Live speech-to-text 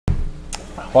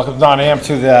Welcome to Nottingham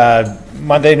to the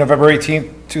Monday, November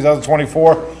 18th,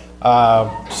 2024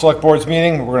 Select Board's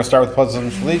meeting. We're going to start with Pledge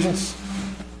of Allegiance.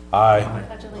 I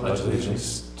pledge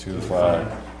allegiance to the flag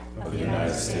of the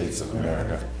United States of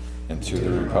America and to the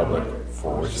republic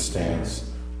for which it stands,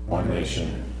 one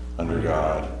nation, under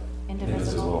God,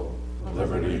 indivisible, with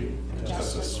liberty and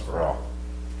justice for all.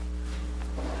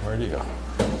 Where do you go?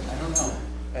 I don't know.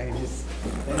 I just...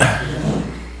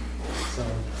 So...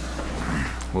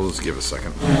 We'll just give it a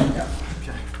second. Yeah,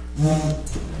 okay.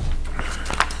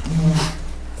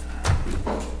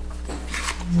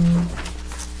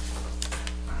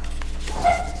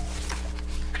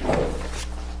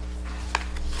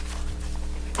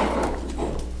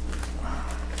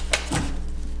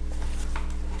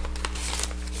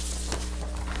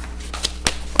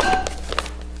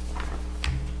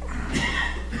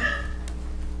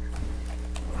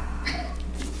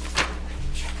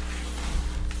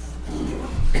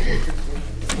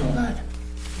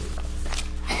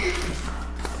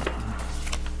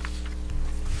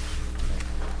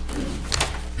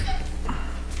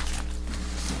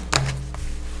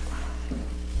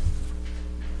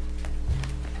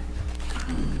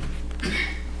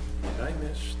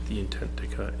 The intent to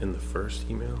cut in the first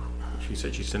email. She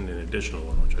said she sent an additional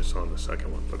one, which I saw in the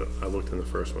second one, but I looked in the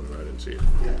first one and I didn't see it.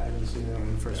 Yeah, I didn't see that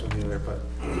in the first one either, but...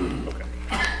 Okay.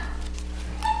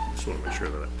 Just want to make sure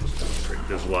that it was straight.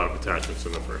 There's a lot of attachments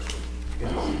in the first one.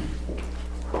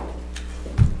 Yes.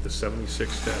 The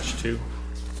 76-2,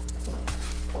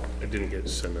 I didn't get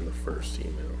sent in the first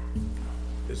email.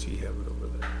 Does he have it over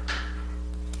there?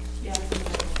 Yeah, it's in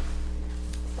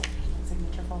the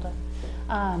signature folder.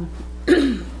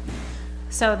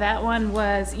 So that one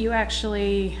was, you weren't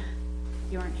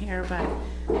here, but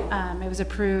it was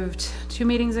approved 2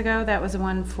 meetings ago. That was the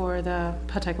one for the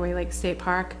Pawtuckaway Lake State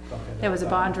Park. Okay, There was a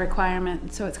bond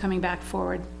requirement, so it's coming back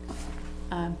forward.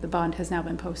 The bond has now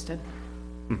been posted.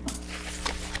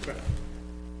 Okay.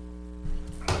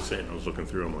 I was saying, I was looking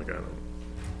through, I'm like, I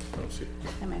don't see it.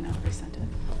 I might not have resent it.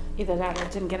 Either that or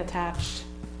it didn't get attached.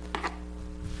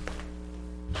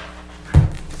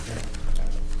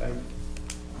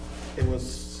 It was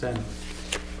sent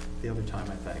the other time,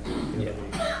 I think. The other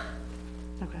week.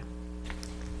 Okay.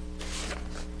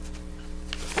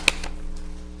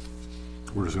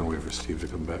 We're just going to wait for Steve to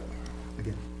come back.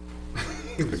 Again.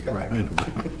 He was back. Right. I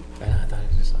thought it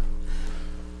was just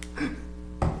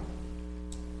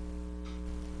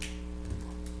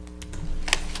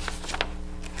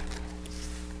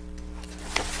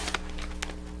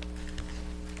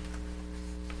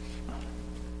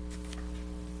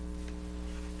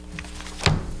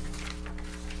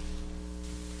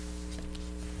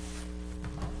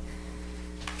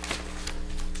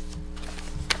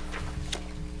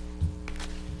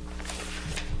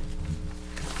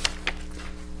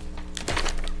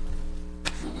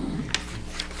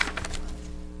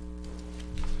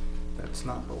That's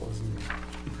not what was in the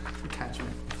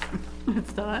attachment.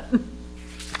 It's not.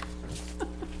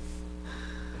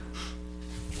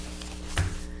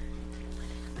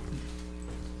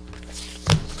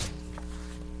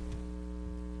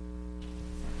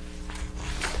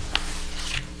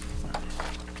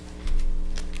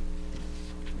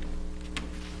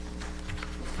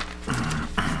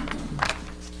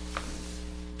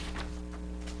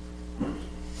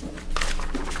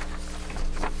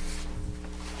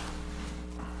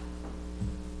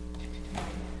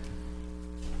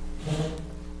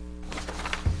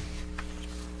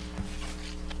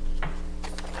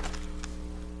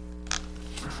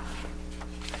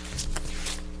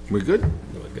 We good?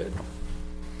 Doing good.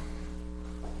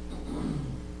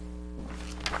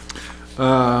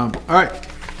 All right.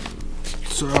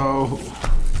 So,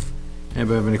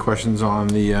 anybody have any questions on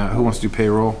the, who wants to do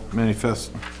payroll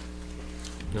manifest?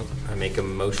 Nope. I make a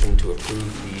motion to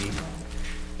approve the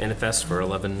manifest for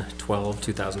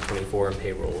 11/12/2024 and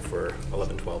payroll for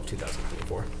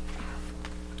 11/12/2024.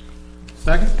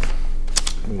 Second?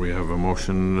 We have a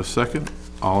motion and a second.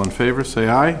 All in favor, say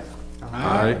aye.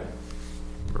 Aye.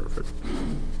 Perfect.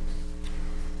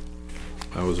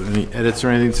 Was there any edits or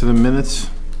anything to the minutes?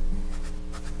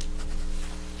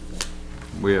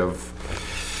 We have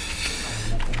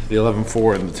the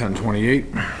 11/4 and the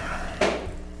 10/28. All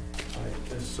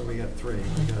right, so we got 3. We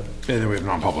got, And then we have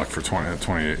non-public for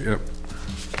 28, yep.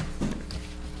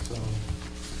 so,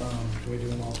 do we do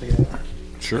them all together?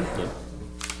 Sure.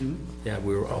 Yeah,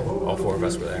 we were all 4 of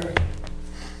us were there, right?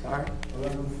 All right,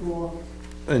 11/4.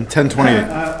 And 10/28.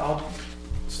 I'll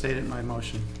state it in my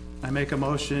motion. I make a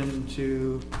motion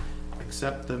to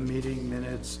accept the meeting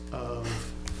minutes of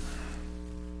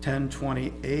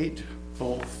 10/28,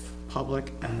 both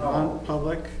public and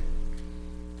non-public,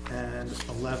 and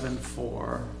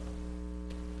 11/4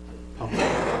 public.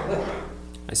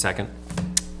 I second.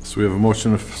 So we have a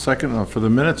motion of second for the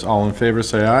minutes. All in favor,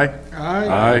 say aye.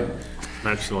 Aye.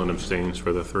 Matt still abstains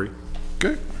for the 3.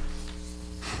 Good.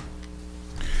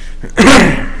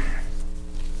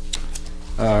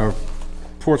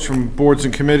 Reports from boards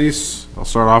and committees. I'll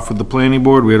start off with the planning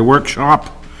board. We had a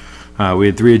workshop. We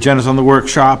had 3 agendas on the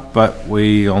workshop, but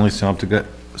we only seemed to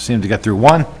get through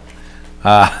one.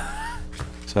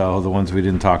 So the ones we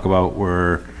didn't talk about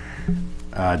were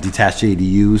detached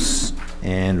ADUs,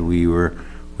 and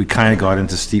we kind of got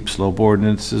into steep slope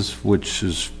ordinances, which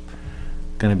is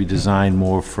gonna be designed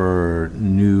more for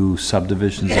new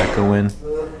subdivisions that go in.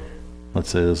 Let's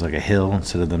say there's like a hill,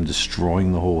 instead of them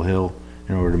destroying the whole hill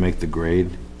in order to make the grade,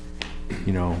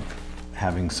 you know,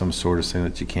 having some sort of saying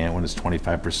that you can't when it's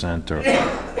 25%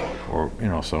 or, you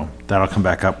know, so that'll come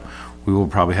back up. We will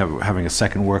probably having a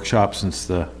second workshop since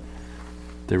there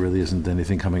really isn't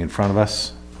anything coming in front of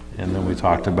us. And then we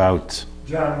talked about.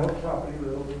 John, what property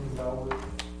were those involved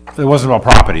with? It wasn't about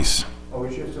properties. Oh,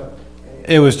 it's just a,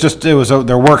 It was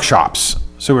their workshops.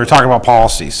 So we were talking about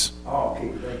policies. oh, okay,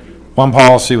 thank you. One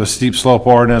policy was steep slope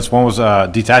ordinance, one was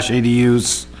detached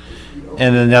ADUs,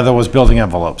 and then the other was building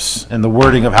envelopes. And the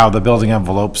wording of how the building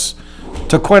envelopes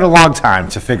took quite a long time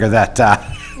to figure that, out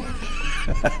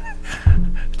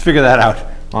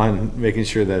on making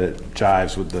sure that it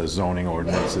jives with the zoning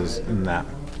ordinances and that.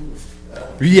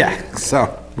 Yeah,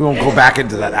 so we won't go back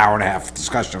into that hour-and-a-half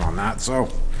discussion on that, so.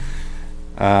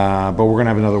 But we're gonna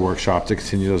have another workshop to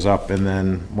continue those up, and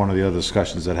then one of the other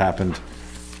discussions that happened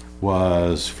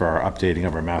was for our updating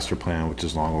of our master plan, which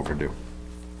is long overdue.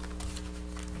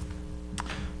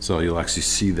 So you'll actually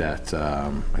see that,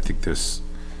 I think there's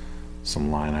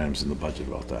some line items in the budget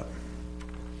about that.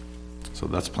 So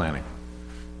that's planning.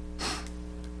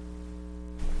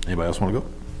 Anybody else wanna go?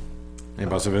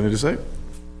 Anybody else have anything to say?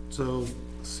 So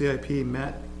CIP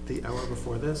met the hour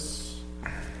before this.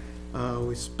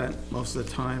 We spent most of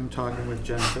the time talking with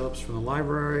Jen Phillips from the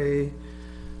library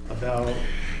about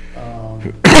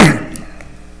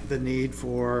the need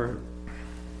for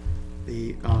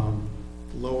the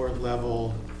lower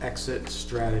level exit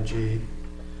strategy.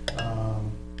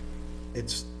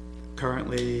 It's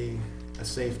currently a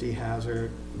safety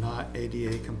hazard, not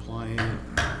ADA compliant.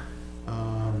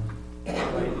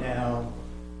 Right now,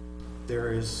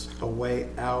 there is a way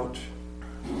out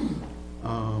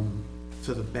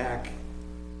to the back.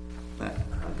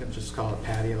 I'm gonna just call it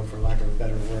patio for lack of a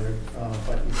better word,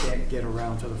 but you can't get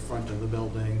around to the front of the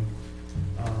building.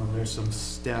 There's some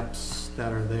steps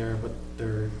that are there, but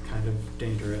they're kind of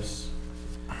dangerous.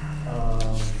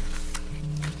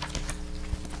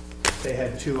 They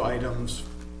had 2 items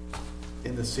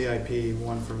in the CIP,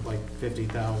 one for like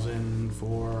 50,000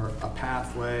 for a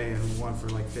pathway and one for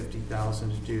like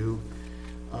 50,000 to do,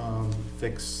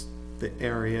 fix the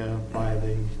area by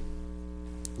the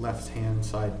left-hand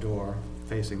side door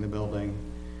facing the building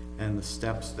and the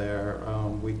steps there.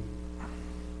 We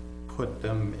put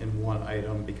them in one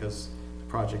item because the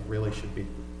project really should be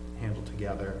handled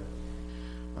together.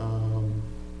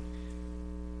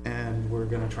 And we're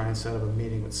gonna try and set up a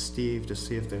meeting with Steve to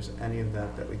see if there's any of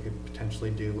that we could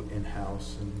potentially do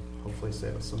in-house and hopefully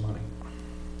save us some money.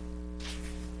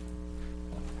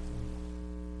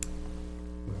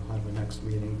 We'll have the next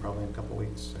meeting probably in a couple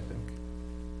weeks, I think.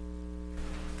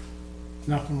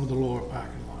 Nothing with the lower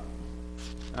parking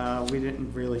lot. We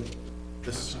didn't really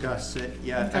discuss it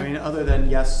yet. I mean, other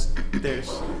than, yes,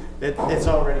 it's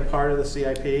already part of the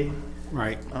CIP.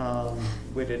 Right.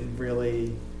 We didn't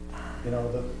really, you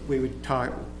know, we would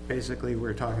talk, basically, we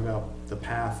were talking about the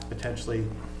path potentially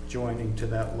joining to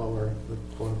that lower, the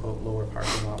quote-unquote lower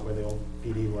parking lot where the old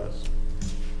PD was,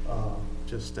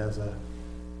 just as a.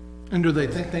 And do they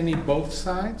think they need both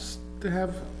sides to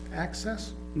have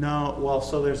access? No, well,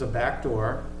 so there's a back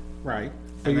door. Right.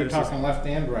 So you're talking left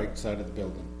and right side of the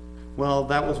building? Well,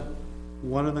 that was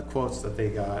one of the quotes that they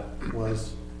got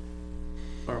was,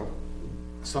 or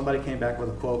somebody came back with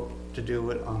a quote to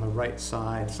do it on the right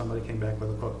side, somebody came back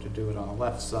with a quote to do it on the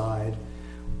left side.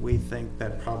 We think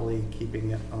that probably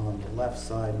keeping it on the left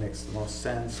side makes the most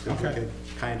sense, because we could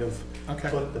kind of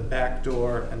put the back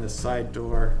door and the side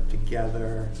door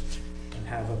together and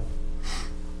have a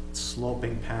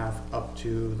sloping path up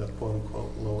to the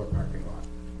quote-unquote lower parking lot.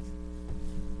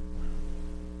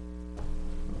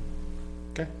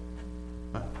 Okay.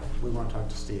 But we want to talk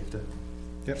to Steve to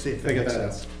Yep. see if it Figure makes that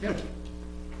out. sense. Yep.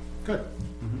 Good.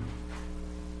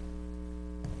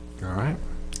 All right.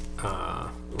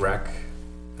 Rec,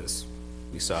 as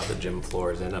we saw the gym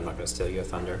floors in, I'm not gonna steal your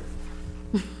thunder.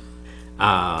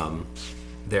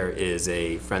 There is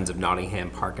a Friends of Nottingham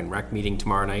Park and Rec meeting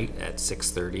tomorrow night at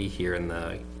 6:30 here in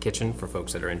the kitchen for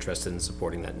folks that are interested in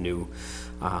supporting that new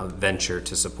venture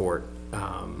to support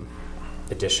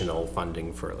additional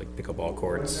funding for like pickleball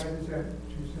courts. What time is that?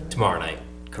 Tuesday? Tomorrow night,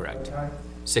 correct. What time?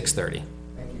 6:30.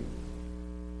 Thank you.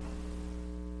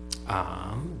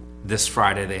 This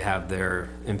Friday, they have their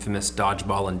infamous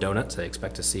dodgeball and donuts. I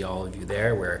expect to see all of you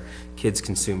there, where kids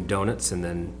consume donuts and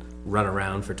then run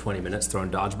around for 20 minutes throwing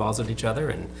dodgeballs at each other,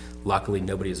 and luckily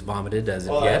nobody has vomited as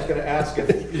of Well, I was yet. gonna ask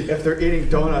if they're eating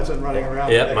donuts and running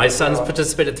around. Yeah, my son's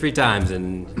participated 3 times,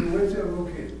 and Where's that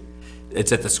located?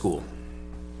 it's at the school.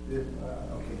 Okay.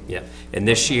 Yeah, and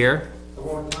this year, At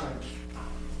what time?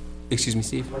 excuse me,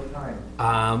 Steve? What time?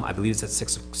 I believe it's at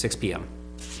 6 p.m.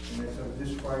 And that's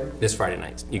this Friday? This Friday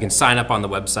night. You can sign up on the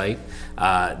website.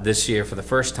 This year, for the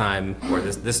first time, or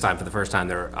this time for the first time,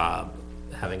 they're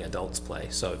having adults play.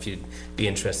 So if you'd be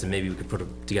interested, maybe we could put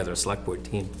together a select board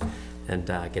team and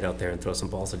get out there and throw some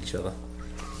balls at each other.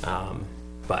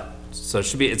 So it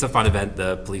should be, it's a fun event.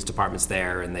 The police department's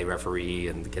there and they referee,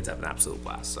 and the kids have an absolute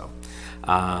blast. So,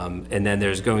 and then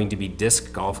there's going to be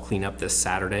disc golf cleanup this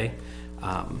Saturday.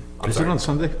 Is it on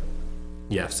Sunday?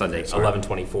 Yeah, Sunday,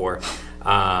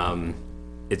 11/24.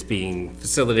 It's being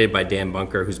facilitated by Dan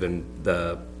Bunker, who's been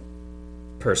the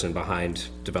person behind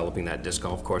developing that disc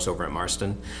golf course over at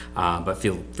Marston. But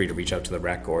feel free to reach out to the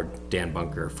rec or Dan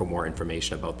Bunker for more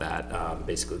information about that,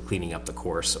 basically cleaning up the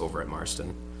course over at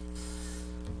Marston.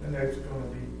 And that's gonna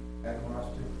be at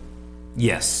Marston?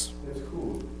 Yes. That's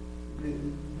cool.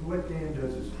 What Dan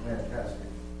does is fantastic.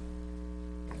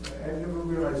 I never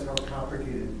realized how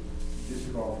complicated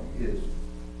disc golf is.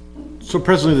 So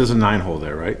presently, there's a 9-hole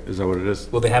there, right? Is that what it is?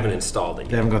 Well, they haven't installed it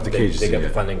yet. They haven't got the cages They got in the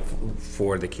yet. funding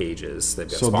for the cages. They've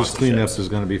got So this cleanup sponsorships, is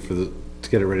gonna be to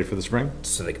get it ready for the spring?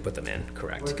 so they can put them in,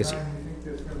 correct? What 'Cause time do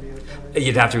you think that's gonna be attended?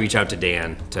 you'd have to reach out to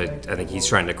Dan I think he's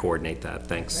trying to coordinate that.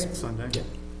 Thanks. Sunday.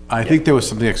 I think there was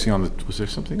something actually was there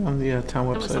something on the town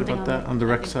There was website something about that, on the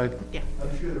rec side? Yeah.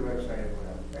 I'm sure the website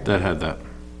will have. That had that.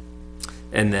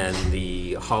 And then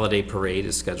the holiday parade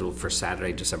is scheduled for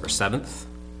Saturday, December 7th.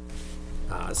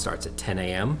 It starts at 10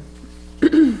 a.m.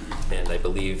 And I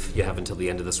believe you have until the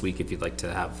end of this week if you'd like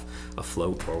to have a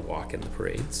float or walk in the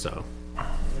parade, so.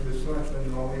 And the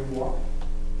selectmen normally walk.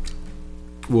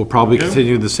 We'll probably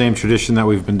continue the same tradition that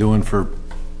we've been doing for,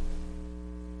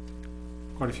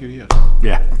 Quite a few years.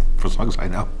 yeah, for as long as I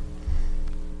know.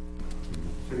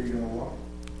 So you're gonna walk?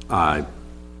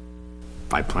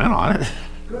 I plan on it.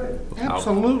 Good.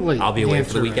 Absolutely. I'll be away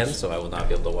for the answer weekend, is- so I will not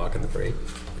be able to walk in the parade,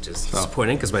 which is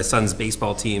disappointing because my son's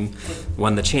baseball team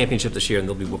won the championship this year and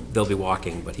they'll be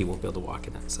walking, but he won't be able to walk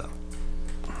in it, so.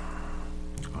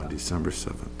 On December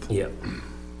 7th. Yep.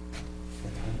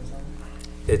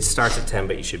 It starts at 10,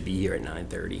 but you should be here at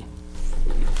 9:30.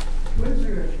 Where does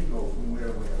it actually go from where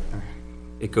to where?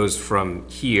 It goes from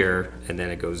here and then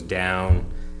it goes down.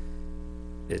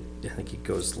 I think it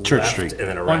goes Church left Street. and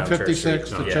then around Church Street. 156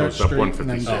 to Yeah. Church Street. and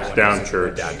then It's down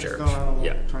Church. Down Church. Going on a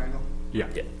Yeah. little triangle. Yeah.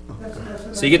 Yeah.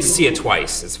 So you get to see it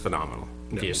twice. It's phenomenal.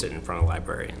 If you're sitting in front of the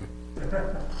library.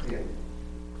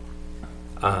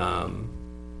 Yeah.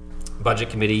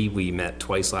 Budget committee, we met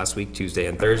twice last week, Tuesday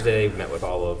and Thursday. We met with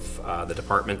all of the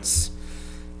departments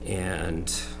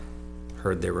and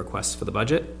heard their requests for the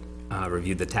budget.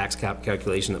 Reviewed the tax cap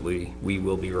calculation that we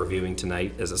will be reviewing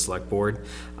tonight as a select board,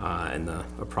 and the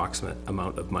approximate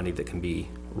amount of money that can be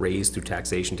raised through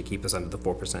taxation to keep us under the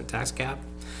 4% tax cap.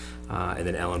 And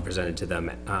then Ellen presented to them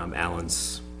Alan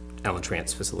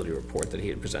Trant's facility report that he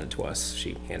had presented to us.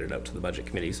 She handed out to the budget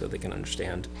committee so they can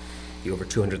understand the over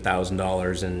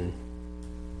 $200,000 in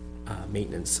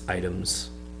maintenance items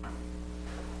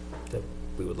that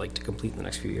we would like to complete in the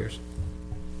next few years.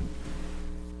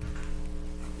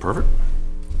 Perfect.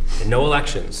 And no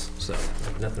elections, so I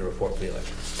have nothing to report for the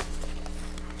elections.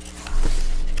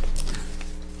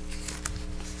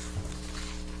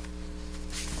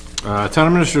 Town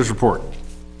administrator's report.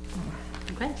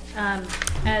 Okay,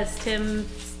 as Tim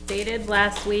stated,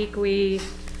 last week, we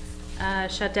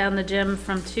shut down the gym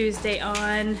from Tuesday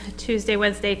on. Tuesday,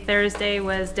 Wednesday, Thursday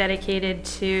was dedicated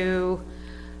to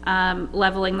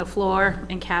leveling the floor,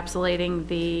 encapsulating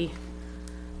the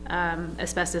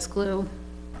asbestos glue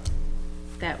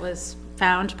that was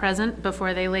found present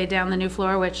before they laid down the new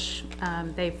floor, which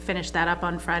they finished that up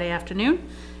on Friday afternoon.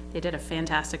 They did a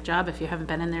fantastic job. If you haven't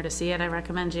been in there to see it, I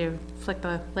recommend you flick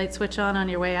the light switch on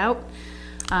your way out.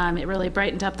 It really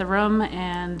brightened up the room,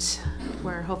 and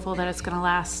we're hopeful that it's gonna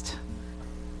last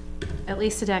at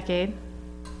least a decade,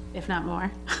 if not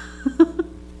more.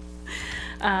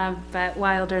 But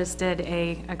Wilders did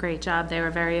a great job. They were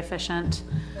very efficient.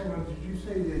 Hang on, did you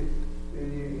say that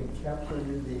they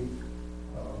encapsulated the,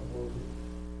 what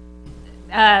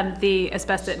was The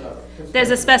asbestos,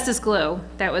 there's asbestos glue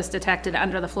that was detected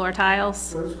under the floor tiles.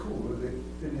 so it's cool, they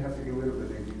didn't have to get rid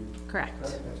of it, Correct.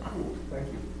 that's cool, thank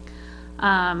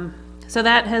you. So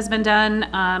that has been done.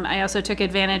 I also took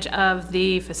advantage of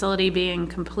the facility being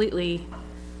completely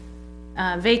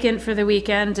vacant for the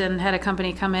weekend and had a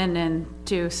company come in and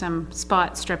do some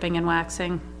spot stripping and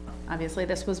waxing. Obviously,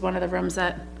 this was one of the rooms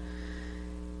that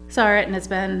saw it, and it's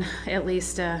been at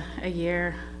least a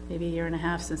year, maybe a year and a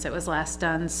half since it was last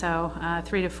done. So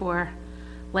 3 to 4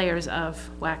 layers of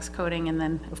wax coating, and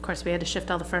then, of course, we had to shift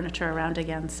all the furniture around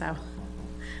again, so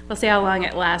we'll see how long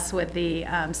it lasts with the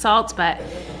salt, but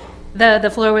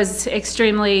the floor was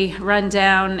extremely run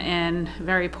down and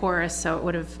very porous, so it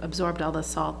would have absorbed all the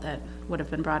salt that would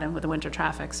have been brought in with the winter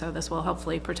traffic. So this will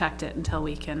hopefully protect it until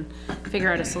we can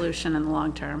figure out a solution in the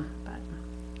long term, but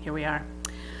here we are.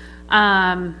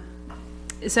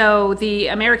 So the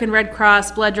American Red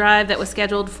Cross blood drive that was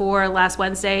scheduled for last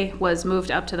Wednesday was moved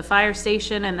up to the fire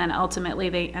station, and then ultimately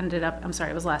they ended up, I'm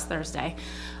sorry, it was last Thursday.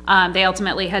 They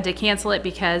ultimately had to cancel it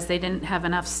because they didn't have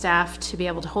enough staff to be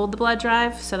able to hold the blood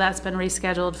drive. So that's been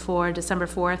rescheduled for December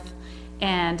 4th,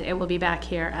 and it will be back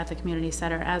here at the community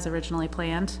center as originally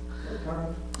planned.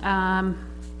 I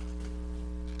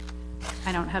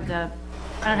don't have it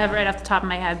right off the top of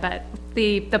my head, but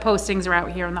the postings are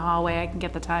out here in the hallway. I can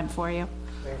get the time for you.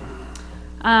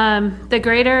 The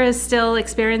grader is still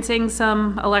experiencing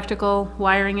some electrical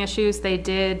wiring issues. They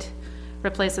did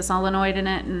replace the solenoid in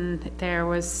it, and it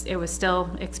was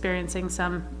still experiencing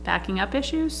some backing up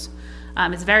issues.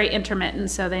 It's very intermittent,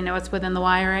 so they know it's within the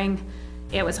wiring.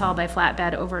 It was hauled by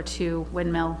flatbed over to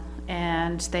Windmill,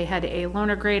 and they had a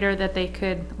loaner grader that they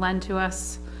could lend to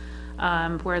us.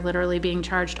 We're literally being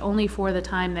charged only for the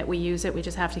time that we use it. We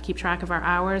just have to keep track of our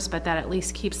hours, but that at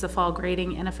least keeps the fall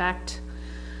grading in effect.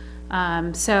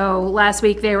 So last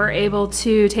week they were able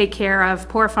to take care of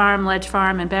Poor Farm, Ledge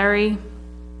Farm, and Berry.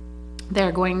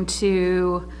 They're going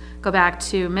to go back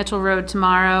to Mitchell Road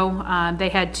tomorrow. They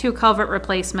had 2 culvert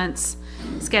replacements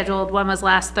scheduled. One was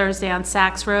last Thursday on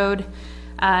Saks Road.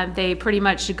 They pretty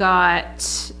much got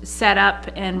set up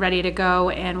and ready to go,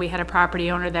 and we had a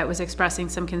property owner that was expressing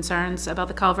some concerns about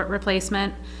the culvert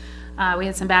replacement. We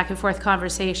had some back and forth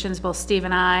conversations, both Steve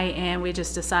and I, and we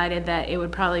just decided that it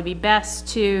would probably be best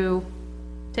to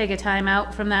take a time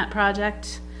out from that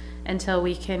project until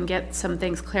we can get some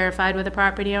things clarified with the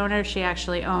property owner. She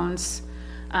actually owns,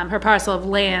 her parcel of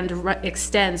land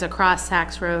extends across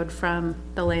Saks Road from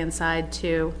the land side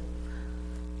to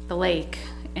the lake,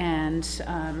 and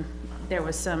there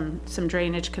was some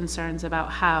drainage concerns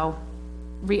about how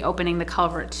reopening the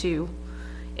culvert to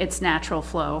its natural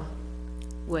flow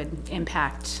would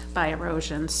impact by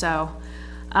erosion. So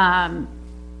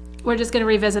we're just going to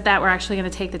revisit that. We're actually going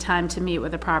to take the time to meet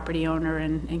with the property owner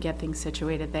and get things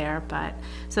situated there. But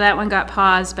so that one got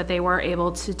paused, but they were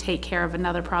able to take care of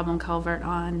another problem culvert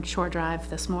on Shore Drive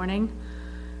this morning.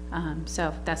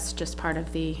 So that's just part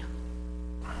of the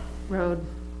road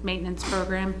maintenance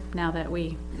program now that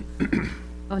we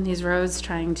own these roads,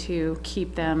 trying to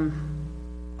keep them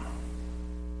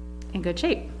in good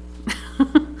shape.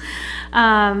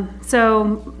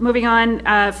 So moving on,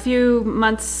 a few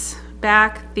months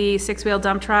back, the 6-wheel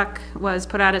dump truck was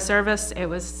put out of service. It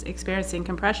was experiencing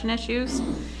compression issues.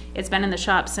 It's been in the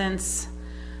shop since.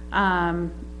 The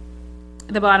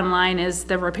bottom line is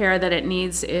the repair that it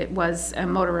needs, it was a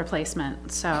motor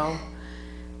replacement. So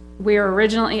we were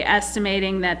originally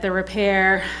estimating that the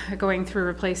repair going through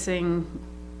replacing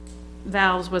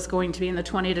valves was going to be in the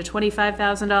 $20,000 to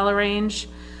 $25,000 range.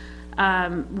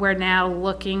 We're now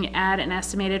looking at an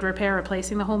estimated repair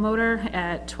replacing the whole motor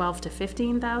at $12,000 to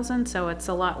 $15,000, so it's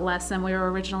a lot less than we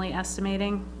were originally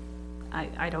estimating.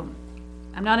 I'm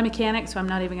not a mechanic, so I'm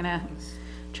not even gonna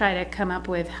try to come up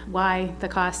with why the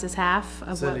cost is half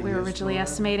of what we were originally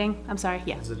estimating. I'm sorry,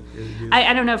 yeah.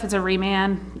 I don't know if it's a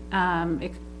reman.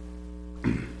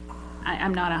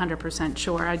 I'm not 100%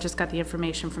 sure. I just got the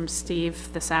information from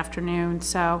Steve this afternoon,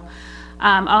 so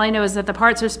all I know is that the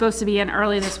parts are supposed to be in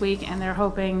early this week, and they're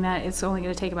hoping that it's only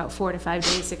going to take about 4 to 5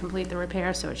 days to complete the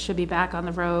repair, so it should be back on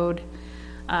the road.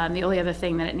 The only other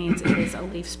thing that it needs is a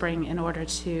leaf spring in order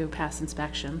to pass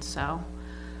inspection, so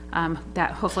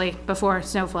that hopefully before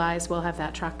snow flies, we'll have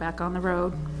that truck back on the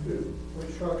road.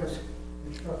 Which truck is,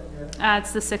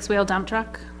 It's the 6-wheel dump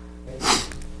truck.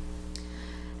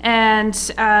 And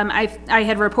I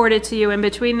had reported to you in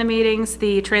between the meetings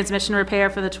the transmission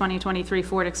repair for the 2023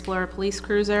 Ford Explorer Police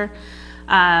Cruiser.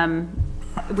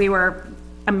 We were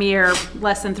a mere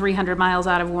less than 300 miles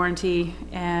out of warranty,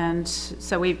 and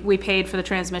so we paid for the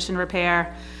transmission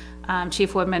repair.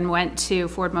 Chief Woodman went to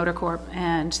Ford Motor Corp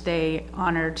and they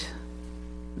honored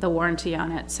the warranty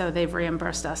on it, so they've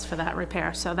reimbursed us for that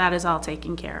repair. So that is all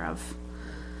taken care of,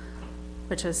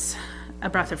 which is a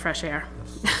breath of fresh air.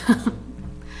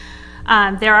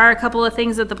 There are a couple of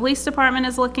things that the police department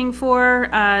is looking for.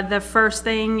 The first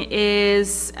thing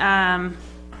is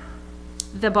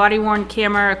the body-worn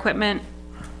camera equipment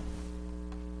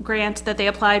grant that they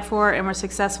applied for and were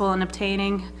successful in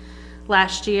obtaining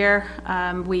last year.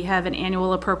 We have an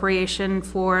annual appropriation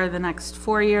for the next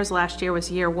 4 years. Last year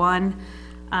was year one.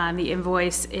 The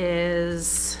invoice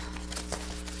is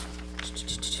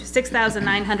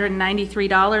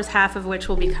 $6,993, half of which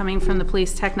will be coming from the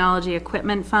Police Technology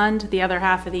Equipment Fund. The other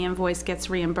half of the invoice gets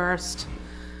reimbursed.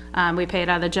 We pay it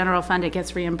out of the general fund, it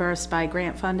gets reimbursed by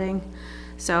grant funding.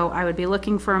 So I would be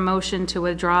looking for a motion to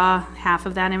withdraw half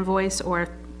of that invoice or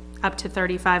up to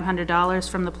 $3,500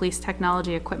 from the Police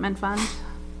Technology Equipment Fund,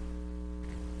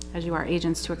 as you are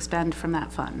agents to expend from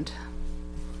that fund.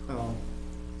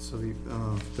 So the,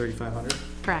 3,500?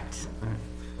 Correct. All right.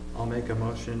 I'll make a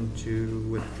motion to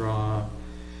withdraw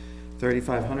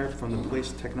 3,500 from the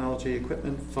Police Technology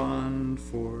Equipment Fund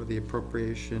for the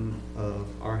appropriation of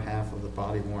our half of the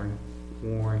body-worn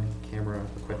camera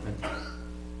equipment.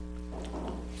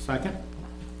 Second?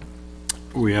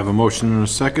 We have a motion and a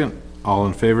second. All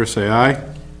in favor, say aye.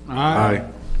 Aye.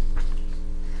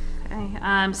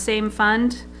 Okay, same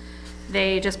fund.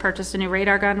 They just purchased a new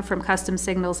radar gun from Custom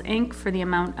Signals, Inc. for the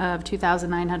amount of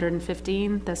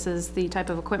 $2,915. This is the type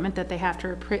of equipment that they have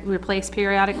to replace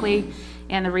periodically,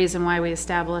 and the reason why we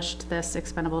established this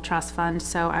expendable trust fund.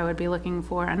 So I would be looking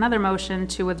for another motion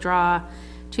to withdraw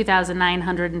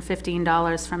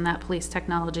 $2,915 from that Police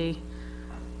Technology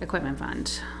Equipment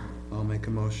Fund. I'll make a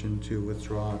motion to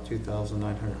withdraw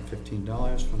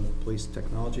 $2,915 from the Police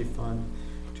Technology Fund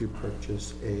to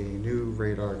purchase a new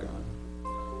radar gun.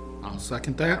 I'll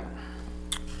second that.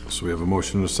 So we have a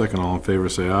motion and a second. All in favor,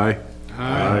 say aye.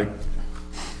 Aye.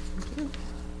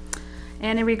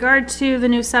 And in regard to the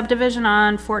new subdivision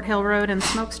on Fort Hill Road and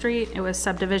Smoke Street, it was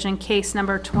subdivision case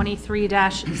number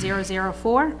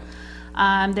 23-004.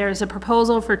 There's a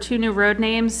proposal for 2 new road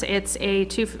names. It's a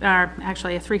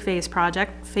actually a 3-phase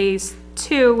project. Phase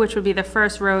 2, which would be the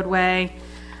first roadway,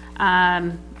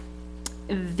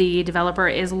 the developer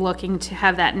is looking to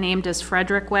have that named as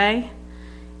Frederick Way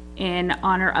in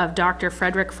honor of Dr.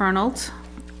 Frederick Fernald.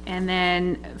 And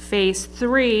then phase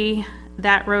 3,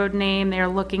 that road name, they're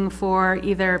looking for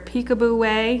either Peekaboo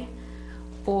Way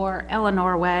or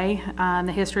Eleanor Way.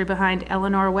 The history behind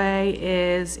Eleanor Way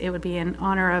is it would be in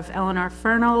honor of Eleanor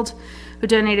Fernald, who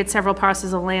donated several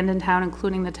parcels of land in town,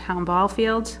 including the town ball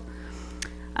field.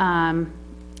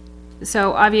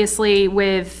 So obviously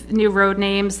with new road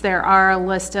names, there are a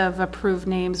list of approved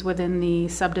names within the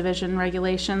subdivision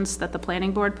regulations that the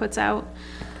planning board puts out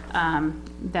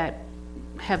that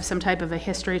have some type of a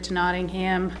history to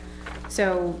Nottingham.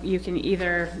 So you can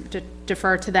either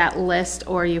defer to that list,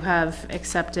 or you have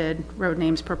accepted road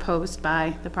names proposed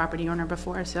by the property owner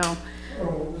before, so. Oh,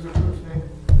 what was the first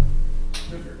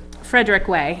name? Frederick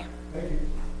Way. Thank you.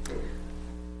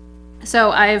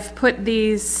 So I've put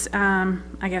these, I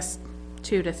guess,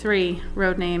 2 to 3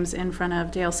 road names in front of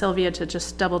Dale Sylvia to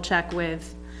just double check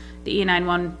with the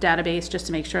E91 database, just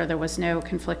to make sure there was no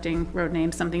conflicting road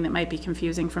names, something that might be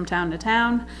confusing from town to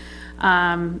town.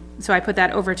 So I put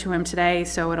that over to him today,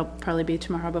 so it'll probably be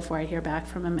tomorrow before I hear back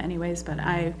from him anyways, but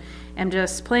I am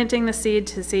just planting the seed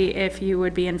to see if you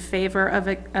would be in favor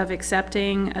of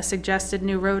accepting a suggested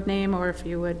new road name, or if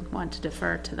you would want to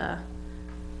defer to the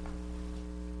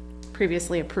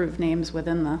previously approved names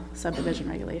within the subdivision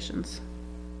regulations.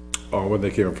 Oh, when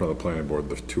they came in front of the planning board,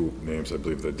 the 2 names I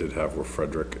believe they did have were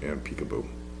Frederick and Peekaboo,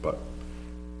 but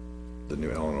the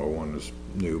new Eleanor one is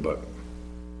new, but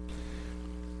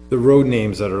the road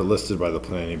names that are listed by the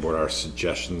planning board are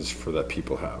suggestions for that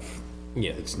people have.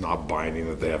 Yeah. It's not binding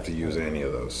that they have to use any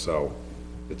of those, so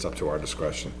it's up to our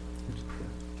discretion.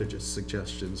 They're just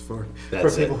suggestions for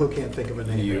That's people it. who can't think of a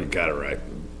name. You got it right.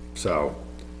 So,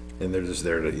 and they're just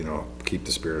there to, you know, keep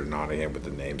the spirit of Nottingham with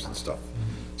the names and stuff,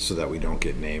 so that we don't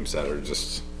get names that are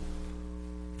just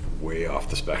way off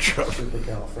the spectrum.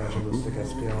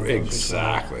 Supercalifragilisticexpialidocious.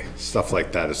 Exactly. Stuff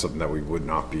like that is something that we would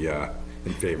not be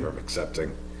in favor of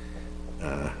accepting.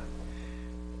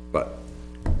 But,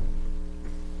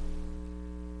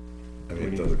 I Do we mean,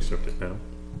 it need to doesn't, accept it now?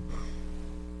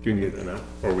 Do you need it now,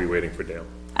 or are we waiting for Dale?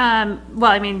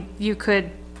 Well, I mean, you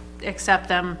could accept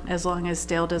them as long as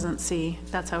Dale doesn't see.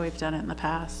 That's how we've done it in the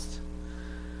past.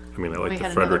 I mean, I We like the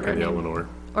had another Frederick and the road name. Eleanor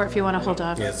Or if you want to hold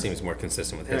off. Yeah, it seems more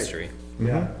consistent with history.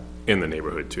 Yeah. in the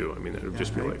neighborhood too. I mean, it would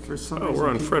just be Yeah, like, for some oh, reason we're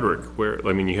on people- Frederick, where,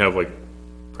 I mean, you have like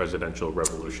presidential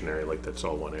revolutionary, like that's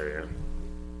all one area.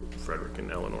 Frederick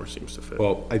and Eleanor seems to fit.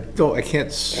 Well, I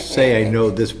can't say I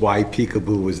know this why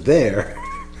Peekaboo was there,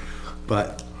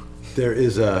 but there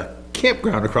is a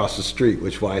campground across the street,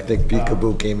 which why I think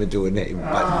Peekaboo came into a name.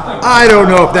 But I don't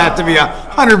know if that to be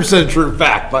 100% true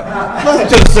fact, but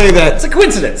let's just say that. It's a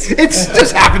coincidence. It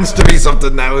just happens to be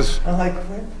something that was I'm like,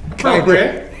 kind of.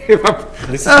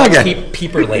 This is called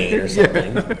Peeper Lane or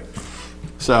something.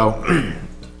 So,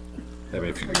 I got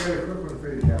a quick one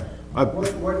for you, Jeff.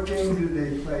 What game do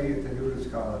they play at the nudist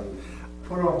colony?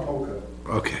 Put on poker.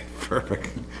 okay, perfect.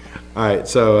 All right,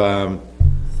 so,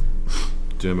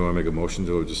 do you want to make a motion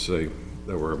to just say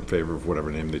that we're in favor of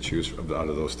whatever name they choose out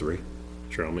of those three?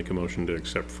 Sure, I'll make a motion to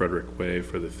accept Frederick Way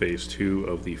for the Phase 2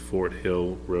 of the Fort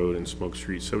Hill Road and Smoke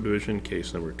Street subdivision,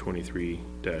 case number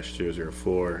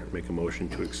 23-004. Make a motion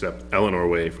to accept Eleanor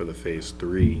Way for the Phase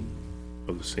 3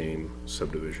 of the same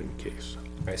subdivision case.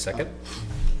 All right, second.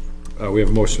 We have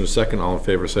a motion and a second. All in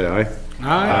favor, say aye.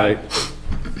 Aye.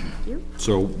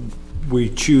 So we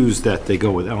choose that they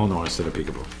go with Eleanor instead of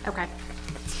Peekaboo. Okay.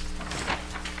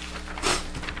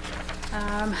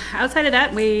 Outside of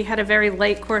that, we had a very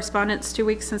light correspondence 2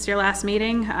 weeks since your last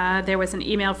meeting. There was an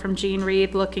email from Jean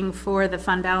Reed looking for the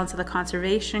fund balance of the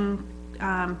conservation,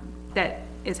 that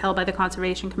is held by the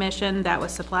Conservation Commission, that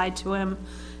was supplied to him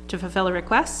to fulfill a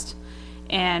request.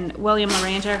 And William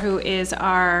Laranger, who is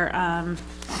our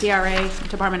DRA,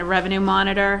 Department of Revenue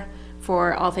Monitor,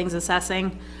 for all things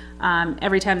assessing,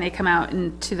 every time they come out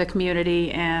into the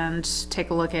community and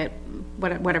take a look at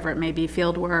whatever it may be,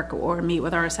 field work, or meet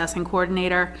with our assessing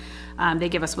coordinator, they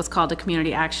give us what's called a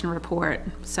community action report.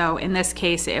 So in this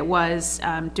case, it was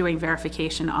doing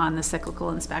verification on the cyclical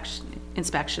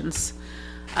inspections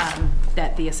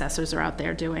that the assessors are out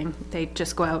there doing. They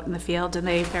just go out in the field and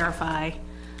they verify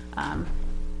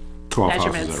 12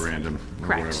 measurements. houses at random. or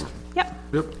Correct. whatever. Yep.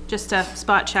 Yep. Just to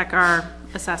spot check our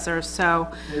assessors, so,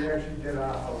 They actually did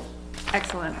our house.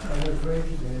 excellent. And it was very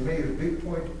interesting. They made a big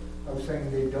point of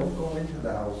saying they don't go into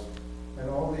the house, and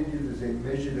all they did is they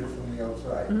measured it from the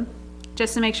outside.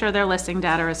 Just to make sure their listing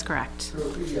data is correct. So,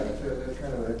 yeah, that's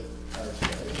kind of a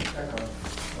check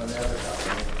on that.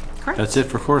 Correct. That's it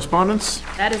for correspondence?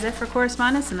 That is it for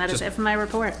correspondence, and that is Just- it for my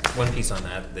report. One piece on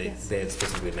that, they Yes. had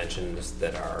specifically mentioned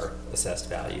that our assessed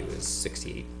value is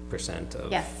 68%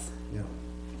 of. Yes.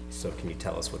 So can you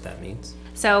tell us what that means?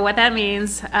 So what that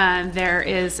means, there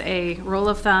is a rule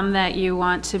of thumb that you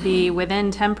want to be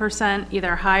within 10%,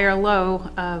 either high or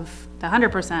low of the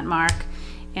 100% mark,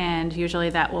 and usually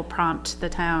that will prompt the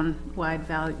town-wide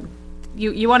value.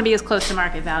 You want to be as close to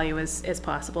market value as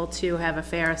possible to have a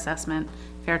fair assessment,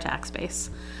 fair tax base.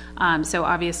 So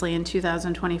obviously in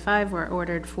 2025, we're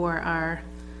ordered for our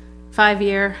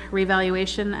 5-year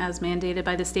revaluation as mandated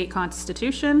by the state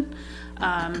constitution.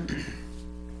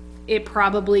 It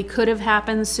probably could have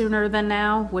happened sooner than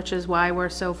now, which is why we're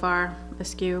so far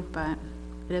askew, but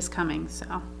it is coming,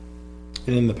 so.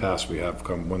 And in the past, we have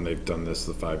come, when they've done this,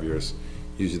 the 5 years,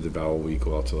 usually the value will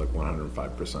equal out to like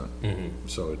 105%.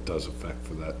 So it does affect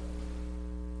for that.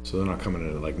 So they're not coming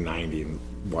in at like 90 and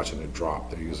watching it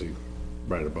drop. They're usually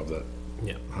right above that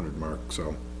Yeah. 100 mark,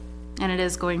 so. And it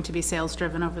is going to be sales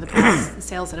driven over the past,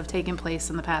 sales that have taken place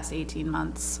in the past 18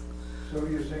 months. So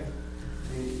you're saying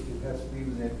it has to be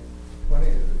within 20?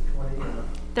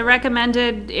 The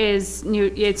recommended is,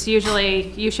 it's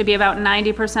usually, you should be about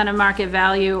 90% of market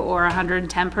value or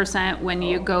 110%. When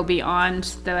you go beyond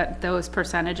those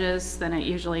percentages, then it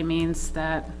usually means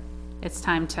that it's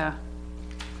time to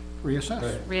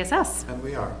Reassess. reassess. And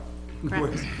we are.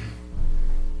 Correct.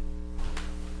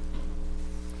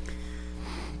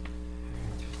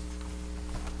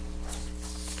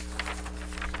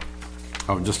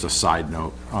 Oh, just a side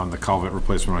note on the culvert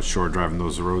replacement on Shore Drive and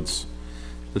those roads.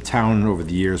 The town, over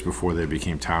the years before they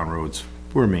became town roads,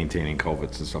 were maintaining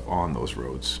culverts and stuff on those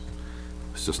roads.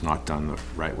 It's just not done the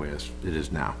right way as it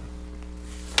is now.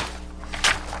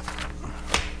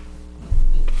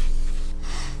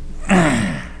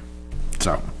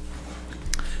 So,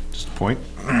 just a point.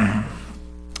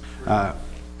 Come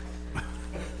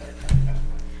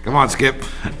on, Skip.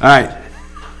 All right.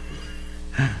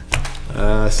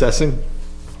 Assessing.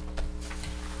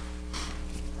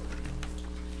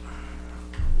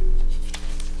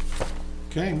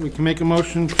 Okay, we can make a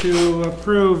motion to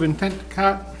approve intent to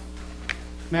cut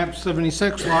map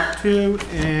 76, lot 2,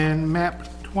 and map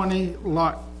 20,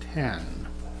 lot 10.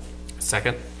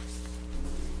 Second?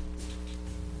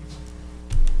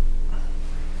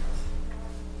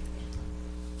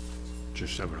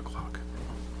 Just 7 o'clock.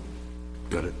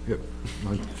 Got it, yep.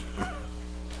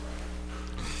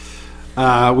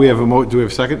 We have a do we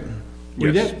have a second?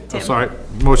 We Yes. did. Oh, sorry,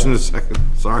 motion is second,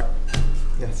 sorry.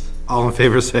 Yes. All in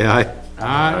favor, say aye.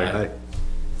 Aye.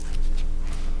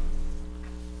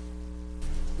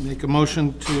 Make a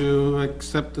motion to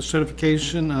accept the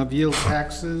certification of yield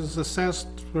taxes assessed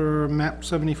for map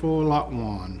 74, lot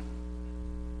 1.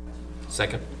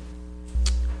 Second.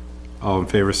 All in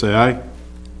favor, say aye.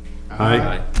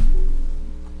 Aye.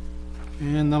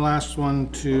 And the last one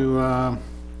to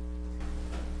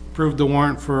approve the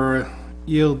warrant for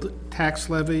yield tax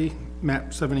levy,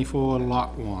 map 74,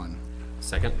 lot 1.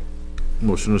 Second.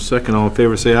 Motion is second, all in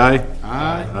favor, say aye.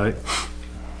 Aye. Aye.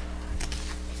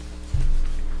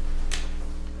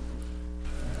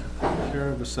 Care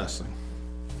of assessing.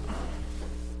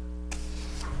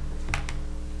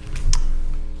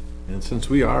 And since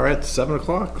we are at 7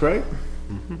 o'clock, right?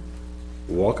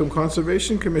 Welcome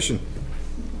Conservation Commission.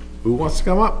 Who wants to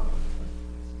come up?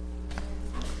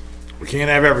 We can't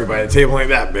have everybody, the table ain't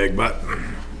that big, but.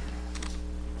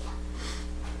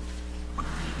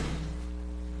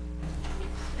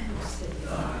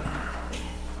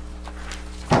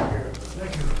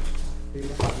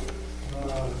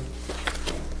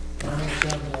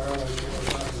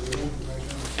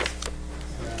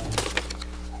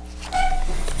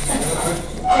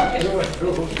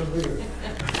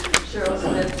 Cheryl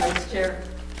Smith, Vice Chair.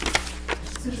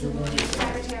 Susan Williams,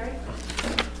 Secretary.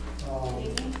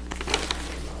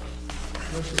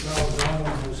 Mr. Malzone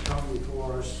has come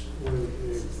before us with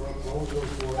a proposal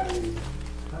for a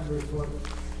 100-foot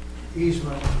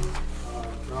easement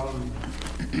from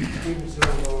Stevens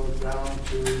Hill Road down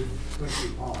to Quincy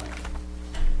Pond.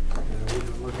 We've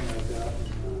been looking at that.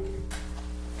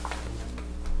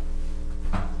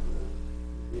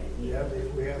 We have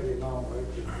the amount, right,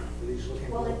 that he's looking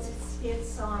for. Well, it's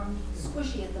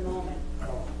squishy at the moment,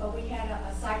 but we had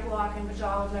a sidewalk in which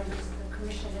all members of the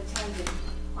commission attended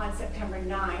on September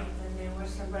 9th, and there were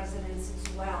some residents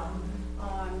as well,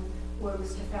 where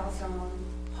Mr. Falzone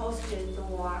hosted the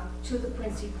walk to the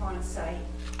Quincy Pond site,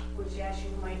 which, as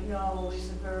you might know, is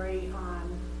a very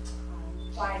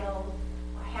vital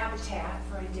habitat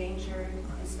for endangered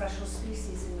and special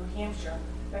species in New Hampshire,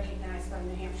 recognized by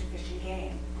New Hampshire Fish and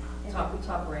Game. Top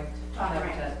ranked. Top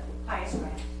ranked, highest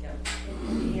ranked Yep.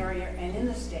 in the area and in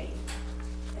the state.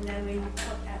 And then we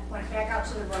went back out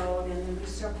to the road, and then we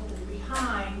circled it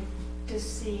behind to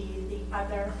see the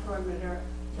other perimeter,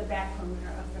 the back perimeter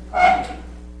of the property.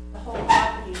 The whole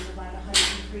property is about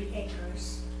 103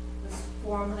 acres. It was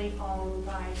formerly owned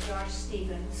by Josh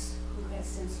Stevens, who has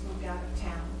since moved out of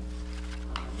town.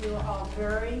 We were all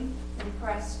very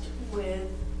impressed with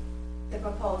the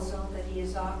proposal that he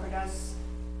has offered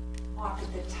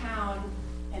the town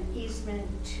an easement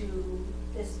to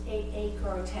this 8-acre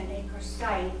or 10-acre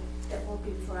site that will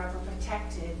be forever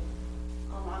protected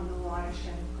along the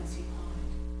watershed of Quincy Pond.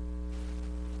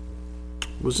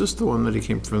 Was this the one that he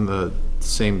came from the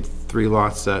same 3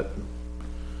 lots that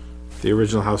the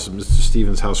original house, Mr.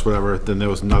 Stevens' house, whatever, then there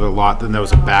was another lot, then there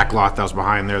was a back lot that was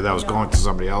behind there that was going to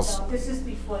somebody else? No, this is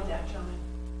before that, John,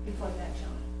 before that, John.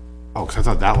 Oh, 'cause I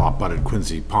thought that lot butted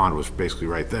Quincy Pond was basically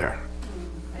right there.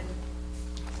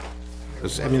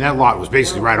 'Cause, I mean, that lot was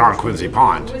basically right on Quincy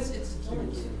Pond. It's only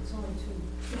two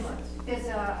lots. There's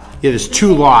a, Yeah, there's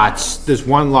 2 lots. There's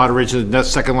one lot originally, that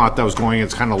second lot that was going,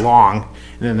 it's kind of long.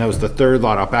 And then there was the third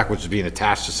lot out back, which was being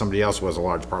attached to somebody else who has a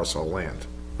large parcel of land.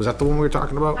 Was that the one we were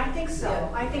talking about? I think so,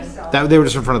 I think so. That, they were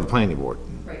just in front of the planning board.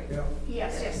 Right.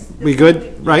 Yes, yes. We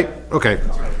good, right? Okay.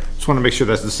 Just want to make sure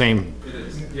that's the same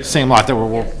lot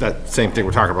that that same thing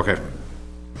we're talking about, okay.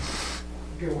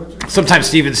 Sometimes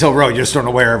Stevens Hill Road, you just don't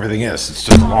know where everything is. It's just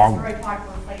a It's a long, very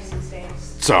popular place these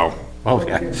days. so,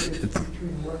 okay.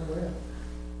 Between what and where?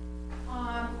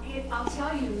 I'll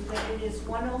tell you that it is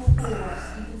 104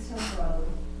 Stevens Hill Road,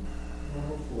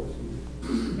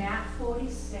 104, map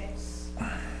 46,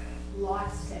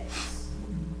 lot 6.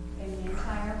 And the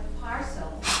entire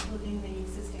parcel, including the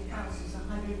existing house, is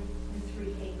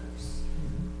 103 acres.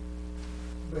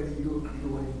 but you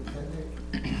want 10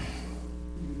 acres?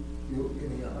 You're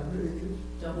getting 100 acres?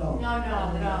 Double.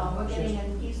 No, we're getting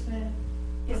an easement.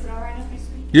 Is it all right if we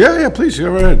speak? Yeah, please,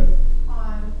 go ahead.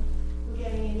 We're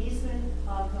getting an easement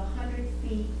of 100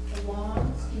 feet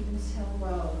along Stevens Hill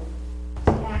Road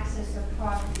to access a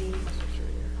property,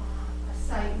 a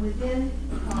site within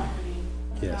the property.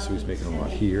 Yeah, so he's making a lot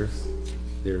here.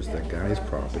 There's that guy's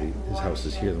property. His house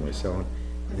is here, then we're selling.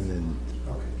 And then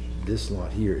this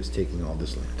lot here is taking all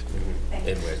this land.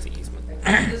 And where's the easement?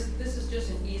 This is just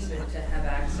an easement to have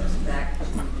access back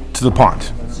To the pond.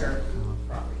 conserved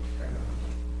property.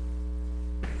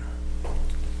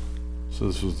 So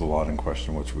this was the lot in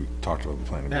question, which we talked about the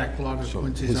planning. board. Back lot of So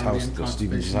Quincy's his already house, in the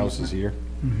Stevens' conservation house is easement.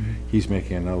 here. He's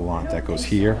making another lot that goes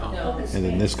here, and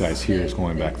then this guy's here is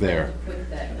going back there. Put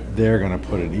that in. They're gonna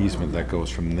put an easement that goes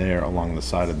from there along the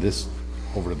side of this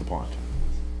over to the pond.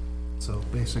 So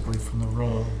basically from the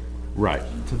road. Right,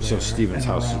 so there Stevens'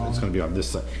 and house, around. it's gonna be on this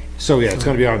side. So, yeah, it's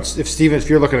gonna be on, if Steven, if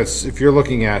you're looking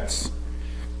at,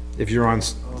 if you're on,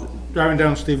 Driving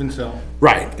down Stevens Hill.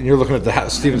 right, and you're looking at the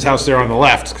Stevens' house there on the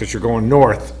left, because you're going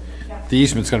north, the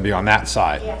easement's gonna be on that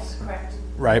side, Yes, correct.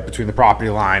 right, between the property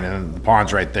line and the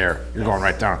pond's right there. You're going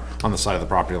right down on the side of the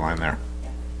property line there.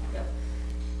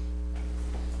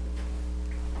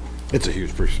 It's a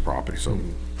huge piece of property, so,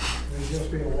 There'd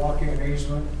just be a walk-in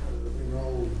easement,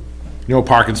 no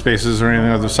parking spaces or anything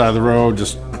on the other side of the road,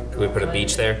 just, Could we put a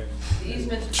beach there? The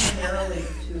easement's primarily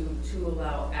to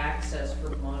allow access for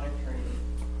monitoring.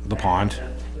 the pond.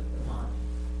 With the pond.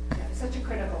 It's such a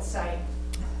critical site.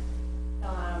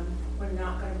 We're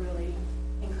not gonna really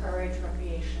encourage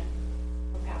recreation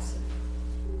or passive.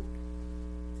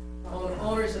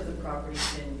 Owners of the property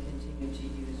can continue to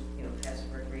use,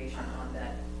 passive recreation on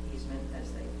that easement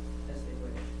as they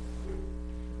wish.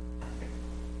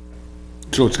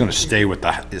 So it's gonna stay with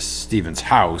is Stevens'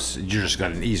 house, you just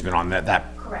got an easement on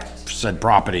that Correct. said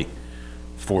property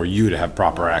for you to have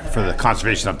proper for the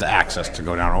conservation up to access to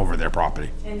go down over their property.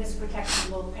 And this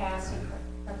protection will pass in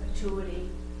perpetuity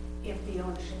if the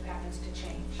ownership happens to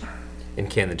change. And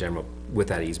can the general, with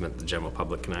that easement, the general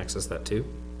public can access that too?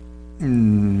 They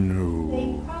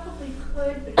probably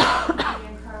could, but it wouldn't be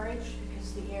encouraged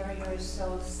because the area is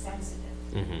so sensitive.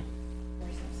 Mm-hmm.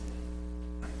 Very sensitive.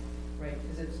 Right,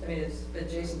 because it's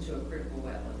adjacent to a critical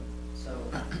wetland, so,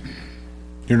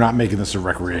 You're not making this a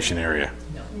recreation area,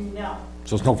 No,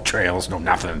 so there's no trails, no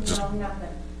nothing, just, no, nothing.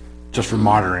 just for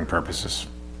monitoring purposes.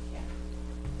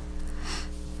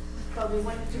 But we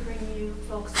wanted to bring you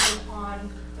folks in on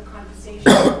the conversation.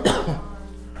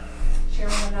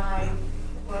 Cheryl and I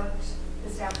worked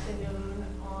this afternoon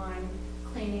on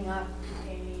cleaning up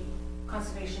a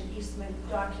conservation easement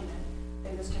document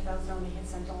that Mr. Falzoni had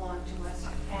sent along to us,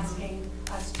 asking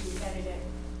us to edit it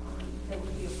that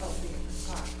would be appropriate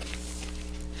for the park.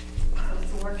 So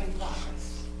it's a work in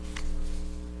progress.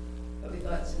 but we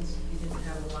thought since you didn't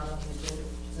have a lot on the agenda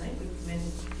tonight, we'd come in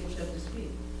and get you up to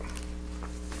speed.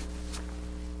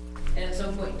 And at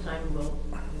some point in time, we'll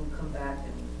come back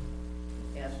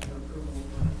and ask for approval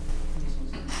for using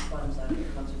some funds out of the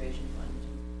conservation fund.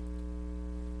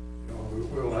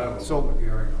 we'll have a So- public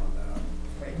hearing on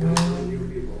that. Right. With you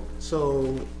people.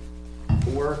 So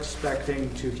we're expecting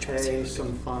to pay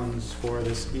some funds for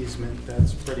this easement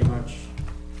that's pretty much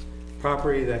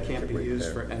property that can't be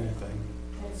used for anything.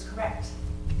 That is correct.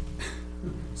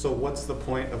 So what's the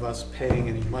point of us paying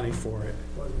any money for it?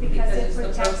 Because it it's the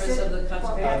protects purpose it of the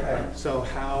conservation forever. fund. So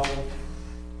how,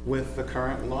 with the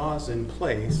current laws in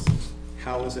place,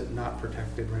 how is it not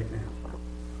protected right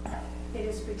now? It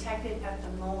is protected at the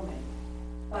moment,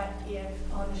 but if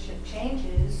ownership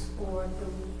changes or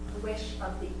the wish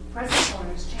of the present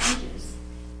owners changes,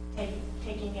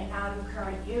 taking it out of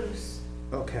current use,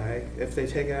 Okay, if they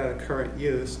take it out of current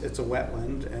use, it's a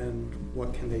wetland, and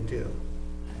what can they do?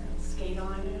 skate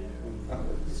on it,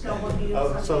 snowmobile Oh,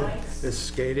 on the so ice, is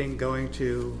skating going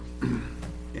to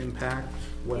impact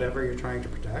whatever you're trying to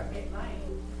protect? it might.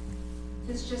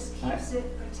 This just keeps it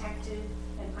protected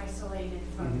and isolated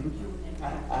from Mhm. human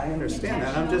impact. I understand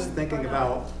that, I'm just Intentional thinking or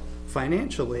not. about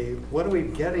financially, what are we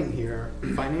getting here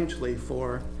financially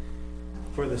for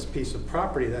this piece of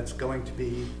property that's going to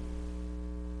be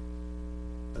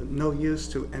no use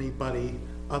to anybody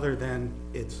other than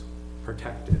it's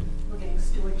protected? We're getting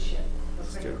stewardship for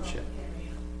critical Stewardship.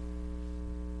 area.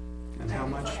 And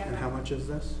how much is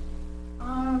this?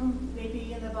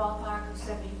 Maybe in the ballpark of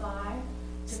 75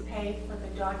 to pay for the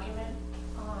document,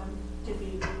 to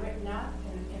be written up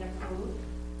and approved.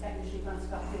 That usually runs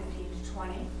about 15 to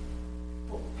 20.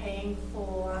 Paying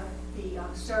for the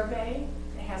survey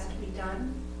that has to be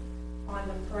done on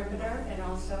the perimeter and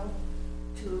also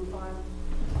to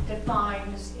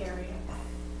define this area.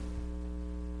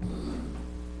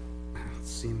 It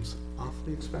seems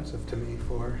awfully expensive to me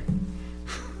for,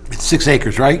 It's 6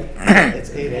 acres, right? it's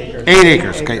 8 acres. 8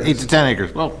 acres, okay, 8 to 10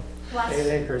 acres, well, Plus, 8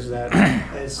 acres that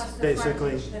is plus the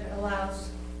basically, frontage that allows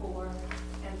for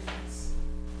entrance.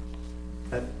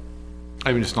 that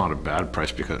I mean, it's not a bad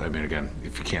price, because, I mean, again,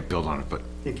 if you can't build on it, but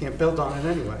you can't build on it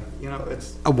anyway,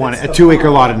 it's. a it's the 2 acre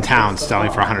pond. lot in It's town the selling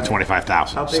for pond, right?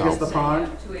 125,000, How big is the so.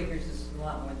 pond? 2 acres is a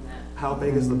lot more than that. How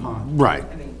big is the pond? Right,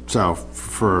 I mean, so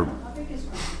for, How big is Quincy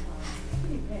Pond? It's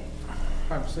pretty big.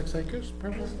 5 or 6 acres, I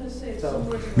probably? was gonna say, So-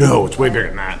 somewhere. No, it's way bigger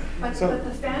than that. But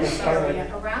the fence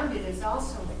area around it is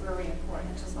also very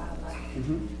important to wildlife.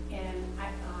 And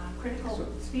critical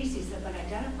species have been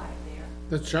identified there.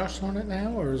 Does Josh own it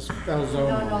now, or is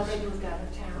Falzone? No, they moved out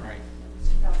of town. Right.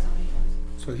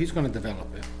 So he's gonna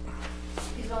develop it.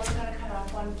 He's also gonna cut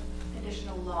off one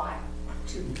additional lot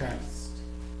to the Okay. east.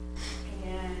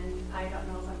 And I don't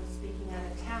know if I'm speaking out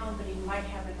of town, but he might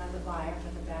have another buyer for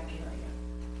the back area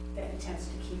that intends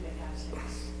to keep it as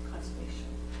his conservation.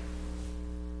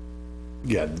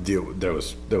 Yeah, the deal, there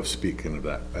was speaking of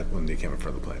that when they came in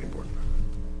front of the planning board.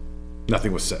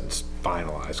 Nothing was set and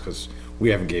finalized, because we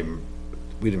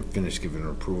didn't finish giving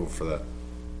approval for that.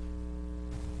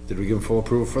 Did we give him full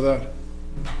approval for that?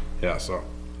 Yeah, so.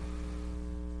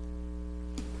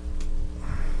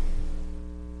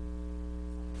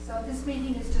 So this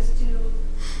meeting is just to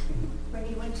bring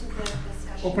you into the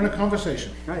discussion. Open a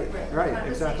conversation. Right, exactly,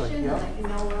 Conversation, yeah. let you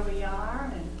know where we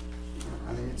are, and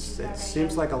I mean, it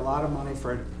seems like a lot of money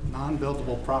for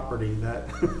non-buildable property that,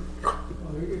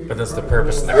 But that's the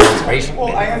purpose of the conservation well,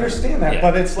 I committee. understand that, Yeah.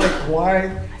 but it's like,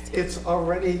 why, it's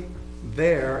already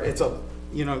there, it's a,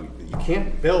 you know, you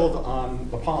can't build on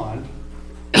the pond.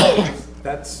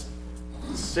 That's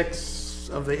 6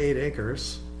 of the 8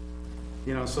 acres,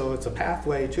 you know, so it's a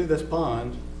pathway to this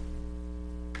pond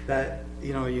that,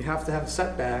 you know, you have to have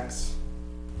setbacks.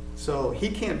 So he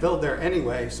can't build there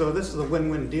anyway, so this is a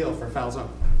win-win deal for Falzone.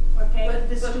 we're paying But,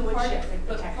 the but stewardship part, and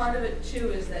but protection. part of it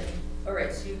too is that, all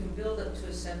right, so you can build up to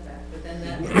a setback, but then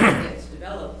that land gets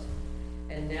developed,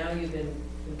 and now you've been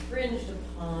infringed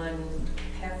upon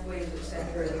pathways, et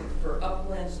cetera, for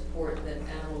upland support that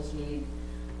animals need.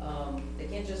 They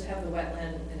can't just have the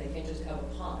wetland, and they can't just have a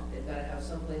pond, they've gotta have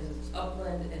some place that's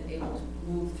upland and able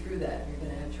to move through that. You're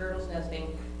gonna have turtles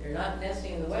nesting, they're not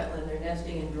nesting in the wetland, they're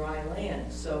nesting in dry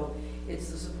land, so it's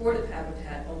the supportive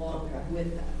habitat along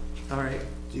with that. All right,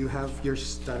 do you have your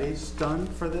studies done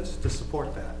for this to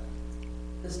support that?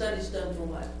 The study's done for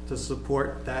what? To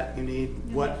support that, you need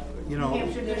what, you know, New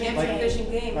Hampshire New Fish Hampshire and Fish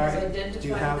and Game has All right. Do you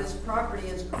identified have- this property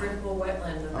as critical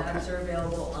wetland, the maps Okay. are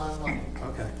available online.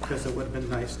 okay, because it would have been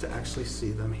nice to actually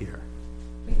see them here.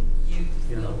 You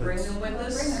You know, will bring it's- them with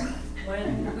us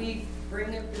when we bring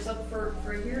this up for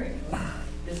a hearing.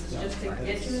 This is just to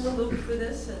get you in the loop for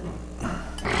this,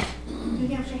 and New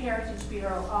Hampshire Heritage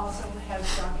Bureau also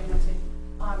has documented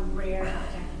on rare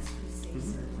protected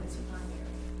species in the Quincy Pond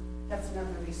area. That's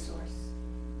another resource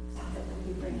that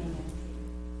we'll be bringing in.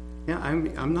 Yeah,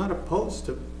 I'm not opposed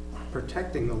to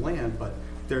protecting the land, but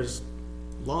there's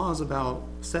laws about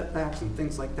setbacks and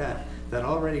things like that that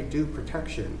already do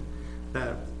protection,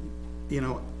 that, you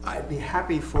know, I'd be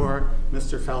happy for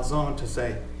Mr. Falzone to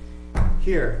say,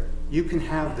 here, you can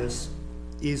have this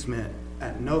easement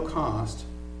at no cost,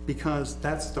 because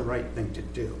that's the right thing to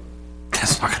do.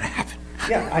 That's not gonna happen.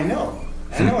 Yeah, I know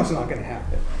it's not gonna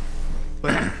happen.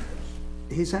 But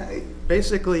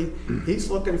basically, he's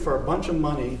looking for a bunch of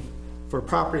money for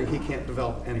property he can't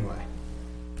develop anyway.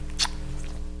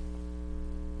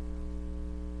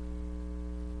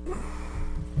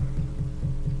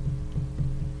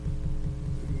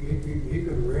 He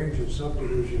could arrange a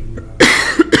subdivision,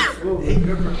 a little bit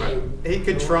differently. He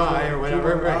could try or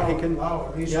whatever, right, he can, Allow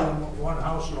at least yeah. on one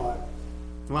house lot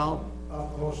well,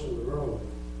 up close to the road.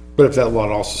 But if that lot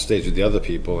also stays with the other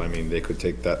people, I mean, they could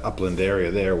take that upland area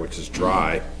there, which is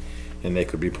dry, and they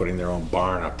could be putting their own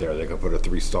barn up there, they could put a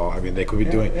 3-stall, I mean, they could be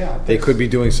doing, yeah, they could be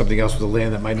doing something else with the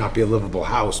land that might not be a livable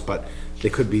house, but they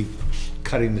could be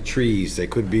cutting the trees, they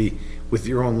could be, with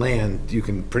your own land, you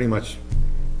can pretty much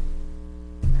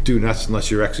do nuts unless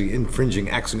you're actually infringing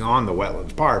actually on the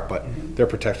wetlands part, but they're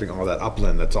protecting all that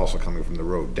upland that's also coming from the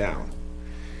road down.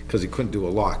 Cause he couldn't do a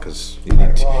lot, cause you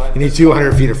need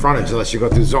 200 feet of frontage unless you go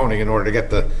through zoning in order to get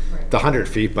the 100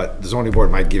 feet, but the zoning board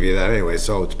might give you that anyway,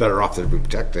 so it's better off that we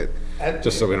protect it,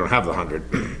 just so we don't have the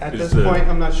 100. at Is this the- point,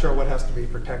 I'm not sure what has to be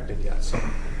protected yet, so.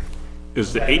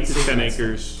 Is the 8 to 10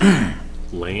 acres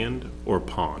land or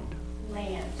pond?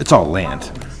 Land. It's all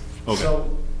land. Okay,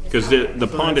 So, because the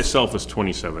pond itself is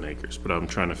 27 acres, but I'm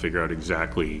trying to figure out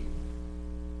exactly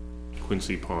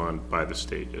Quincy Pond by the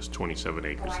state is 27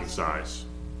 acres in size.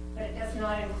 But it does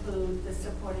not include the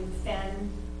supporting fen,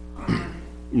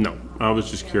 No, I was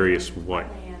just curious what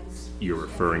lands. you're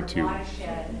referring to.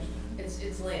 Watershed.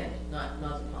 it's land, not the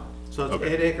pond. so it's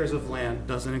Okay. 8 acres of land,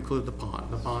 doesn't include the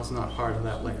pond, the pond's not part of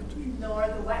that land. Nor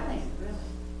the wetland, really.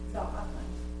 It's all upland.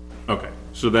 Okay,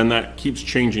 so then that keeps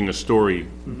changing the story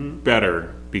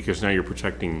better, because now you're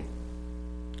protecting,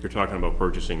 you're talking about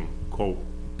purchasing quote,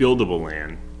 buildable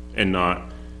land and not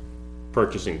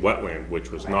purchasing wetland, which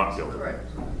was not buildable. Correct.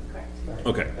 Correct.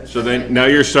 Okay, so then, now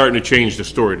you're starting to change the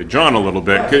story to John a little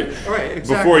bit. Right, exactly.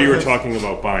 Before you were talking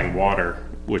about buying water,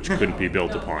 which couldn't be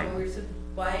built No, upon. we were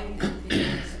buying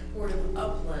the supportive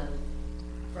upland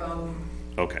from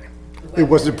Okay. It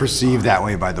wasn't perceived that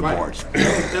way by the board.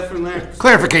 Different land.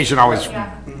 Clarification always,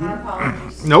 Yeah, our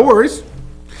apologies. no worries.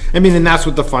 I mean, and that's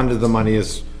what the fund of the money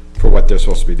is, for what they're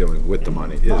supposed to be doing with the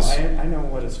money No, is. I know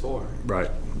what it's for, Right.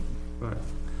 but.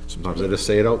 Sometimes I just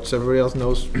say it out so everybody else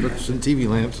knows what's in TV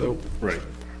land, so. Right.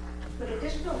 But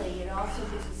additionally, it also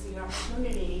gives us the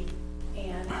opportunity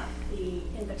and the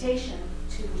invitation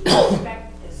to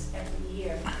inspect this every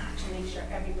year to make sure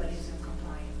everybody's in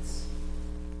compliance.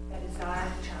 That is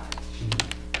our charge.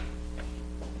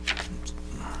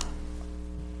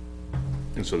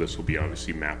 And so this will be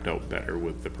obviously mapped out better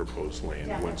with the proposed land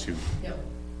Yeah. once you, Yep,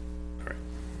 all right.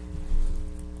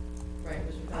 right,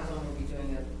 Mr. Pazon will be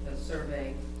doing a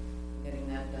survey, getting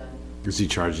that done. Is he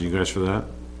charging you guys for that?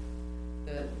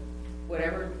 The,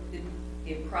 whatever,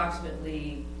 the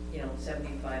approximately,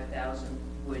 75,000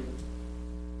 would,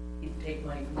 he'd take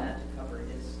money from that to cover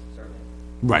his survey.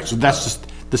 Right, so that's just,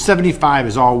 the 75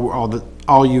 is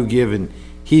all you give, and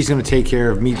he's gonna take care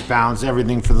of meets, bounds,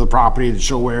 everything for the property to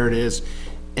show where it is,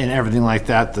 and everything like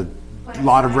that, the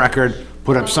lot of record,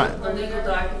 put up sign, The legal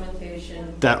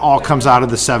documentation. that all comes out of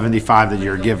the 75 that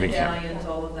you're giving him. Medallions,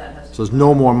 all of that has to. So there's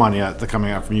no more money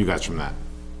coming out from you guys from that.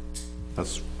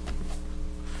 That's,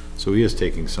 so he is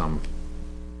taking some,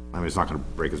 I mean, it's not gonna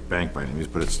break his bank by any means,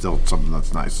 but it's still something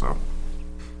that's nice, so.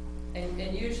 And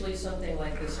usually something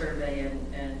like the survey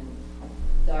and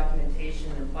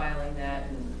documentation and filing that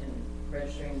and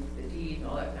registering the deed and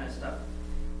all that kind of stuff,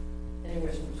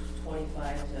 anywhere from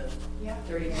 25 to Yeah.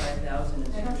 35,000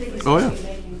 is I don't think usually. he's Oh, going yeah. to be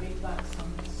making big bucks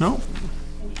on this. No,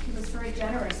 And he was very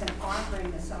generous in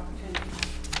offering this opportunity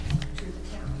to the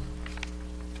town.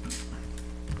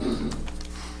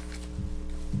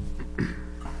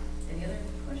 Any other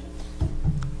questions?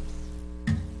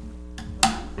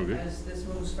 Okay. As this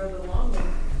moves further along, we'll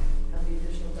have the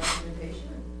additional documentation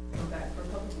and come back for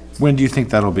public hearing. when do you think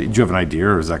that'll be, do you have an idea,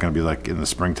 or is that gonna be like in the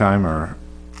springtime, or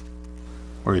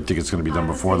you think it's gonna be done I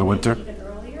would before say the winter? Maybe even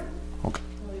earlier, Okay.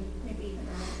 maybe even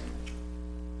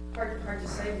earlier. Hard to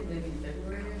say, but maybe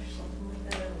February-ish, something like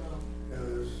that, I don't know.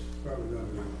 Yeah, it's probably gonna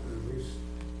be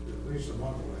at least a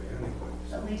month away anyway.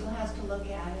 The legal has to look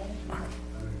at it.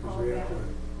 Because we have to,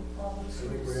 All I those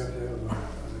think we rules. have to have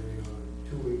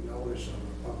a 2-week notice on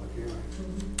a public hearing.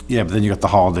 Yeah, but then you got the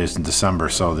holidays in December,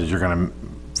 so that you're gonna,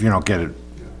 if you don't get it,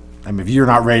 I mean, if you're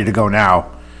not ready to go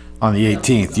now, on the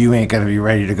 18th, you ain't gonna be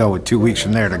ready to go with 2 weeks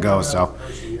from there to go, so.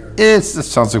 It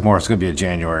sounds like more, it's gonna be a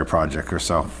January project or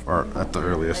so, or at the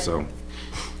earliest, so.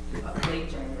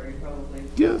 Late January, probably.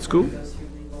 Yeah, that's cool. Goes through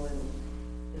legal and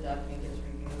the document gets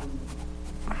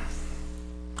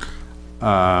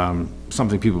reviewed.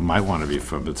 Something people might wanna be,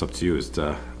 but it's up to you, is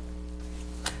to,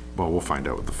 well, we'll find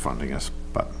out what the funding is,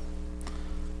 but.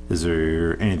 Is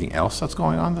there anything else that's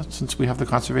going on, since we have the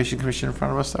Conservation Commission in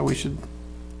front of us, that we should?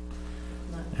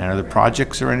 And other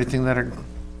projects or anything that are,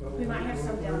 We might have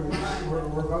some down the line.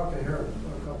 We're about to hear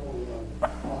a couple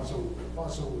of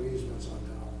possible easements on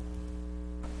town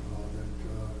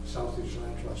that Southeast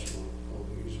Land Trust will hold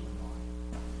the easement on.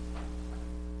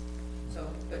 So,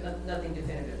 but nothing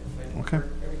definitive. but Okay.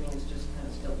 Everything is just kind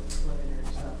of still preliminary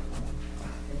stuff.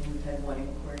 And we've had one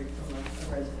inquiry from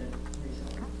a resident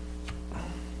recently.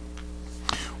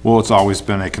 well, it's always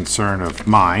been a concern of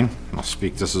mine, and I'll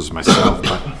speak this as myself,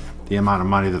 but the amount of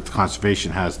money that the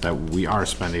conservation has, that we are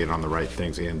spending it on the right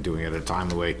things and doing it at a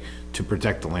timely way to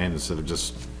protect the land instead of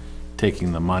just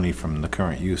taking the money from the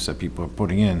current use that people are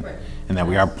putting in, Right. and that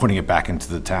we are putting it back into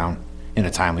the town in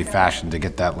a timely fashion to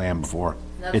get that land before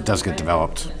And that's it does what get we're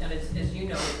developed. trying to- And as you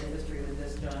know, with the history of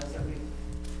this, John, is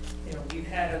that we've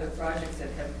had other projects that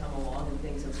have come along and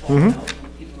things have fallen Mm-hmm. out,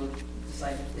 and people have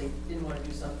decided they didn't want to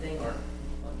do something, or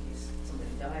well, in case somebody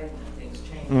died and things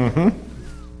changed. Mm-hmm.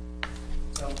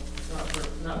 So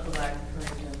it's not for lack of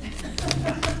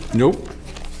encouragement. Nope.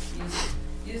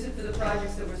 Use it for the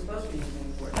projects that we're supposed to be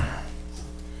using it for.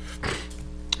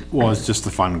 Well, it's just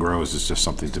the fund grows, it's just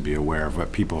something to be aware of,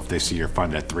 but people, if they see your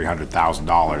fund at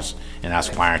 $300,000 and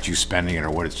ask, why aren't you spending it, or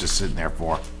what it's just sitting there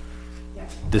for? Yeah.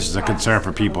 This is a concern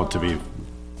for people to be,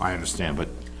 I understand, but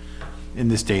in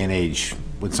this day and age,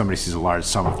 when somebody sees a large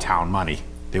sum of town money,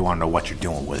 they wanna know what you're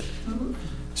doing with it.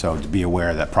 So to be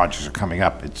aware that projects are coming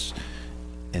up, it's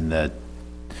in the,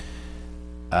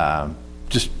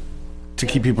 just to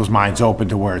keep people's minds open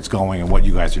to where it's going and what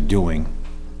you guys are doing.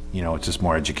 You know, it's just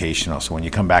more educational, so when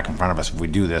you come back in front of us, if we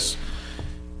do this,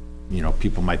 you know,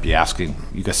 people might be asking,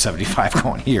 you got 75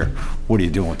 going here, what are you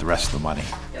doing with the rest of the money?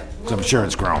 Yep. So I'm sure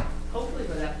it's grown. Hopefully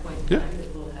by that point in Yeah.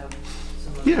 it will have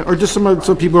some of Yeah, or just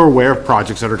so people are aware of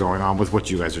projects that are going on with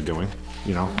what you guys are doing,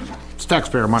 you know? It's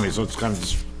taxpayer money, so it's kind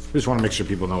of just wanna make sure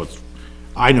people know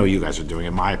I know you guys are doing,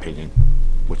 in my opinion,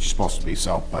 what you're supposed to be,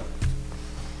 so, but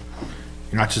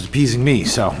you're not just appeasing me,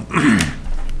 so.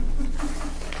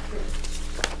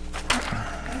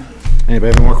 Anybody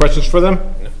have any more questions for them?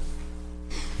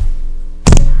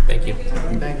 Thank you.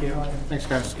 Thank you. Thanks,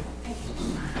 guys.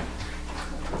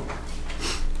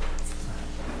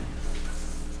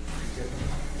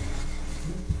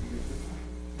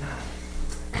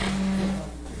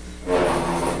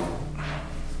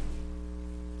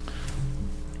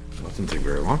 That didn't take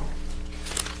very long.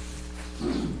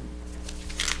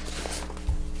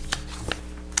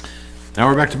 Now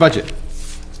we're back to budget.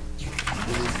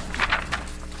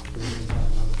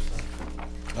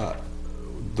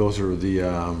 Those are the,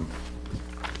 I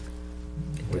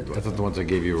thought the ones I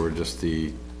gave you were just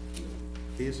the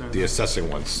These are the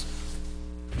assessing ones.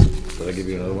 Did I give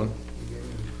you another one?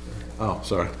 Oh,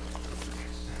 sorry.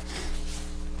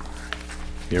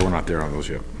 Yeah, we're not there on those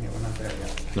yet. Yeah, we're not there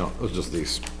yet. No, it was just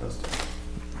these. Those two.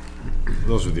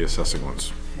 Those are the assessing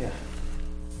ones. Yeah.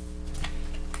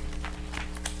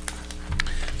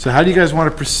 So how do you guys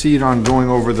want to proceed on going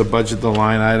over the budget, the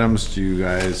line items? Do you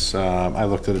guys, I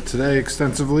looked at it today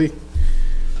extensively.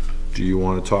 Do you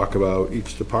want to talk about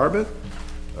each department?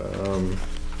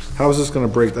 How is this going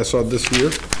to break? I saw this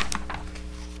here.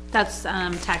 That's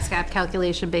tax cap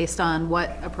calculation based on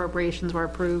what appropriations were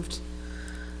approved,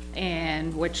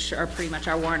 and which are pretty much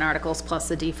our warrant articles plus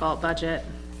the default budget,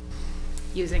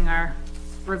 using our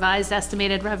revised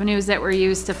estimated revenues that were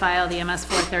used to file the MS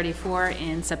 434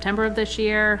 in September of this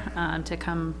year, to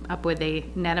come up with a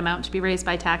net amount to be raised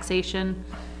by taxation.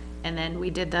 And then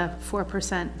we did the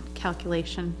 4%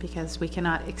 calculation because we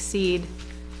cannot exceed,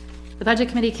 the budget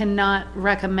committee cannot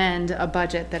recommend a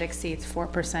budget that exceeds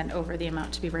 4% over the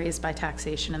amount to be raised by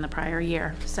taxation in the prior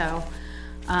year. So,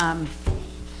 I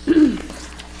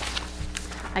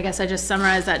guess I just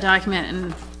summarized that document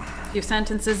in a few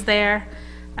sentences there.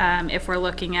 If we're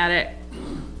looking at it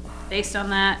based on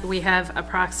that, we have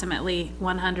approximately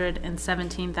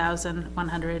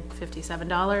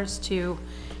 $117,157 to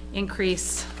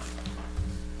increase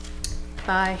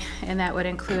by, and that would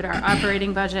include our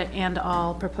operating budget and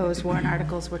all proposed warrant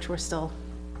articles, which we're still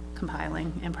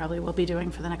compiling and probably will be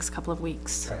doing for the next couple of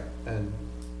weeks. Right, and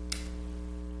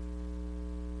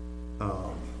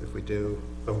if we do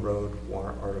a road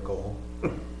warrant article,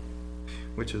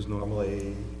 which is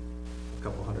normally a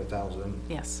couple $100,000,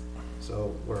 Yes.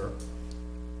 so we're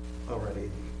already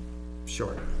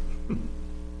short.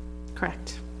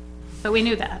 Correct. But we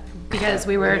knew that, because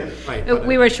we were, Right, but-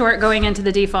 we were short going into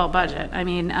the default budget. I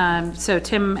mean, so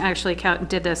Tim actually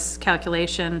did this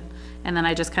calculation, and then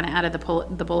I just kind of added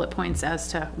the bullet points as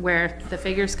to where the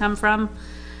figures come from.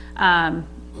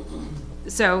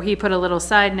 So he put a little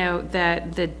side note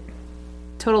that the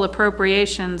total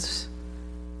appropriations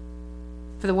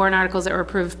for the warrant articles that were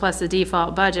approved plus the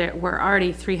default budget were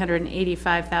already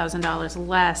 $385,000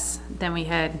 less than we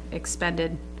had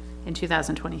expended in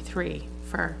 2023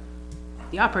 for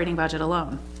the operating budget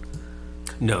alone.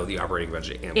 No, the operating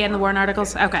budget And the warrant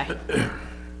articles? Okay.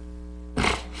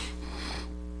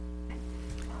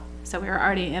 So we were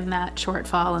already in that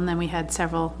shortfall, and then we had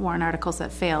several warrant articles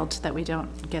that failed that we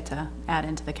don't get to add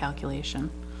into the calculation.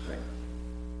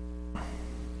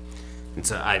 And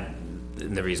so and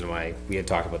the reason why we had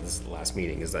talked about this at the last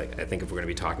meeting is like, I think if we're gonna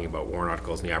be talking about warrant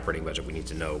articles in the operating budget, we need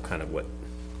to know kind of what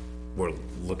we're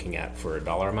looking at for a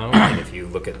dollar amount. And if you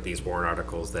look at these warrant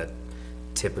articles that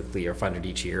typically are funded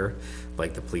each year,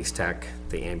 like the police tech,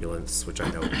 the ambulance, which I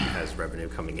know has revenue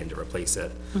coming in to replace it,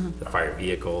 the fire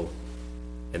vehicle,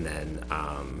 and then,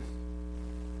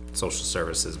 social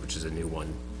services, which is a new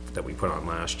one that we put on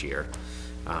last year.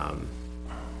 I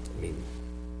mean,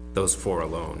 those four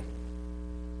alone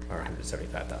are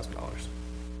 $175,000.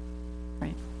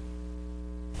 Right.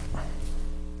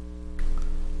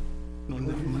 No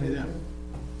enough money there.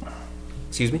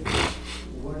 Excuse me?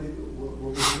 What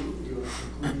would you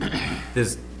include?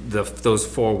 There's those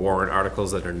four warrant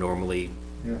articles that are normally,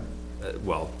 Yeah.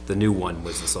 well, the new one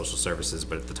was the social services,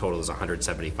 but the total is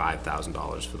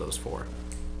 $175,000 for those four.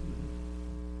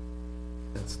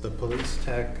 That's the police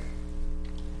tech,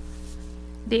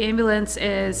 The ambulance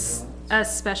is a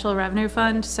special revenue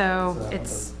fund, so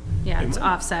it's, yeah, it's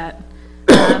offset.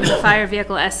 The fire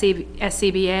vehicle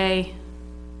SCBA,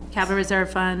 capital reserve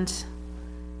fund,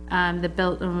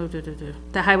 the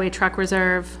highway truck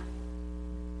reserve,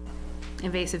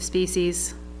 invasive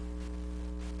species.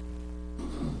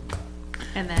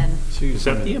 And then, Is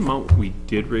that the amount we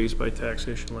did raise by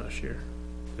taxation last year?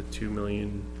 The 2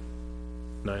 million?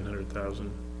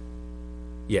 900,000?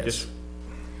 Yes. Just,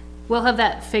 We'll have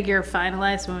that figure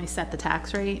finalized when we set the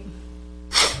tax rate.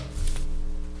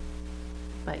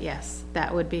 But yes,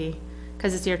 that would be,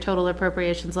 because it's your total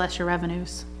appropriations less your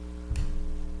revenues.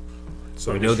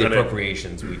 So we know the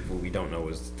appropriations, what we don't know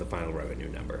is the final revenue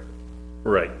number.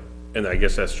 right, and I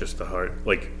guess that's just the hard,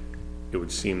 like, it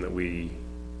would seem that we,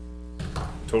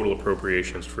 total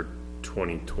appropriations for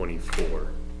 2024,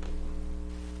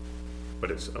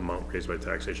 but it's amount raised by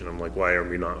taxation, I'm like, why are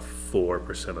we not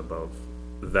 4% above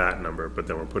that number? But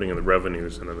then we're putting in the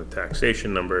revenues and then the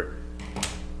taxation number,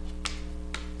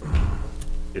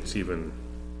 it's even,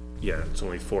 yeah, it's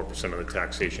only 4% of the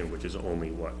taxation, which is only,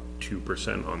 what,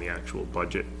 2% on the actual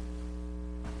budget?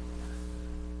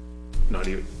 Not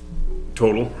even,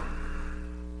 total,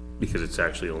 because it's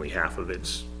actually only half of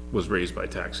it was raised by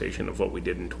taxation of what we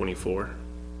did in '24.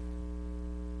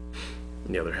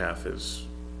 And the other half is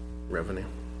revenue.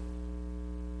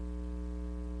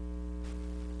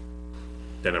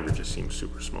 That number just seems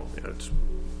super small, yeah, it's,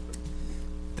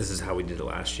 This is how we did it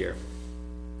last year.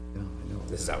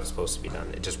 This is how it was supposed to be done.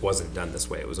 It just wasn't done this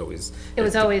way. It was always. It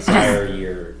was always the prior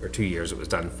year or 2 years, it was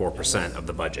done 4% of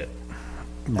the budget.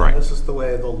 And this is the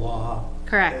way the law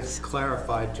Correct. is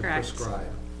clarified to Correct. prescribe.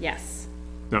 Yes.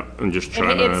 no, I'm just And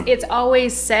trying to, it's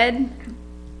always said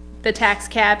the tax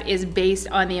cap is based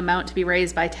on the amount to be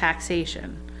raised by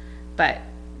taxation, but,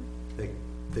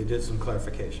 They did some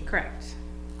clarification. correct.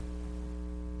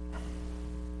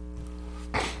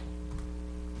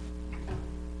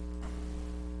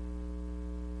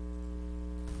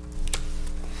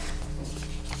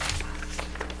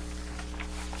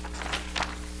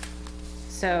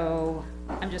 So,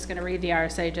 I'm just gonna read the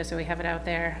RSA just so we have it out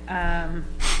there.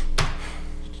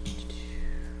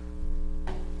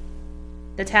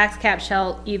 The tax cap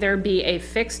shall either be a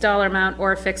fixed dollar amount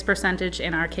or a fixed percentage,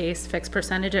 in our case, fixed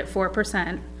percentage at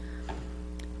 4%,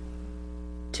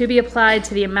 to be applied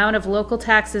to the amount of local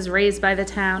taxes raised by the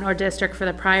town or district for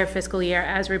the prior fiscal year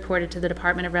as reported to the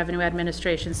Department of Revenue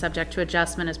Administration, subject to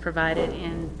adjustment as provided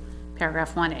in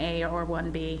paragraph 1A or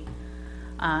 1B.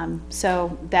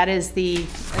 So that is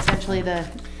essentially the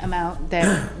amount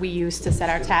that we use to set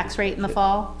our tax rate in the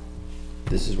fall.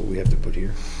 This is what we have to put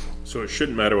here. so it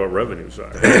shouldn't matter what revenues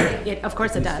are. Of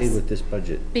course it Stay does, with this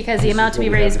budget. because the amount to be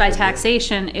raised by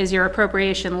taxation is your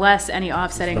appropriation less any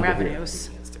offsetting revenues.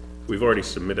 We've already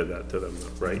submitted that to them,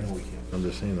 right? I'm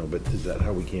just saying though, but is that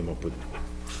how we came up with?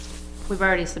 We've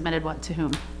already submitted what to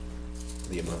whom?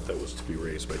 The amount that was to be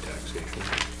raised by taxation.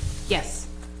 Yes.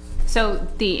 So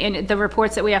the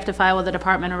reports that we have to file with the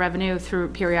Department of Revenue through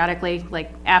periodically,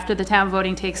 like after the town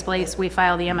voting takes place, we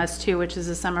file the MS2, which is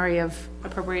a summary of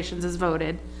appropriations as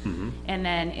voted. And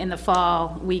then in the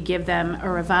fall, we give them a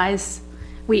revise.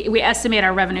 We estimate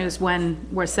our revenues when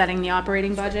we're setting the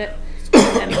operating budget.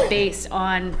 And based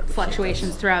on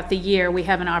fluctuations throughout the year, we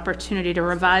have an opportunity to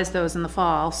revise those in the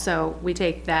fall. So we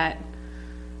take that,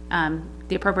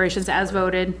 the appropriations as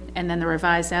voted, and then the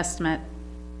revised estimate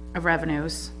of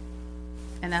revenues.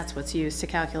 And that's what's used to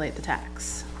calculate the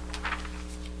tax.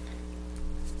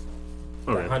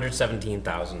 Okay.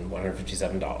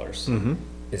 $117,157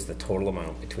 is the total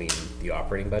amount between the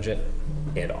operating budget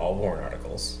and all warrant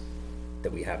articles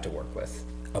that we have to work with,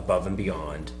 above and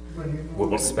beyond what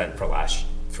was spent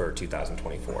for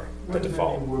 2024, the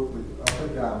default. Up or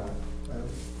down?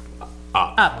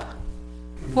 Up.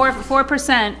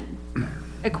 4%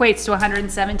 equates to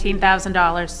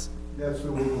 $117,000 That's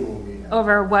the wiggle room we have.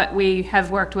 over what we have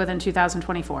worked with in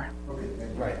 2024. Okay,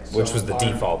 thank you. Right. Which was the so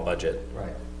our- default budget,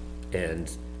 Right,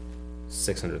 and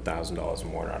 $600,000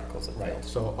 in warrant articles that right. failed.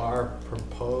 So our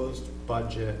proposed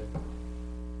budget,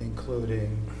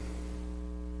 including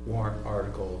warrant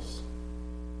articles,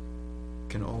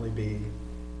 can only be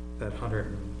that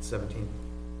 117,000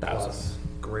 plus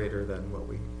greater than what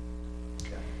we.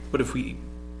 But if we,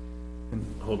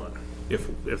 hold on, if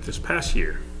this past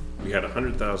year, we had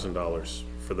 $100,000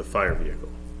 for the fire vehicle,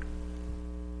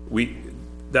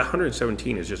 that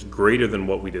 117 is just greater than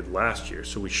what we did last year,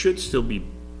 so we should still be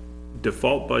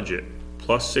default budget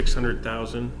plus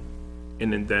 600,000,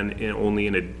 and then only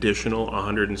an additional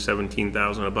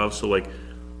 117,000 above, so like,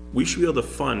 we should be able to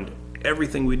fund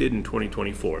everything we did in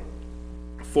 2024.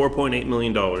 $4.8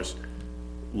 million,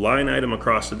 line item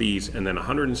across to these, and then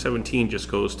 117 just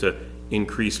goes to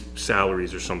increase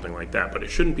salaries or something like that, but it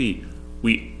shouldn't be,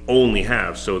 we only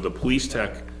have, so the police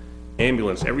tech,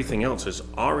 ambulance, everything else is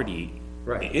already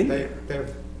in there.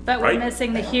 But we're Right.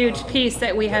 missing the huge piece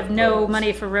that we have no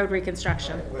money for road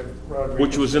reconstruction.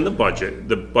 Which was in the budget,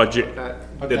 the But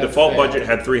default budget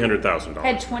had $300,000.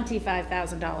 Had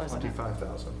 $25,000 in it.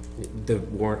 25,000. The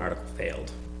warrant article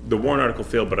failed. the warrant article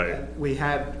failed, but We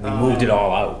had. We moved it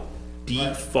all out.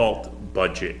 default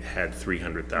budget had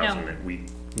 300,000 in No. it.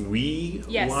 We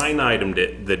Yes. line itemed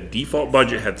it, the default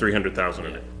budget had 300,000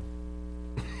 in it.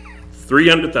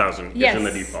 300,000 is in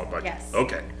the Yes. default budget. Yes.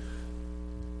 Okay.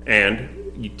 And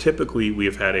typically, we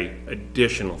have had a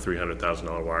additional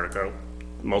 $300,000 warrant article,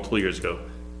 multiple years ago,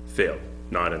 failed,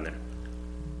 not in there.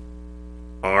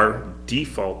 Our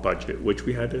default budget, which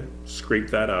we had to scrape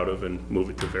that out of and move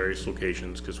it to various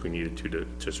locations because we needed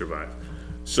to survive.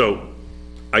 So,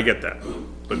 I get that.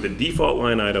 But the default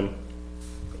line item,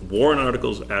 warrant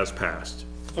articles as passed,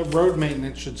 So road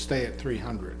maintenance should stay at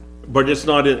 300. but it's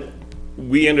not in,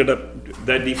 we ended up,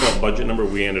 that default budget number,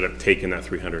 we ended up taking that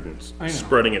 300 I and know.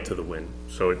 spreading it to the wind.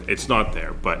 So it's not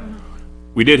there, but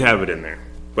we did have it in there.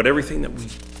 But everything that we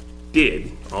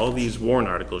did, all these warrant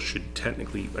articles should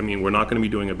technically, I mean, we're not gonna be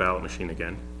doing a ballot machine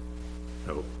again.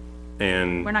 No.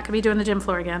 And, We're not gonna be doing the gym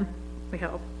floor again, we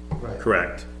hope.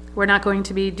 correct. We're not going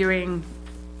to be doing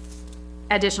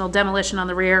additional demolition on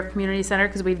the rear community center,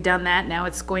 because we've done that. Now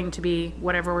it's going to be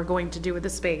whatever we're going to do with the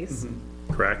space.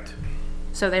 Correct,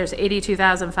 So there's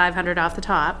 82,500 off the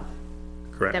top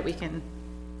that correct. we can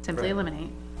simply eliminate.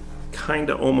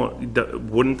 Kinda almost,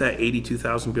 wouldn't that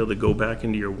 82,000 be able to go back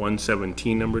into your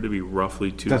 117 number to be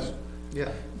roughly two? That's,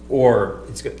 Yeah. Or,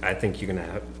 it's good, I think you're gonna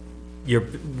have,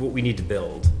 what we need to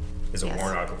build is a Yes.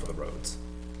 warrant article for the roads.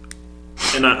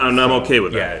 And I'm okay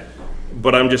with Yeah. that.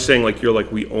 But I'm just saying, like, you're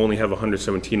like, we only have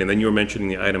 117, and then you were mentioning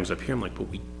the items up here, I'm like, but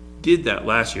we did that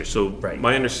last year, so. Right.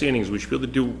 My understanding is we should be able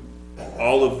to do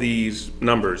all of these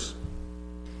numbers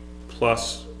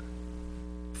plus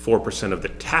 4% of the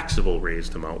taxable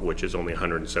raised amount, which is only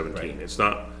 117. Right. It's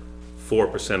not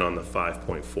 4% on the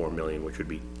 5.4 million, which would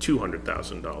be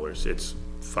 $200,000, it's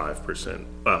 5%,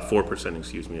 4%,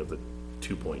 excuse me, of the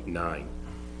 2.9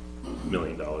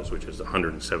 million dollars, which is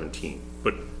 117,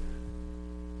 but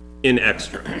in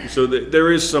extra. So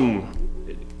there is some,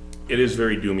 it is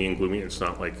very doomy and gloomy. It's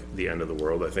not like the end of the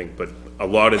world, I think, but a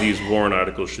lot of these warrant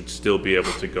articles should still be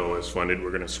able to go as funded.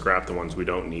 We're gonna scrap the ones we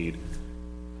don't need.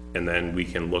 And then we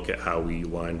can look at how we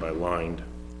line by line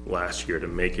last year to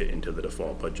make it into the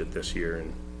default budget this year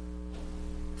and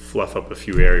fluff up a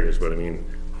few areas, but I mean,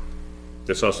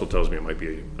 this also tells me it might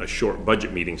be a short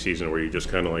budget meeting season where you're just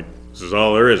kinda like, this is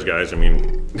all there is, guys. I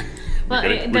mean, Well,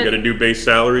 we gotta do base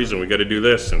salaries and we gotta do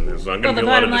this, and there's not Well, gonna the be a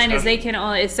lot of bottom line is discussion. they can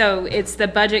only, so it's the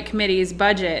budget committee's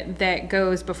budget that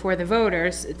goes before the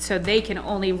voters, so they can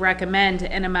only recommend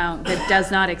an amount that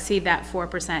does not exceed that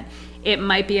 4%. It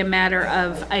might be a matter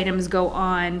of items go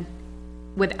on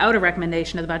without a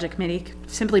recommendation of the budget committee,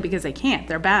 simply because they can't,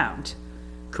 they're bound.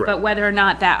 But Correct. whether or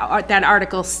not that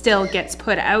article still gets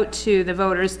put out to the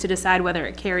voters to decide whether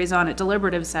it carries on at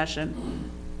deliberative session,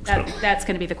 that's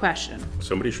gonna be the question.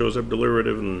 Somebody shows up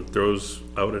deliberative and throws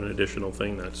out an additional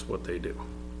thing, that's what they do.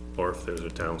 Or if there's a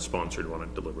town-sponsored one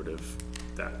at deliberative,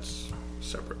 that's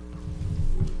separate.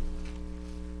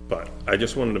 But I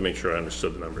just wanted to make sure I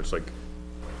understood the numbers, like,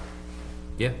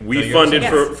 Yeah. we No, you're funded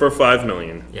Yes. for 5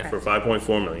 million, Yeah. for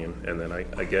 5.4 million, and then I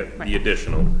get the Right.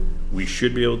 additional. We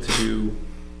should be able to do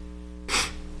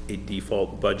a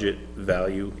default budget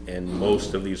value in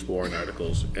most of these warrant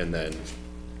articles, and then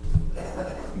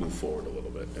move forward a little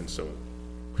bit, and so.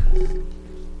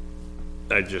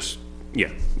 I just, yeah,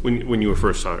 when you were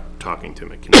first talking to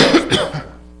me, can you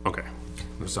okay.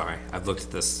 I'm sorry, I've looked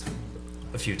at this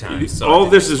a few times, so. I All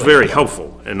think this it's is like- very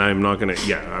helpful, and I'm not gonna,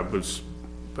 yeah, I was,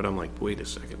 but I'm like, wait a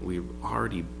second, we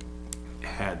already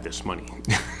had this money.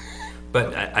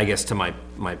 But I guess to my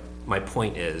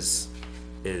point is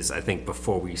I think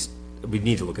before we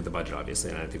need to look at the budget,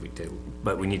 obviously, and I think we do,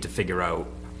 but we need to figure out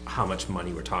how much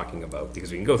money we're talking about,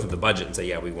 because we can go through the budget and say,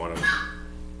 yeah, we want to,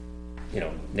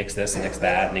 nix this and nix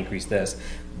that and increase this,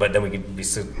 but then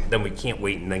then we can't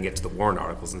wait and then get to the warrant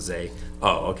articles and say,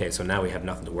 oh, okay, so now we have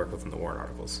nothing to work with in the warrant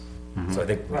articles. So I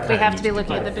think. Right. We have to be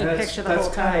looking at the big That's- picture the whole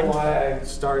That's kind time. of why I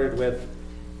started with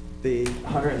the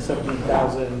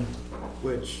 117,000,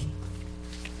 which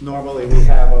normally we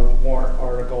have a warrant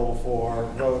article for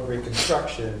road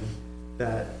reconstruction,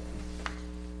 that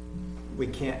we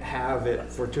can't have it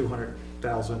for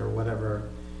 200,000 or whatever,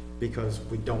 because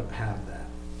we don't have that.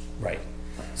 Right.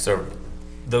 So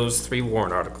those three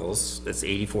warrant articles, it's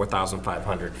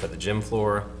 84,500 for the gym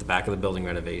floor, the back of the building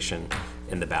renovation,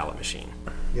 and the ballot machine.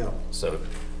 Yeah. So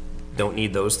don't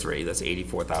need those three, that's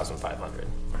 84,500.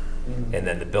 And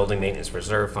then the building maintenance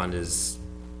reserve fund it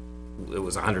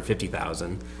was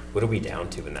 150,000. What are we down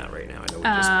to in that right now? I know we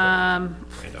just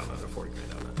put $40,000 on it, or 40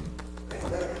 grand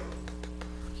on it.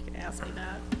 You can ask me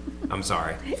that. I'm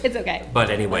sorry. It's okay. But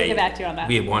anyway, I'll get back to you on that.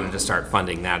 we wanted to start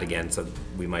funding that again, so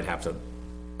we might have to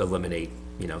eliminate,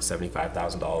 you know,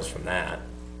 $75,000 from that,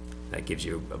 that gives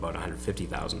you about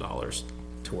 $150,000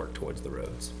 to work towards the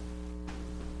roads.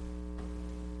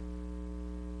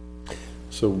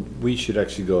 So we should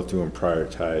actually go through and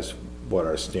prioritize what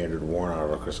our standard warrant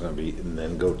article is gonna be, and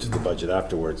then go to the budget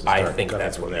afterwards. And I start think cutting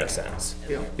that's from what there. makes sense.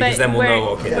 Because But then we'll know,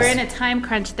 we're- okay, We're this- in a time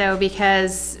crunch though,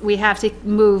 because we have to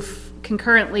move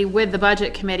concurrently with the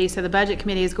budget committee, so the budget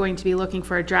committee is going to be looking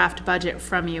for a draft budget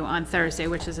from you on Thursday,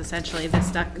 which is essentially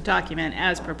this document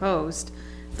as proposed.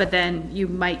 But then you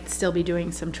might still be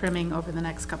doing some trimming over the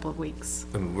next couple of weeks.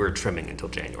 I mean, we were trimming until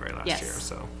January last year, Yes.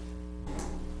 so.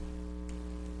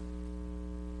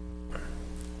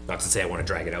 Not to say I wanna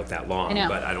drag it out that long, I know.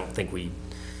 but I don't think we,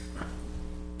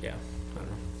 yeah, I don't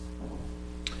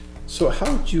know. So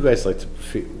how would you guys like to,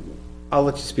 I'll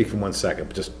let you speak for 1 second,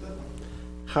 but just,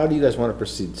 how do you guys wanna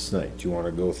proceed tonight? Do you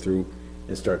wanna go through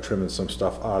and start trimming some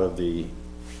stuff out of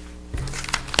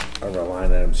our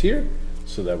line items here,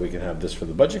 so that we can have this for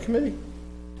the budget committee?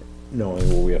 Knowing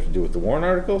what we have to do with the warrant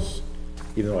articles,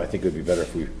 even though I think it would be better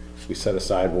if we set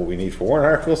aside what we need for warrant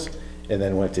articles, and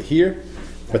then went to here.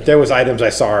 But there was items I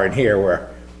saw in here where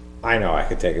I know I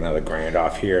could take another $1,000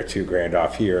 off here, $2,000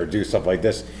 off here, or do stuff like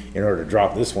this in order to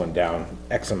drop this one down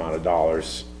X amount of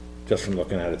dollars, just from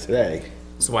looking at it today.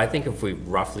 So I think if we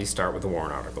roughly start with the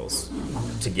warrant articles,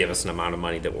 to give us an amount of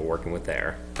money that we're working with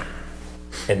there,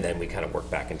 and then we kind of work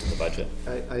back into the budget.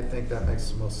 I think that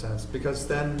makes the most sense, because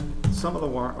then some of the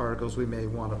warrant articles we may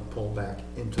want to pull back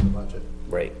into the budget,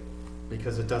 Right.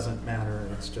 because it doesn't matter,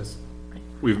 it's just,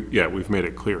 We've made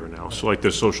it clearer now. So like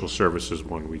the social services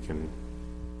one,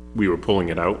 we were pulling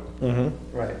it out.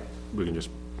 right, We can just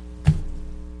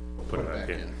put it back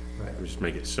in. right. Just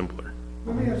make it simpler.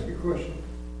 Let me ask you a question.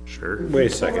 Sure.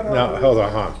 Wait a second, now, hold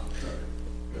on,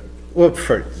 Well,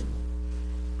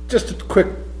 just a quick,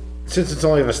 since it's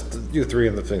only of us, you three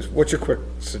and the things, what's your quick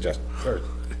suggestion, or,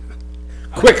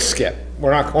 quick skip?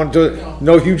 We're not going to,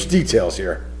 no huge details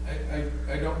here.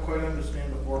 I don't quite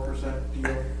understand the 4%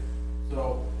 deal.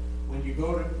 So when you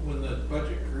go to, when the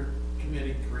budget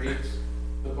committee creates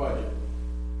the budget,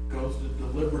 goes to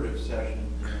deliberative session,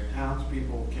 and the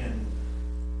townspeople can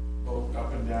vote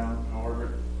up and down, however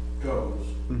it goes.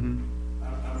 I'm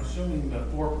assuming the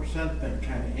 4% thing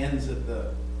kind of ends at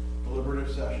the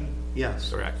deliberative session. Yes,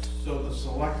 Correct. So the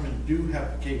selectmen do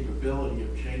have the capability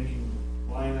of changing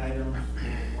line items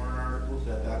and warrant articles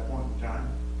at that point in time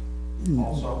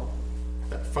also.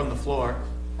 from the floor,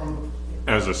 From,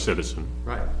 As a citizen.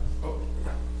 right.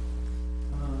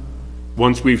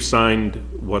 Once we've signed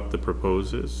what the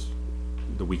propose is,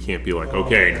 that we can't be like,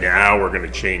 okay, now we're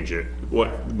gonna change it.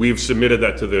 We've submitted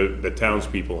that to the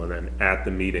townspeople, and then at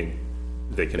the meeting,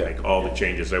 they can make all the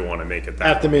changes they wanna make at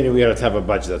that. At the meeting, we gotta have a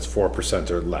budget that's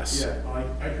 4% or less. yeah,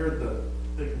 I heard the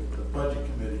budget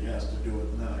committee has to do it,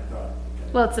 and then I thought,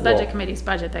 okay. Well, it's the budget Well- committee's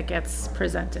budget that gets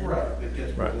presented. Right, it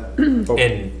gets presented.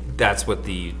 And that's what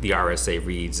the RSA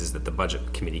reads, is that the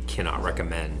budget committee cannot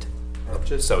recommend.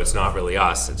 So it's not really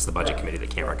us, it's the budget committee that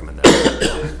can't recommend that.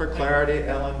 Just for clarity,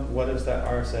 Ellen, what is that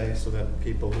RSA, so that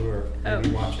people who are maybe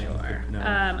watching could know?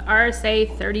 RSA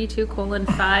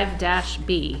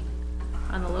 32:5-B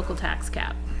on the local tax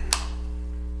cap.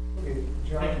 Okay,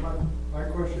 John, my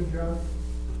question, John?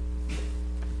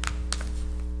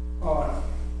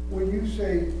 When you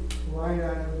say line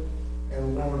item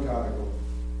and warrant article,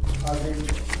 are they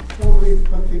totally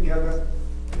put together?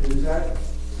 Is that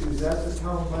the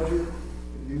town budget?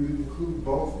 Do you include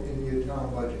both in your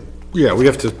town budget? Yeah, we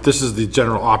have to, this is the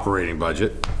general operating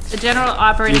budget The general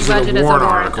operating These are the budget is a warrant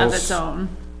warrant of articles. its own.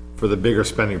 for the bigger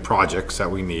spending projects that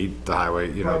we need, the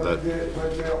highway, you know, But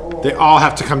they're all. they all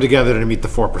have to come together to meet the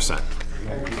 4%.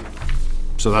 Thank you.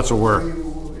 So that's what we're,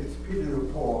 It's Peter to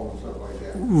Paul and stuff like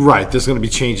that. right, there's gonna be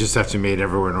changes that have to be made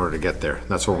everywhere in order to get there.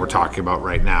 That's what we're talking about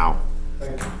right now.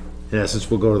 Thank you. In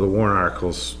essence, we'll go to the warrant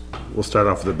articles. We'll start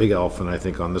off with the big elephant, I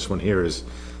think, on this one here is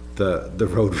the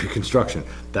road reconstruction.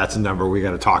 That's a number we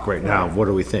gotta talk right now. What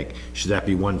do we think? Should that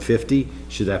be 150?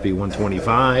 Should that be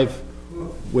 125?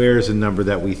 Where's a number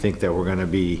that we think that we're gonna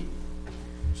be?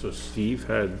 So Steve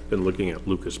had been looking at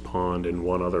Lucas Pond and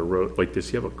one other road, like, does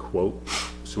he have a quote?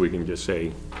 So we can just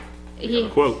say,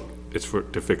 quote, it's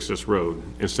to fix this road,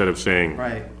 instead of saying,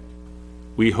 Right,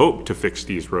 we hope to fix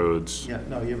these roads, yeah,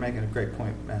 no, you're making a great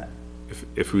point, Matt.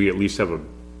 if we at least have a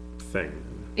thing.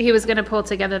 He was gonna pull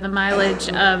together the mileage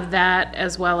of that,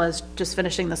 as well as just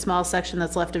finishing the small section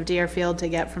that's left of Deerfield to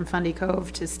get from Fundy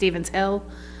Cove to Stevens Hill.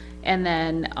 And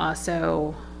then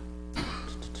also,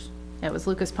 it was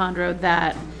Lucas Pond Road,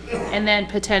 that, and then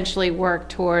potentially work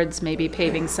towards maybe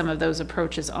paving some of those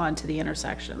approaches onto the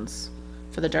intersections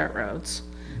for the dirt roads.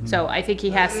 So I think he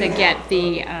has to get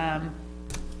the,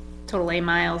 total lane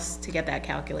miles to get that The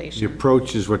calculation.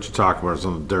 approach is what you're talking about, is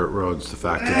on the dirt roads, the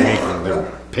fact of making the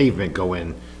pavement go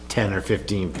in 10 or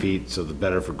 15 feet, so the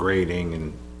better for grading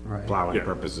and Right. plowing Yeah.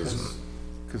 purposes.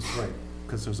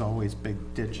 Because there's always big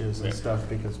ditches and stuff,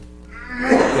 because,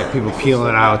 Yeah, people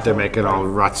peeling out, they're making all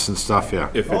ruts and stuff, yeah.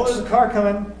 If oh, there's it's, a car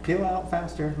coming, peel out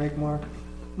faster, make more.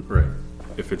 right,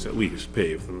 if it's at least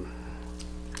paved, then,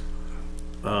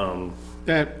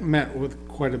 That met with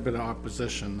quite a bit of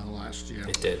opposition the last year.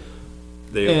 It did.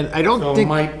 they, And I don't So it think,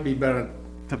 might be better,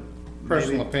 To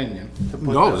personal maybe- opinion. to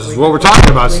put no, the- this is what we're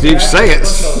talking about, we Steve, could say actually it.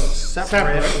 put those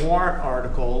Separate warrant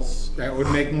articles, That would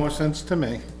make more sense to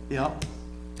me. yep.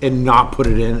 And not put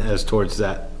it in as towards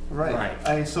that. Right,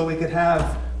 I mean, so we could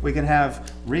have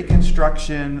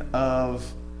reconstruction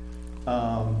of,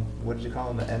 what did you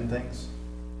call them, the end things?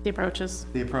 The approaches.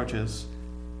 The approaches,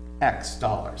 X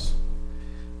dollars.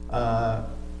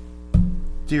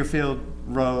 Deerfield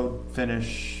Road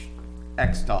finish,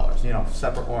 X dollars,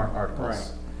 separate warrant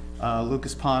articles.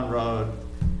 Lucas Pond Road,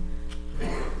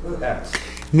 X.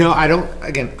 No, I don't,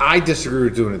 again, I disagree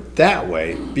with doing it that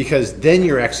way, because then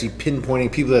you're actually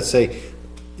pinpointing people that say,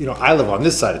 I live on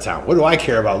this side of town, what do I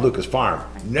care about Lucas Farm?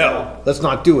 No, let's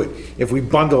not do it. If we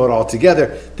bundle it all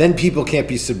together, then people can't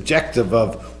be subjective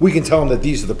of, we can tell them that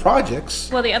these are the projects.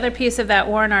 Well, the other piece of that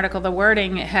warrant article, the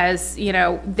wording has,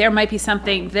 there might be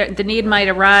something, the need might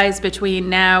arise between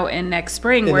now and next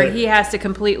spring And where then- he has to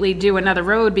completely do another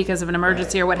road because of an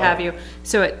emergency or what have you.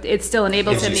 So it still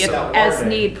enables him, Gives you some as wording.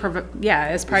 need,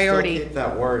 as priority. Keep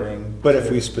that wording. But if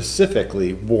we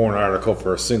specifically warrant article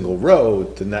for a single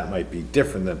road, then that might be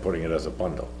different than putting it as a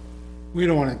bundle. We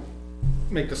don't want to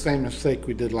make the same mistake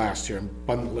we did last year and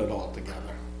bundle it all together.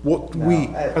 What we,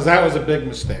 Because that was a big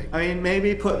mistake. I mean,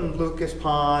 maybe putting Lucas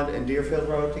Pond and Deerfield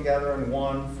Road together in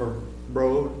one for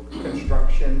road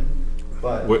construction,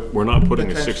 but we're not putting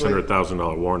a Potentially-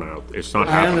 $600,000 warrant out, it's not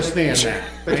I happening. understand that. I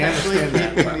potentially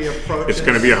understand keeping that. the approaches. It's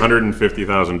gonna be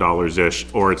 $150,000-ish,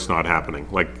 or it's not happening,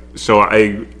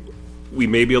 we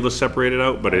may be able to separate it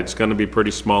out, but it's gonna be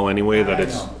pretty small anyway, that I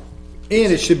it's, know.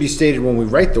 and it should be stated when we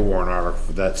write the warrant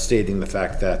article, that stating the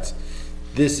fact that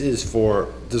this is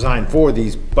designed for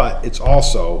these, but it's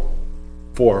also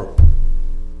for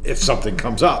if something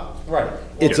comes up. Right.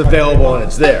 It's available and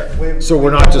it's there. So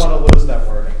we're not We just, don't wanna lose that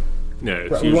wording. yeah,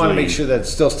 it's we wanna make usually, sure that it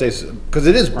still stays, because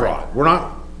it is broad. We're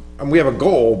not, and we have a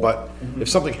goal, but if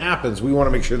something happens, we wanna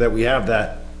make sure that we have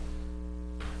that,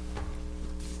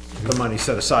 the money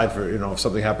set aside for, if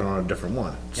something happened on a different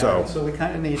one, so. So we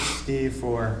kinda need Steve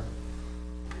for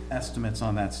estimates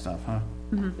on that stuff, huh?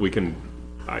 we can,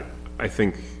 I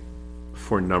think,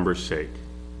 for numbers' sake,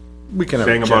 We can have.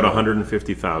 saying about general-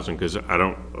 150,000, because I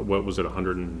don't, what was it,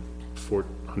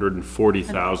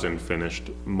 140,000 finished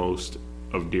most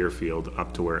of Deerfield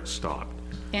up to where it stopped,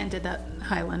 And did that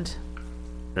Highland.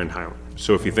 and Highland.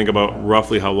 So if you think about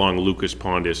roughly how long Lucas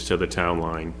Pond is to the town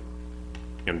line,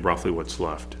 and roughly what's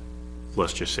left,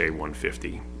 let's just say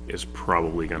 150 is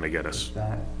probably gonna get us,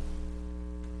 That,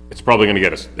 it's probably gonna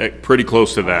get us pretty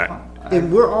close to that.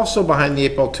 And we're also behind the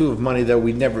 8 ball too of money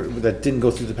that didn't go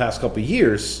through the past couple of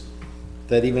years,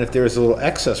 that even if there's a little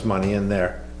excess money in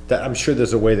there, that I'm sure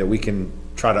there's a way that we can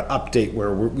try to update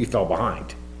where we fell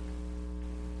behind.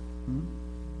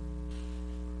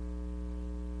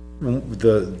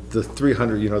 The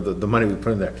 300, the money we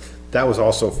put in there, that was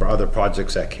also for other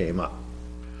projects that came up,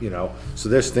 so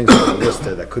there's things on the list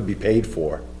there that could be paid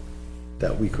for,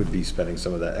 that we could be spending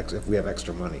some of that, if we have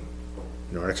extra money,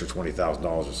 an extra $20,000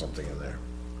 or something in there.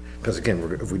 Because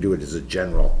again, if we do it as a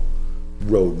general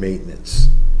road maintenance,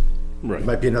 it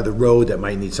might be another road that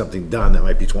might need something done, that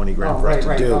might be 20 grand for us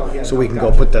to do, so we can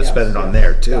go put that, spend it on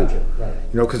there too.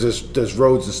 Because there's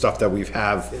roads and stuff that we've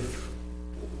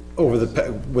over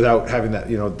without having that,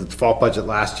 the default budget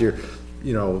last year,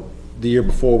 the year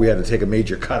before, we had to take a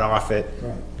major cut off it.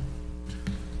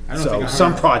 So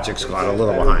some projects got a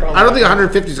little behind. I don't think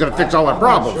 150 is gonna fix all our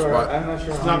problems, but. I'm not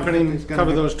sure. It's not going to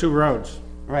cover those two roads.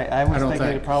 Right, I was don't thinking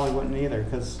it think. probably wouldn't either,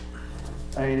 cause,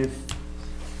 I mean, if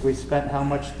we spent how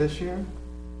much this year?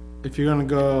 If you're going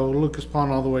to go Lucas Pond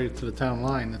all the way to the town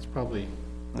line, that's probably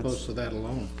close to that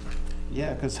alone.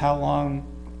 Yeah, cause how long,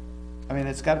 I mean,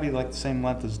 it's gotta be like the same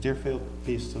length as Deerfield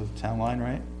piece to the town line,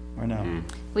 right? Or no?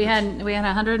 We had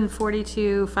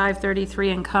 142,533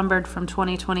 encumbered from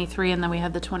 2023, and then we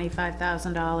had the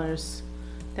 $25,000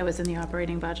 that was in the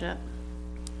operating budget.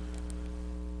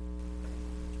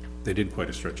 They did quite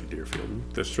a stretch of Deerfield.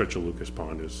 The stretch of Lucas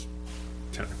Pond is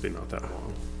technically not that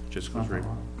long, just goes right.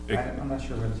 I'm not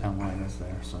sure where the town line is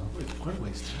there, so. Quite a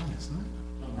ways down, isn't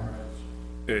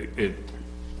it?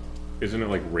 Isn't it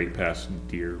like right past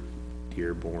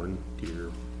Dearborn,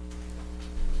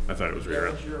 I thought it was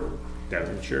rear.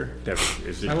 Devonshire?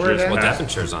 Is it Now, where just that- Well, past,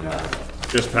 Devonshire's on that.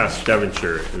 just past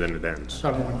Devonshire and then it ends?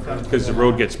 Because the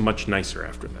road gets much nicer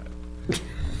after that.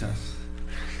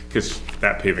 Because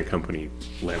that paving company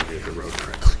laminated the road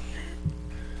correctly.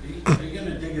 Are you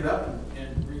gonna dig it up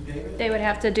and repave it? They would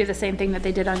have to do the same thing that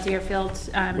they did on Deerfield,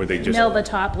 Where they just- mill the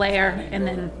top layer and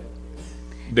then,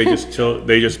 They just, of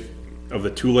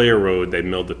the 2-layer road, they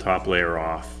milled the top layer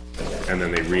off and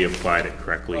then they reapplied it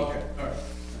correctly. Okay, all right,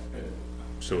 good.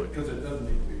 So, Because it doesn't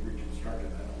need to be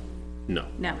reconstructed, I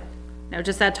don't. no. no,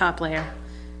 just that top layer.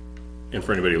 And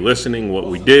for anybody listening, what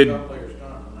we did, Top layer's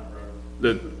done on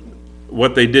that road.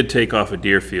 what they did take off of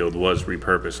Deerfield was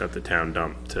repurposed at the town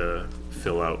dump to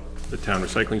fill out the town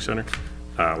recycling center.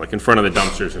 Like in front of the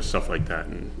dumpsters and stuff like that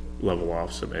and level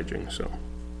off some edging, so.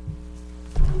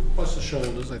 Plus the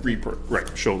shoulders, I think,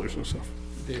 Right, shoulders and stuff.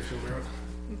 Deerfield Road.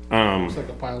 Um, It's like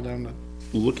a pile down the,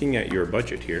 Looking at your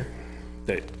budget here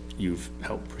that you've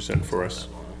helped present for us,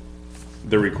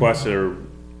 the requests are,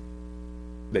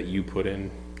 that you put in,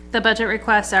 The budget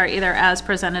requests are either as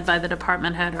presented by the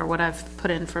department head or what I've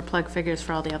put in for plug figures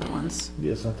for all the other ones.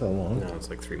 Yeah, it's not that long. No, it's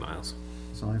like 3 miles.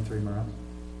 It's only 3 miles.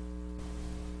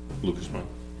 Lucas Mine,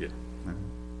 yeah.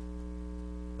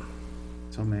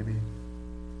 So maybe.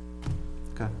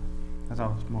 Okay, I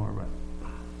thought it was more, but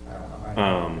I don't know.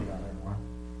 I don't think I know more.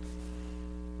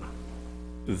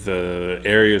 The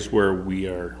areas where we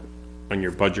are, on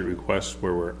your budget requests,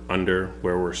 where we're under,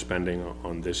 where we're spending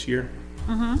on this year.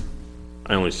 I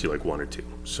only see like 1 or 2,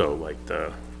 so like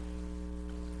the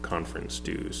conference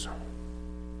dues.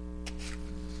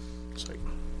 It's like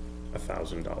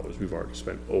 $1,000, we've already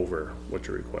spent over what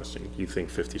you're requesting. You think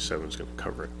 57 is gonna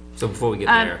cover it? So before we get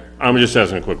there, I'm just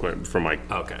asking a quick one for Mike,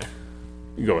 okay.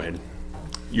 go ahead.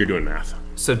 You're doing math.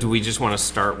 So do we just want to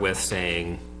start with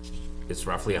saying it's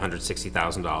roughly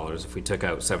 $160,000? If we took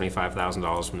out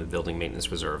 $75,000 from the building maintenance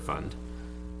reserve fund,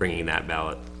 bringing that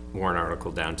ballot warrant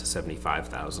article down to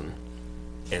 75,000,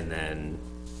 and then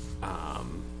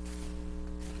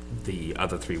the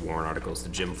other 3 warrant articles, the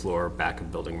gym floor, backup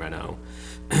building reno,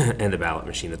 and the ballot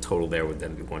machine, the total there would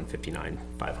then be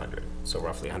 $159,500. So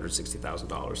roughly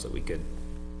 $160,000 that we could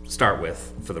start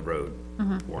with for the road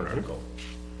warrant article.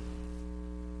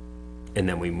 And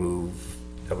then we move,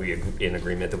 are we in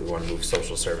agreement that we want to move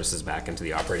social services back into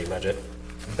the operating budget?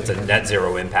 That's a net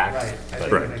zero impact. Right, I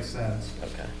but- think it makes sense.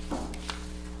 Okay.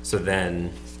 So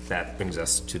then, that brings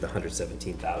us to the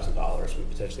 $117,000 we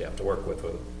potentially have to work with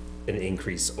an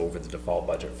increase over the default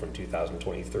budget from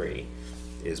 2023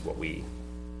 is what we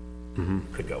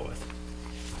could go with.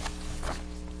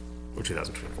 Or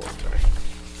 2024, I'm sorry.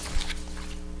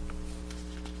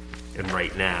 And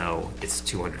right now, it's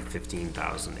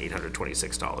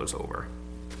 $215,826 over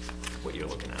what you're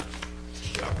looking at,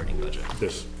 the operating budget.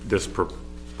 This per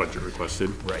budget requested,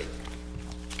 Right.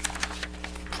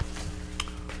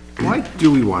 Why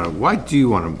do you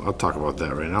want to, I'll talk about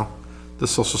that right now, the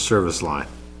social service line.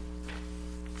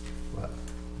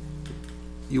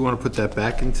 You want to put that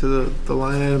back into the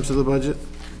line items of the budget?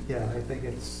 Yeah, I think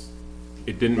it's,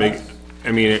 it didn't make,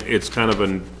 I mean, it's kind of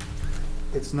an,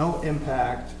 it's no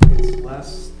impact, it's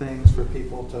less things for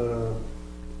people to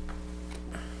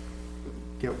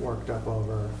get worked up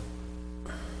over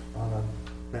on a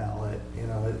ballot, you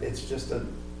know, it's just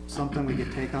something we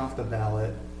could take off the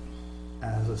ballot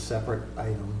as a separate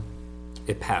item.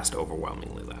 It passed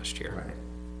overwhelmingly last year. Right.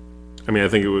 I mean, I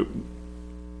think it would,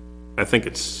 I think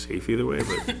it's safe either way,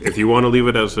 but if you want to leave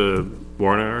it as a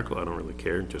warrant article, I don't really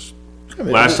care, just,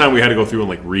 last time we had to go through and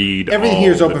like read Everything all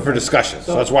here is the- open for discussion,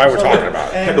 so that's why we're talking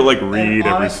about it. Had to like And read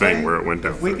honestly, everything where it went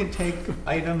down if we through. could take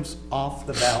items off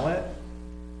the ballot,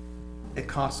 it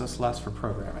costs us less for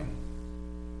programming.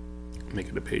 Make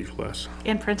it a page less.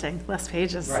 And printing, less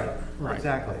pages. Right,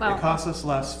 exactly. Well- It costs us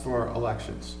less for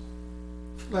elections.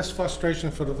 less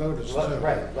frustration for the voters, too.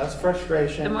 Right, less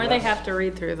frustration. The more they less- have to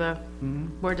read through, the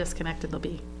more disconnected they'll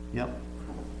be. Yep.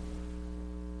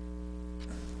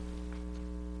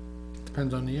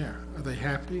 Depends on the year. Are they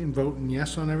happy and voting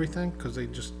yes on everything because they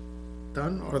just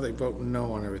done, or are they voting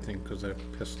no on everything because they're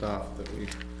pissed off that we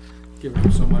give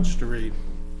them so much to read?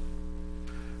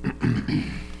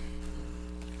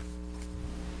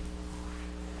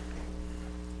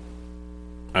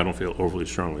 I don't feel overly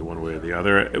strongly one way or the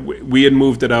other. We had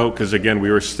moved it out because again, we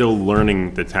were still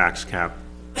learning the tax cap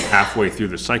halfway through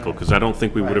the cycle, because I don't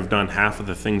think we would have done half of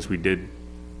the things we did.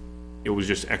 It was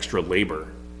just extra labor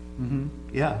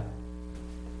Yeah,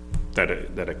 that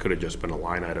it could have just been a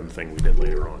line item thing we did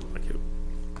later on. Like it.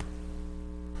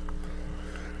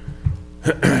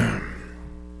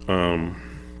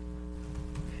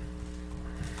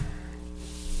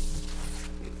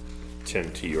 Tim,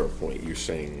 to your point, you're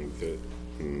saying that,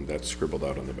 that's scribbled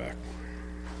out on the back.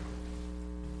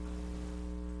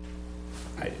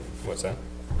 What's that?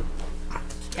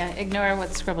 Yeah, ignore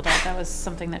what's scribbled out. That was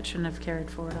something that shouldn't have carried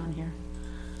forward on here.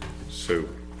 So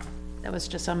That was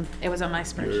just it was on my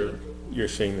spreadsheet. you're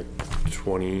saying that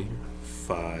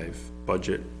 25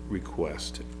 budget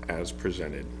request as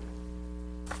presented,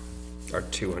 Are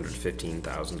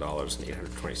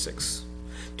 $215,826,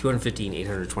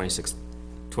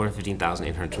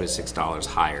 $215,826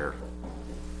 higher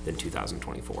than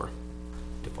 2024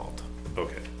 default.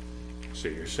 okay. So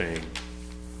you're saying,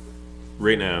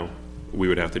 right now, we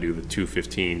would have to do the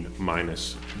 215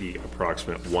 minus the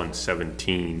approximate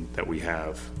 117 that we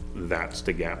have. That's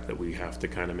the gap that we have to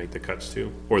kind of make the cuts to?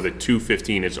 Or the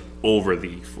 215 is over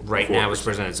the Right now, as 4%?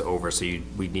 presented, it's over, so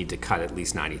we'd need to cut at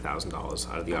least $90,000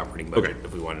 out of the operating budget Okay.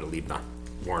 if we wanted to leave the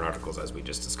warrant articles as we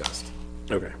just discussed.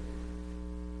 Okay.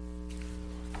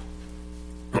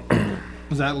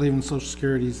 Was that leaving social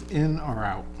securities in or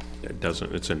out? It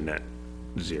doesn't, it's a net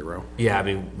zero. Yeah, I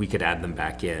mean, we could add them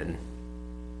back in.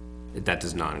 That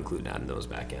does not include adding those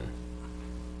back in.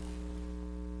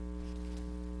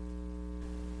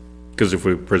 Because if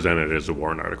we present it as a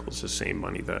warrant article, it's the same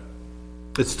money that,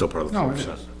 It's still part of the No, it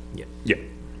 4%. is. Yeah. yeah.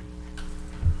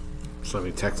 So I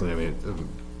mean, technically,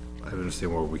 I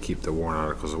understand why we keep the warrant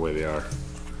articles the way they are,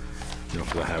 you know,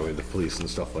 for the highway, the police and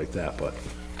stuff like that, but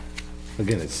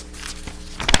again, it's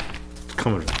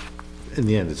coming, in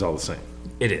the end, it's all the same.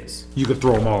 It is. You could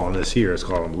throw them all on this here, it's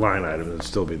called a line item, and it'd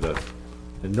still be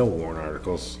and no warrant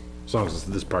articles, as long as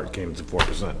this part came to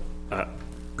 4%.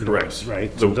 Correct.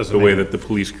 Right? So it doesn't The way make- that the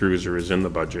police cruiser is in the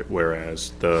budget,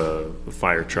 whereas the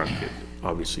fire truck,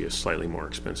 obviously a slightly more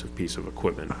expensive piece of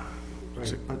equipment.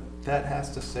 Right, but that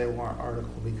has to say warrant article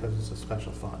because it's a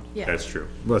special fund. Yeah, That's true.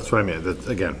 Well, that's what I mean, that,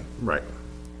 again, right.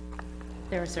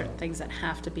 there are certain things that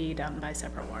have to be done by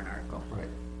separate warrant article. Right.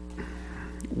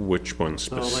 Which one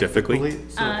So like the specifically?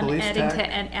 So the police Adding tax,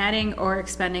 and adding or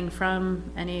expending from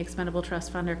any expendable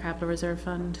trust fund or capital reserve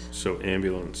fund. So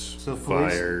ambulance, so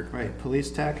police, fire, right,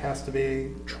 police tax has to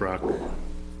be truck,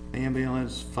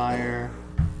 ambulance, fire,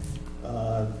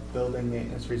 building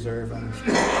maintenance reserve,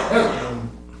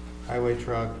 highway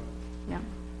truck, Yeah,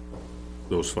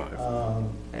 those 5.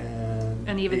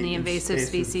 and even the invasive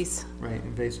species, Right,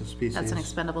 invasive species. that's an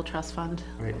expendable trust fund.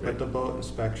 Right, but the boat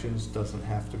inspections doesn't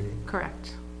have to be,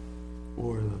 Correct.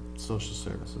 or the social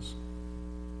services.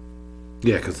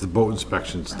 Yeah, because the boat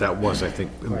inspections, that was, I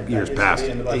think, in Right, that years used to past,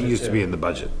 be in the it budget used to too. be in the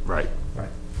budget, right. Right.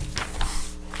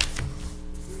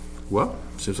 Well,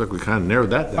 seems like we kind of narrowed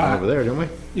that down over there, didn't we?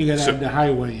 You gotta add the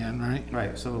highway in, right?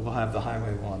 Right, so we'll have the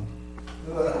highway one,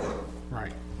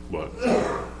 Right. What?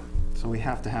 so we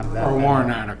have to have that. Or a in.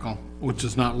 warrant article, which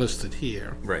is not listed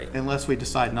here. Right. Unless we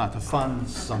decide not to fund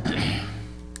something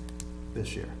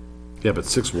this year. Yeah, but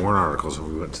 6 warrant articles if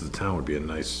we went to the town would be a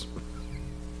nice,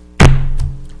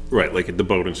 Right, like at the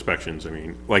boat inspections, I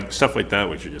mean, like, stuff like that,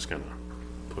 we should just kind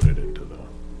of put it into the,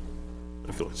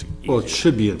 I feel it's well, it easier.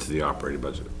 should be into the operating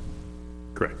budget,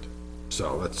 Correct.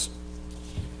 so that's,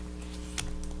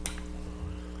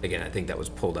 Again, I think that was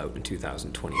pulled out in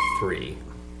 2023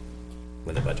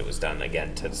 when the budget was done,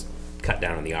 again, to cut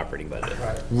down on the operating budget.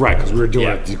 right, because we were doing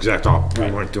Yeah. it the exact opposite,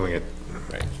 we weren't doing it.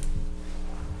 Right.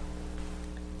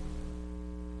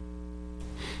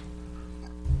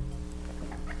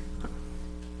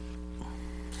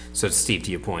 So Steve,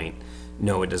 to your point,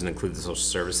 no, it doesn't include the social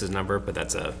services number, but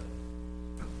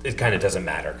it kind of doesn't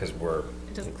matter because we're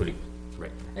doesn't. including,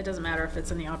 right. It doesn't matter if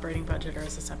it's in the operating budget or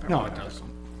as a separate. No, warrant it article.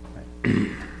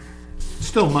 doesn't.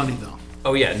 Still money, though.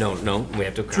 Oh, yeah, no, we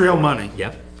have to. It's real money,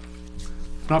 Yep.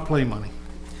 not play money.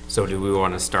 So do we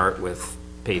want to start with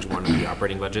page 1 of the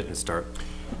operating budget and start?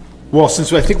 Well,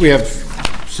 since I think we have,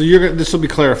 so you're gonna, this will be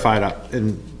clarified up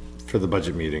for the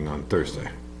budget meeting on Thursday.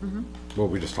 What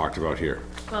we just talked about here.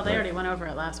 Well, they already went over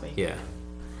it last week. Yeah.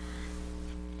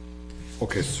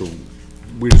 Okay, so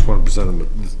we just want to present them,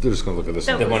 they're just gonna look at this.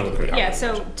 So, They wanna look at the yeah,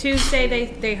 operating so Tuesday,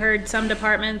 they heard some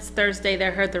departments, Thursday, they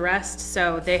heard the rest,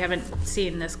 so they haven't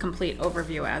seen this complete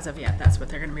overview as of yet. That's what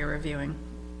they're gonna be reviewing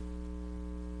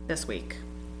this week.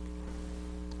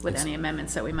 With any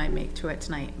amendments that we might make to it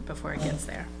tonight before it gets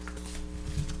there.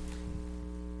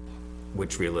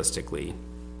 Which realistically,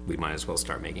 we might as well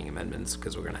start making amendments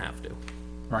because we're going to have to.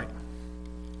 Right.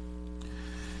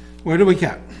 Where do we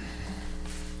cut?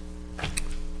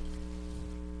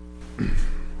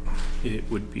 It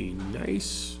would be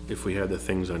nice if we had the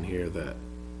things on here that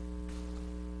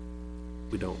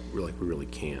we don't, we really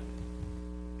can't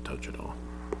touch at all.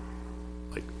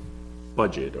 Like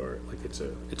budget, or like it's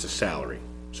a salary,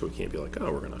 so we can't be like,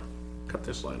 oh, we're gonna cut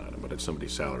this line item, but it's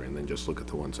somebody's salary, and then just look at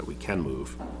the ones that we can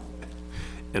move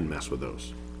and mess with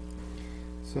those.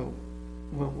 So,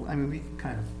 well, I mean, we can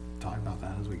kind of talk about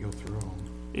that as we go through them.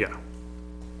 Yeah.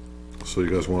 So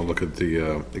you guys wanna look at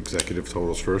the, executive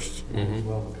totals first? As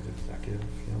well, look at executive,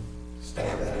 you know,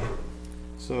 start there.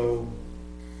 So,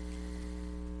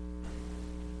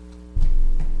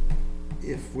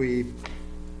 if we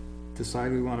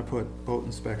decide we want to put boat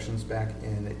inspections back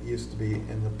in, it used to be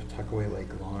in the Pawtuckaway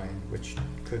Lake line, which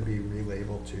could be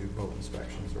relabeled to boat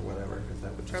inspections or whatever, because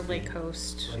that would Or just be. Lake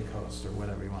Coast. Lake Coast, or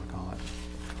whatever you want to call it.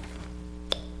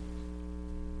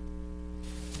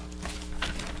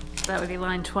 That would be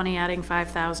line 20, adding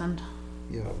 5,000.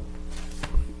 Yeah.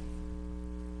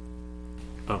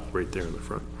 Oh, right there in the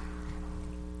front.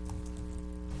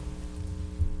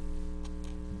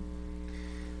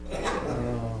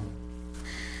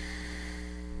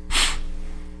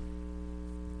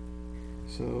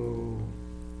 So,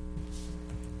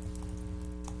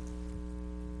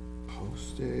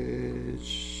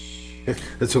 postage.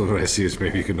 That's what I see, is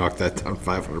maybe you could knock that down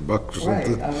 $500 or Right,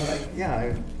 something.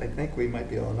 yeah, I think we might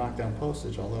be able to knock down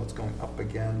postage, although it's going up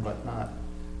again, but not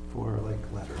for like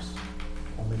letters,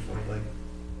 only for like.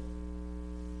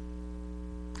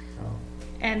 So,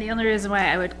 And the only reason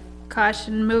why I would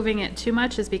caution moving it too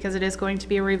much is because it is going to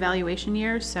be a revaluation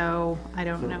year, so I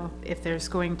don't know if there's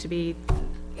going to be,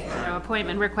 you know,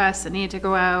 appointment requests that need to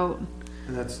go out.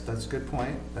 and that's a good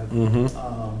point.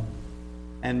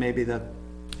 And maybe that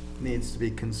needs to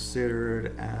be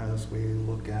considered as we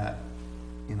look at,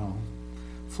 you know,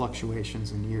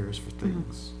 fluctuations in years for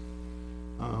things.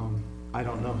 I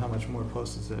don't know how much more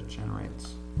postage that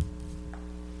generates.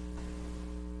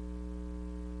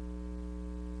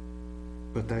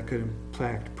 But that could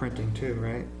impact printing too,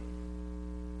 right?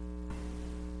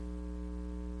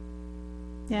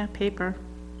 Yeah, paper.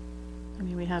 I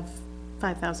mean, we have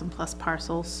 5,000 plus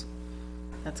parcels.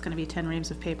 That's gonna be 10 reams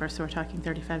of paper, so we're talking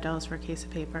 $35 for a case of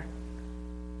paper.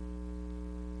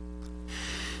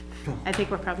 I think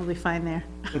we're probably fine there.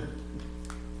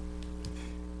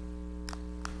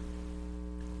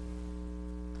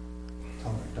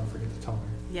 Toner, don't forget the toner.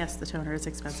 Yes, the toner is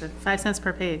expensive. 5 cents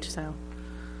per page, so,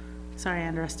 sorry, I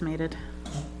underestimated.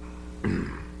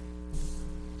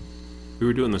 We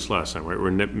were doing this last time, right?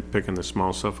 We're nitpicking the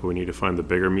small stuff, but we need to find the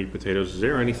bigger meat potatoes. Is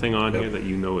there anything on here that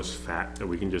you know is fat, that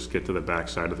we can just get to the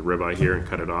backside of the ribeye here and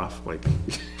cut it off? Like,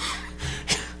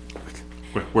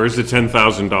 where's the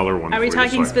 $10,000 one? Are we for you?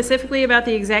 talking So- specifically about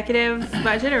the executive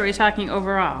budget, or are we talking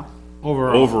overall?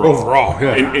 Overall. Overall,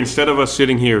 yeah. Instead of us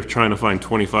sitting here trying to find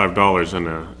 $25 in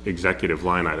a executive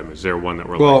line item, is there one that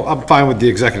we're Well, like, I'm fine with the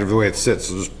executive the way it sits,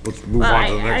 so just let's move Well, on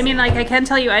to the next I mean, one. like, I can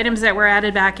tell you items that were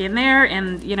added back in there,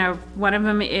 and, you know, one of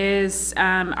them is,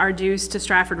 our dues to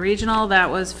Stratford Regional,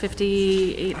 that was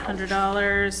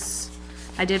 $5,800.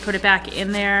 I did put it back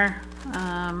in there,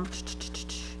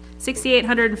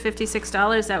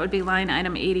 $6,856, that would be line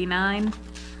item 89.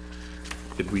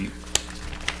 did we,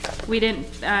 We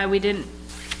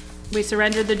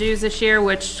surrendered the dues this year,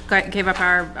 which gave up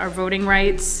our voting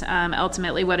rights.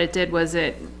 Ultimately, what it did was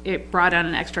it brought on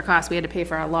an extra cost. We had to pay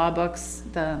for our law books,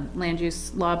 the land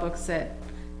use law books that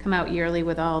come out yearly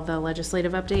with all the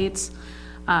legislative updates.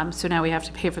 So now we have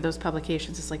to pay for those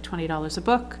publications. It's like $20 a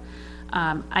book.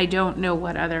 I don't know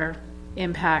what other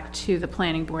impact to the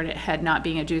planning board it had not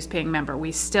being a dues paying member.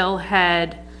 We still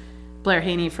had Blair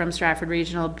Haney from Stratford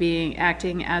Regional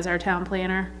acting as our town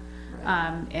planner.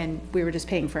 And we were just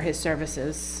paying for his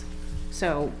services,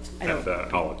 so I at don't, the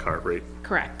à la carte rate?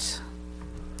 correct.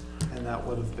 And that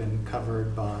would have been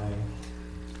covered by,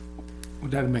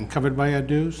 Would that have been covered by our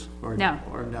dues? or, No.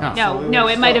 or no? No. No, So no,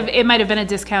 would it might have, still- it might have been a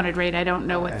discounted rate, I don't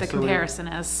know what Okay, the so we- comparison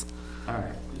is. All right.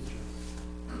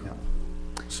 Yeah.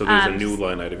 So there's a Um, new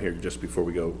line item here, just before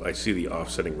we go, I see the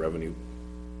offsetting revenue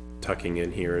tucking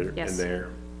in here and Yes. there.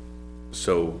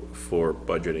 So for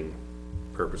budgeting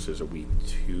purposes, are we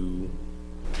to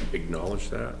acknowledge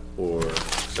that, or,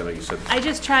 'cause I know you said, I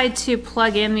just tried to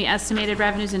plug in the estimated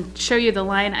revenues and show you the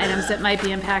line items that might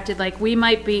be impacted, like we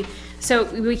might be, so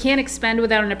we can't expend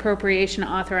without an appropriation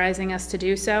authorizing us to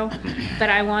do so. But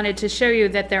I wanted to show you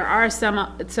that there are some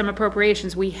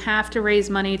appropriations. We have to raise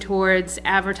money towards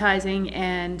advertising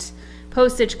and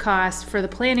postage costs for the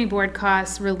planning board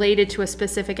costs related to a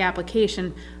specific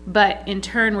application, but in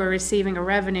turn, we're receiving a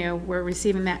revenue, we're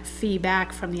receiving that fee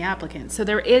back from the applicant. So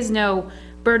there is no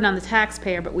burden on the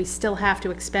taxpayer, but we still have to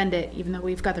expend it, even though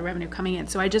we've got the revenue coming in.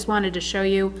 So I just wanted to show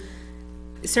you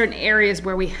certain areas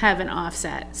where we have an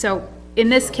offset. So in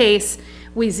this case,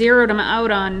 we zeroed them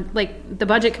out on, like, the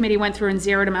budget committee went through and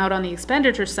zeroed them out on the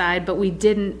expenditure side, but we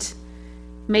didn't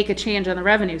make a change on the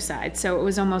revenue side. So it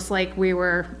was almost like we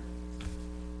were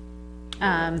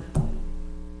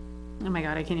Oh my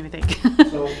God, I can't even think.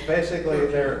 So basically,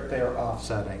 they're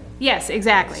offsetting. Yes,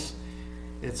 exactly.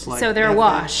 It's like. So they're a if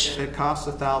wash. If it costs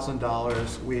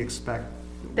 $1,000, we expect.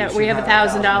 That should we have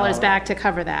 $1,000 $1,000 back to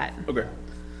cover that. Okay.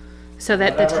 So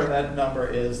that the. Whatever that number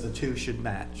is, the two should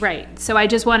match. Right, so I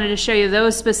just wanted to show you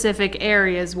those specific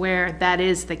areas where that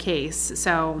is the case,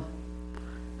 so,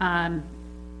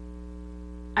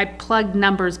 I plugged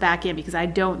numbers back in because I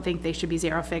don't think they should be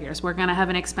zero figures. We're gonna have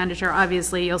an expenditure,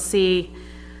 obviously, you'll see,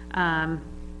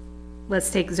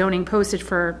 let's take zoning postage,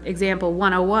 for example,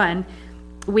 101.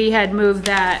 We had moved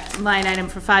that line item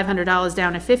for $500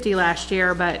 down to 50 last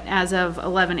year, but as of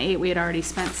 11/8, we had already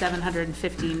spent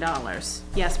 $715.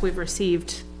 Yes, we've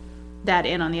received that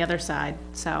in on the other side,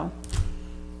 so,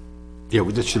 Yeah,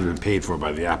 well, this should have been paid for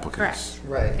by the applicants.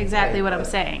 correct. Right. Exactly right, what I'm but-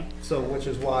 saying. So, which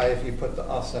is why if you put the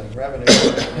offsetting revenue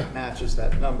and it matches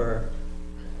that number,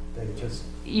 they just,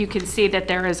 You can see that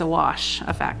there is a wash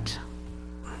effect.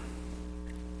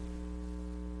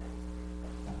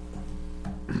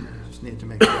 just need to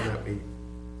make sure that we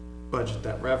budget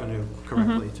that revenue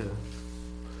correctly to.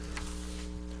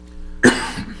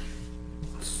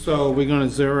 So we're gonna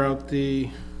zero out the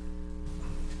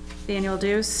The annual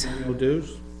dues? annual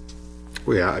dues?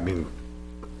 Well, yeah, I mean,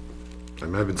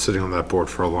 I've been sitting on that board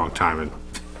for a long time, and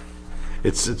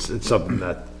it's something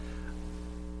that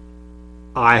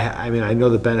I mean, I know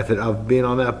the benefit of being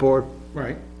on that board.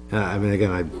 Right, I mean,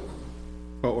 again,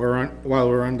 but while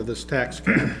we're under this tax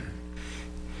cap.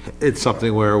 it's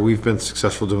something where we've been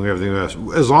successful doing everything else.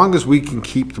 As long as we can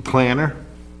keep the planner,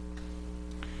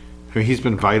 I mean, he's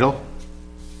been vital.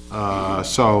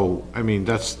 So, I mean,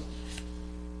 that's,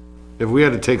 if we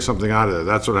had to take something out of it,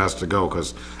 that's what has to go,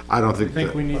 because I don't I think think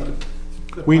that, we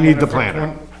need We need the for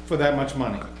planner. For that much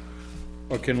money?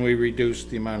 Or can we reduce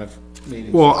the amount of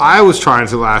meetings? well, I was trying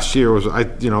to last year, was,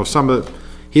 some of,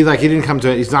 he didn't come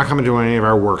to, he's not coming to any of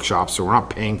our workshops, so we're not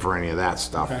paying for any of that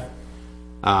stuff. Okay.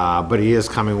 But he is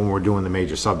coming when we're doing the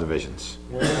major subdivisions.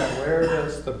 Where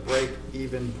does the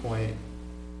break-even point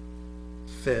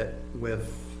fit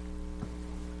with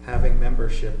having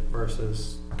membership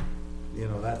versus,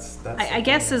 that's. I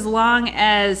guess as long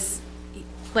as,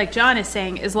 like John is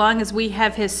saying, as long as we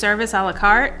have his service à la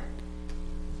carte,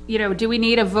 do we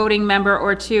need a voting member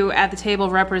or two at the table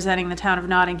representing the town of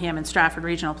Nottingham and Stratford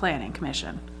Regional Planning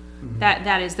Commission?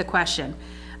 That is the question.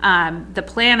 The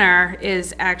planner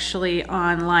is actually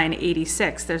on line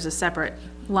 86. There's a separate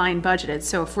line budgeted.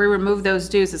 So if we remove those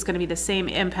dues, it's gonna be the same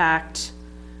impact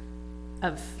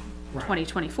of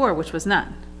 2024, which was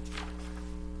none.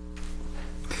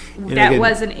 That again-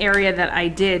 was an area that I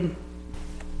did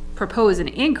propose an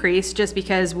increase, just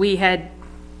because we had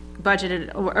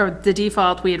budgeted, or the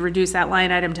default, we had reduced that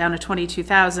line item down to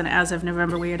 22,000. As of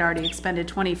November, we had already expended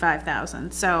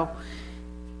 25,000. So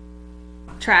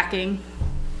tracking,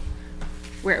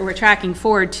 we're tracking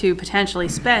forward to potentially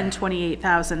spend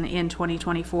 28,000 in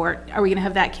 2024. Are we gonna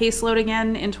have that caseload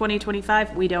again in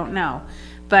 2025? We don't know.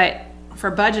 But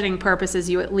for budgeting purposes,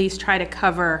 you at least try to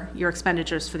cover your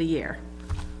expenditures for the year.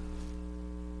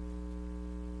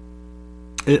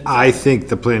 I think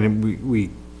the planning,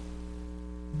 we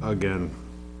again,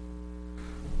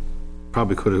 we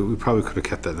probably could have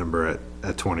kept that number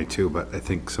at 22, but I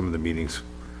think some of the meetings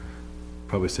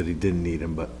probably said he didn't need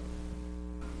him, but,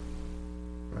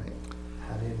 Right.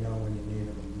 How do you know when you need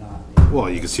them and not need them? well,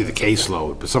 you can see the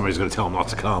caseload, but somebody's gonna tell him not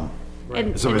to come.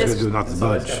 And Somebody's just- gonna do nothing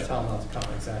Somebody's budge. gotta tell them not to come,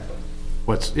 exactly.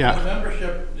 What's, The yeah,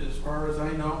 membership, as far as I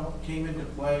know, came into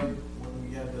play when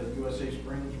we had the USA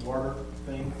Springs water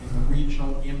thing and the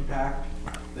regional impact.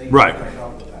 They Right. got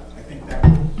out with that. I think that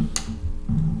was.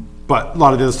 but a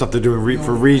lot of the other stuff they're doing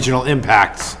for regional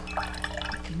impacts,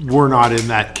 we're not in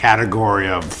that category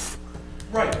of,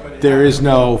 Right, but. there is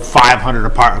no 500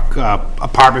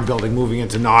 apartment building moving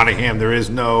into Nottingham, there is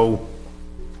no,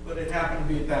 But it happened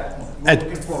to be at that point. We're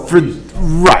looking for a for,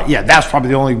 reason. right, yeah, that's probably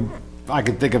the only, I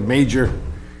could think of major,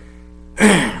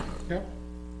 Yep.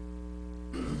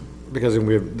 because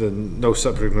we have the, no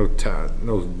septic,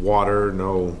 no water,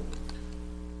 no,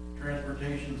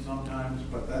 Transportation sometimes,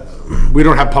 but that's, we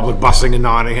don't have public busing in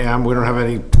Nottingham, we don't have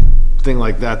anything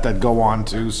like that go on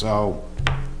to, so.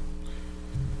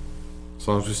 As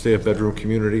long as we stay a bedroom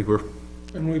community, we're,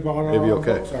 And we bought all Maybe the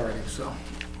okay. books already, so.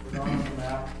 we're not on the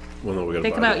map. Well, no, we gotta They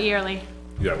buy come out them. yearly.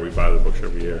 Yeah, we buy the books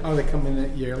every year, Oh, they come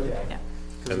in yearly? Yeah.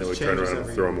 and then we It turn changes around and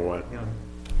every throw year. them away.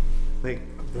 They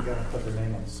gotta put their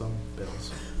name on some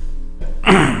bills.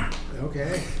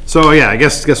 Okay. so yeah,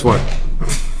 guess what?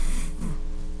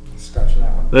 Scratch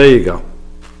that one. There you go.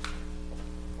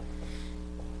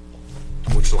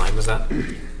 Which line was that?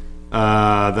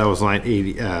 That was line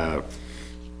 80,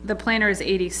 The planner is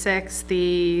 86,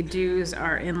 the dues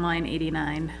are in line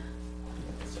 89.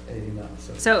 89,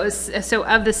 So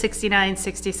of the 69,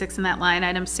 66 in that line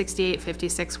item, 68,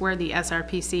 56 were the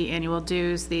SRPC annual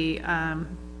dues. The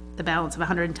balance of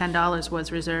 $110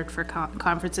 was reserved for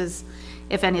conferences.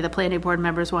 If any of the planning board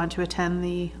members want to attend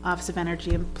the Office of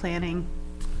Energy and Planning.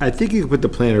 I think you could put the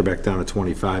planner back down to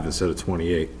 25 instead of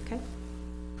 28. Okay.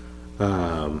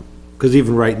 Because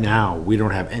even right now, we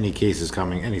don't have any cases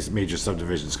coming, any major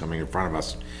subdivisions coming in front of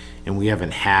us, and we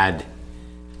haven't had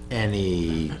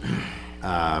any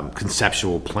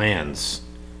conceptual plans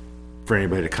for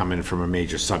anybody to come in from a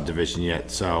major subdivision yet,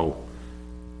 so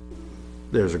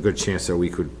there's a good chance that we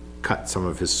could cut some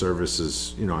of his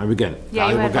services, you know, and again, Yeah,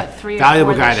 you valuable had, guy, what, 3 or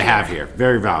valuable 4 guy this to have year. here,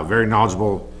 very valuable, very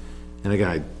knowledgeable, and again,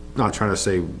 I'm not trying to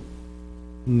say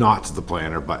not to the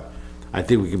planner, but I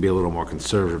think we can be a little more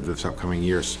conservative this upcoming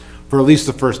years, for at least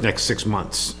the next 6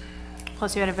 months.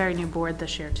 Plus, you had a very new board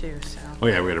this year too, so Oh,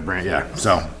 yeah, we got a brand, yeah,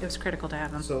 so. it was critical to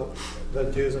have them. So the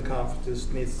dues and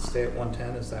conferences needs to stay at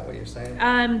 110, is that what you're saying?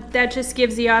 That just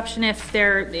gives the option if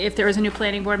there is a new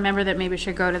planning board member that maybe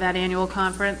should go to that annual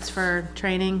conference for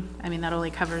training. I mean, that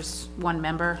only covers 1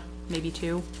 member, maybe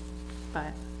 2,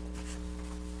 but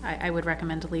I would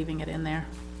recommend leaving it in there.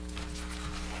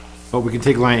 But we can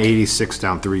take line 86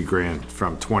 down 3 grand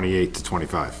from 28 to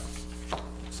 25.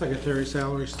 Secretary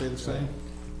salary stay the same?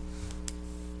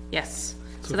 Yes,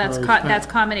 so So that's, far as that's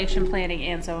combination planning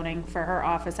and zoning for her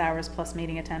office hours plus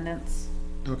meeting attendance.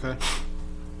 Okay.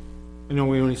 I know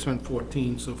we only spent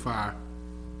 14 so far.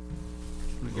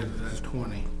 We get it at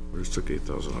 20 We just took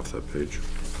 8,000 off that page.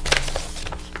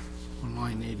 on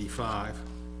line 85.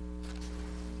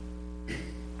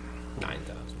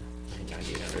 9,000,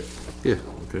 9,800. Yeah,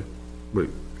 okay. Wait,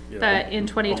 But in Almost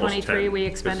 2023, 10, we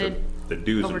 'cause expended The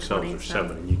dues over themselves 20, are so-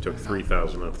 7, and you took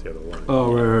 3,000 off the other one.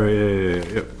 oh, right,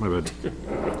 yeah, my bad.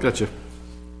 Gotcha.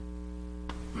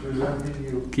 Does that mean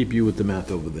you, Keep you with the math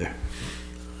over there.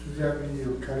 does that mean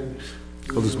you're cutting,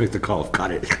 I'll just make the call,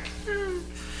 cut it.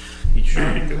 He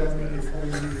should be does good. that mean you're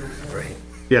cutting your?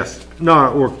 Yes,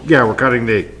 no, we're cutting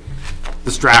the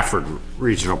Stratford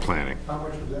Regional Planning. How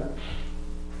much was that?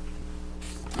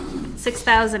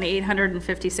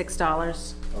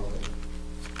 $6,856.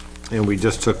 And we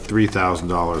just took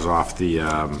 $3,000 off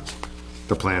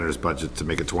the planner's budget to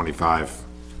make it 25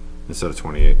 instead of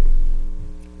 28.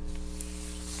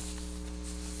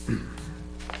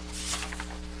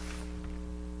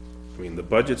 I mean, the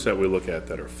budgets that we look at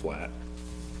that are flat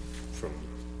from,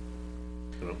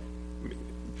 you know, I mean,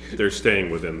 they're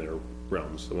staying within their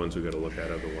realms. The ones we gotta look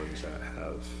at are the ones that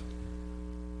have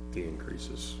the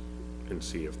increases and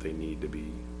see if they need to be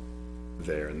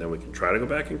there. And then we can try to go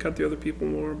back and cut the other people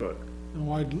more, but And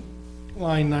wide,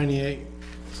 line 98,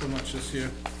 so much this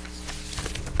year.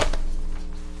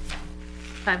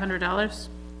 $500?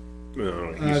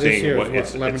 no, this he's saying year what, is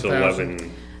what, it's 11,000?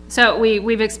 11, So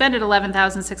we've expended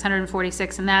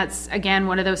 11,646, and that's, again,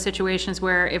 one of those situations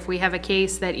where if we have a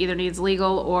case that either needs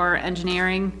legal or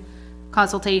engineering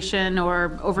consultation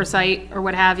or oversight or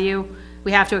what have you,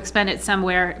 we have to expend it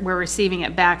somewhere. We're receiving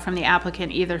it back from the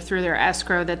applicant either through their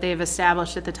escrow that they've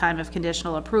established at the time of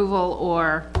conditional approval,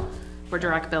 or we're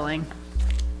direct billing.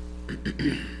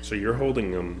 so you're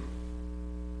holding them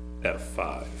at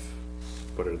 5,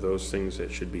 but are those things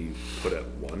that should be put at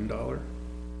 $1?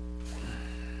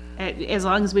 As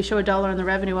long as we show $1 on the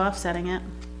revenue offsetting it.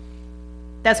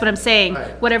 That's what I'm saying.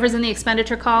 Whatever's in the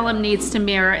expenditure column needs to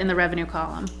mirror in the revenue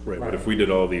column. Right, but if we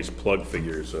did all these plug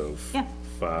figures of Yeah.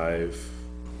 5,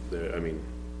 I mean,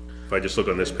 if I just look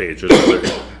on this page, there's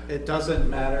another, It doesn't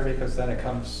matter because then it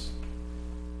comes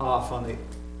off on the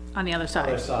On the other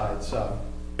other side. side, so,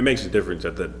 it makes a difference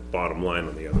at the bottom line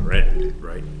on the other end,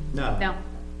 right? no. No,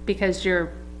 because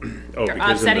you're Oh, because in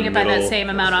offsetting the it by that middle, same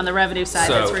amount on the revenue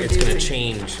side that's So it's gonna reducing.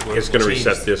 change. It's gonna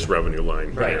reset this revenue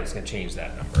line. Right, here. it's gonna change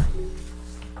that number.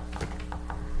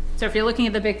 So if you're looking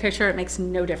at the big picture, it makes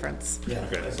no difference. Yeah,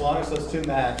 Okay. as long as those two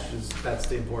match, that's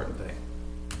the important thing.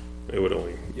 It would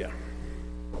only, yeah.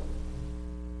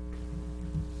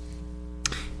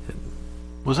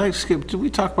 Did we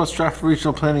talk about Stratford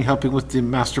Regional Planning helping with the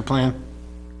master plan?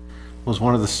 Was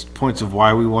one of the points of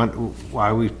why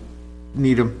we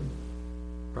need them?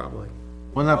 Probably.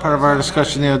 Wasn't that part of our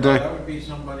discussion the other day That would be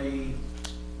somebody,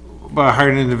 about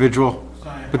hiring an individual?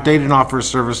 But they didn't offer a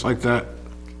service like that.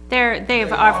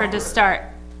 They've offered to start,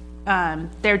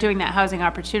 they're doing that housing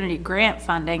opportunity grant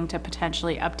funding to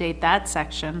potentially update that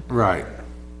section. Right.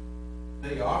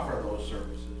 they offer those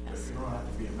services, but you don't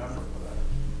have to be a member for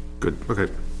that. Good,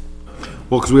 okay.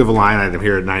 Well, because we have a line item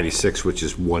here at 96, which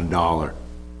is $1.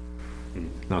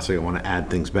 Not saying I want to add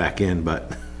things back in,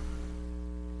 but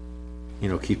you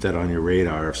know, keep that on your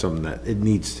radar of something that it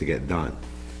needs to get done.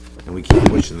 And we keep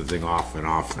pushing the thing off and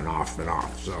off and off and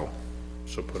off, so.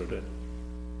 So put it in.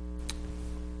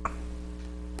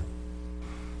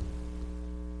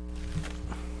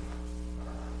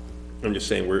 I'm just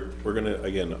saying, we're gonna,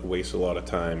 again, waste a lot of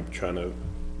time trying to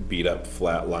beat up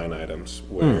flat line items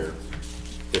where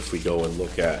if we go and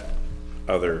look at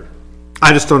other,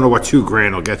 I just don't know what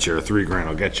 $2,000 will get you, or $3,000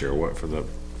 will get you, or what for the,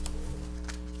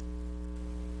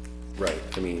 right,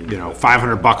 I mean. you know,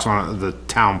 $500 on the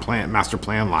town plan, master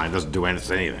plan line doesn't do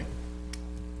anything.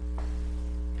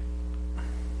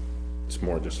 It's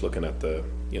more just looking at the,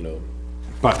 you know,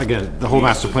 But again, the whole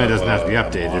master plan doesn't have to be A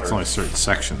updated, it's modern- only certain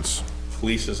sections.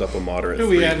 police is up a moderate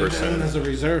We added it in 3%. as a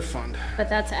reserve fund. But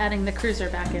that's adding the cruiser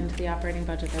back into the operating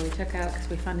budget that we took out because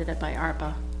we funded it by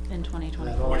ARPA in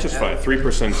 2024. Which is fine,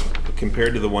 3%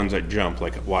 compared to the ones that jump,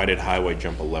 like, why did highway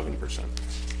jump 11%?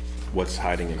 What's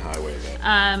hiding in highway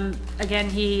that? Again,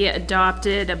 he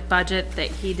adopted a budget that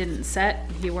he didn't set.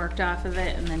 He worked off of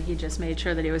it, and then he just made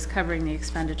sure that he was covering the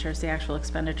expenditures, the actual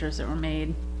expenditures that were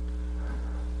made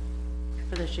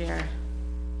for this year.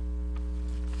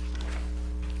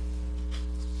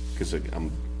 Because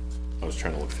I was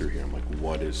trying to look through here, I'm like,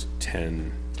 what is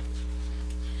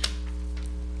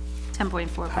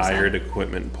 10.4%. hired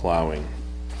equipment plowing?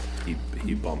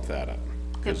 He bumped that up,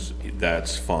 because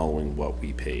that's following what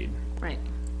we paid. Right.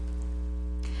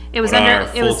 It was But under,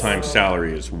 our it was, full-time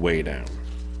salary is way down,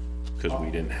 because we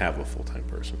didn't have a full-time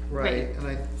person. Right, and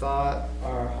I thought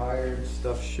our hired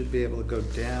stuff should be able to go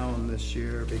down this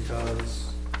year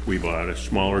because. We bought a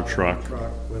smaller truck,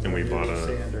 with and we a new bought a,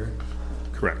 sander.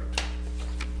 correct.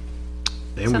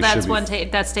 And so we that's should be one,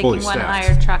 that's fully taking one staffed.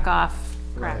 hired truck off,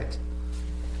 correct?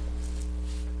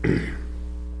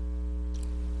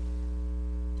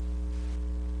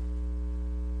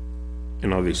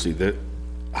 And obviously, the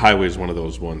highway is one of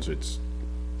those ones, it's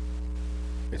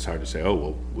hard to say, oh,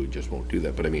 well, we just won't do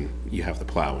that, but I mean, you have to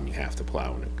plow and you have to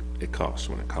plow, and it costs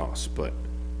when it costs, but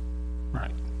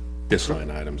Right. this line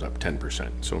item's up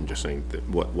 10%, so I'm just saying that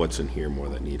what's in here more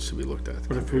that needs to be looked at.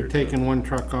 But if we're compared to- taking one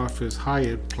truck off as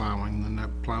hired plowing, then that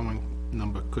plowing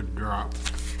number could drop.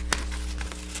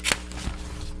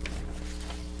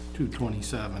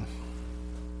 227.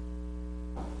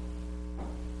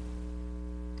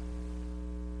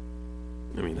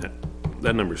 I mean,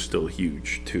 that number's still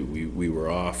huge, too. We were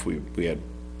off, we had,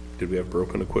 did we have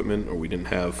broken equipment, or we didn't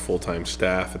have full-time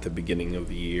staff at the beginning of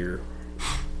the year?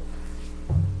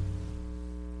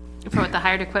 For what, the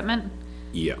hired equipment?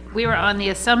 Yeah. We were on the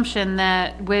assumption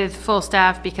that with full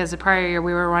staff, because the prior year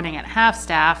we were running at half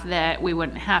staff, that we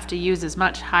wouldn't have to use as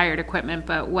much hired equipment,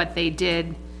 but what they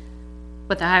did,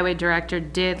 what the highway director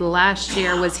did last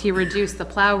year was he reduced the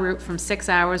plow route from 6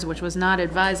 hours, which was not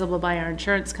advisable by our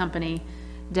insurance company,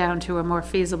 down to a more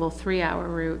feasible 3-hour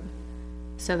route.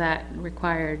 So that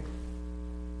required,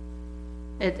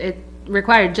 it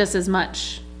required just as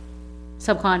much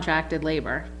subcontracted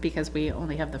labor, because we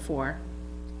only have the 4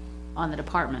 on the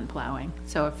department plowing.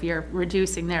 So if you're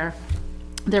reducing their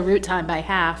route time by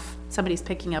half, somebody's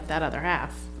picking up that other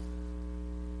half.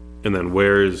 And then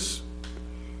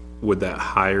would that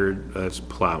hired, that's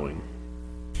plowing?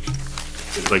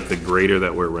 It's like the grader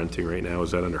that we're renting right now,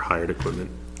 is that under hired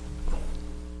equipment?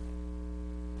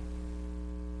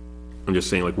 I'm just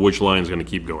saying, like, which line's gonna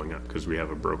keep going up, because we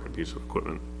have a broken piece of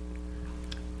equipment?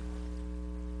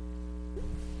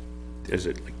 Is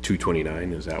it like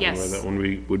 229, is that where Yes. that one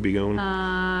would be going?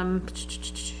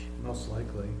 Most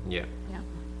likely. Yeah. Yeah.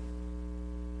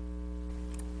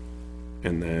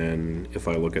 And then if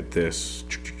I look at this,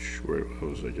 where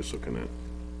was I just looking at?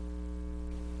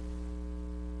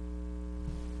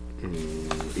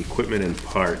 Equipment and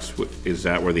parts, is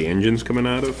that where the engine's coming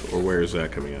out of, or where is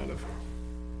that coming out of?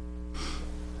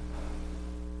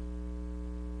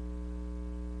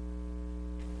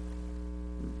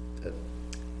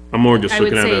 I'm more just I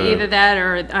would looking at say either a, that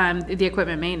or, the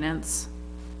equipment maintenance,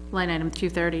 line item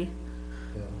 230.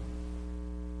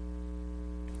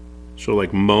 so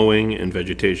like mowing and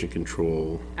vegetation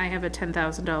control, I have a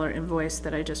 $10,000 invoice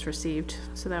that I just received,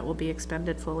 so that will be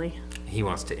expended fully. He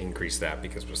wants to increase that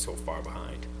because we're so far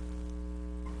behind.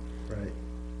 Right.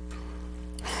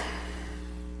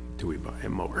 do we buy a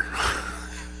mower?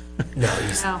 No,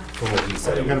 he's, No. from what he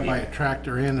said, You it gotta would buy be, a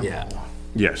tractor and a yeah. mower.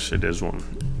 Yes, it is one,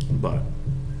 but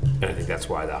And I think that's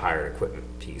why the hired equipment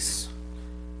piece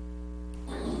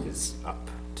is up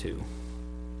too.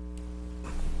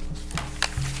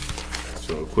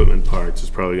 so equipment parts is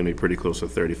probably gonna be pretty close to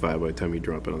 35 by the time you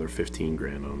drop another 15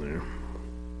 grand on there.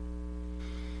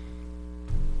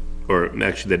 Or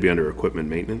actually, that'd be under equipment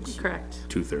maintenance? Correct.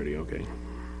 230, okay.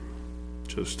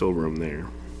 So there's still room there.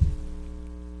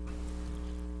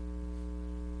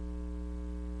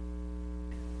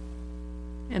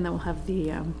 And then we'll have the,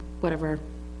 whatever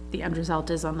the end result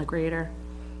is on the grader,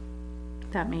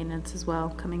 that maintenance as well,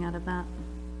 coming out of that.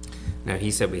 Now,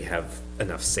 he said we have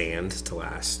enough sand to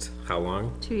last, how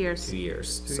long? 2 years. 2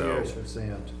 years. 2 So, years for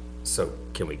sand. so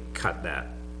can we cut that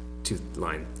to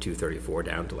line 234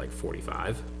 down to like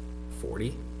 45,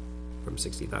 40 from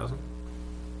 60,000?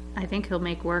 I think he'll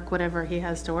make work whatever he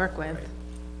has to work with.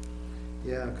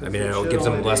 Yeah. 'cause I mean, it it should gives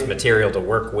him only less be- material to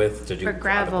work with to do For other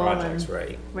gravel projects, and-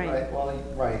 right? Right. Right, well,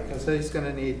 right, because he's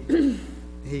gonna need,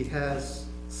 he has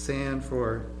sand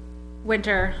for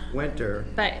Winter, winter.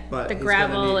 but the he's gonna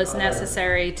gravel need is other-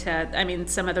 necessary to, I mean,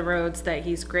 some of the roads that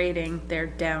he's grading, they're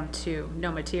down to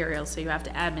no material, so you have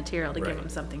to add material to give Right. him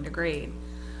something to grade.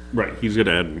 Right,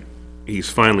 he's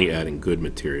finally adding good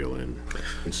material in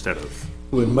instead of,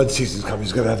 When mud season's coming,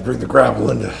 he's gonna have to bring the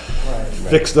gravel in to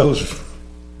fix those.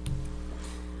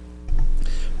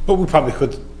 But we probably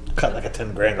could cut like a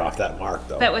 10 grand off that mark,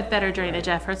 though. But with better drainage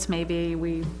efforts, maybe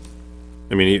we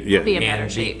I mean, be in yeah, better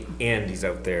And, shape. and he's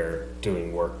out there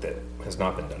doing work that has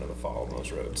not been done in the fall on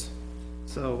those roads.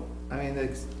 So, I mean,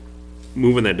 it's,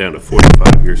 moving that down to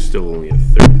 45, you're still only at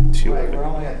 32. right, we're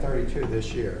only at 32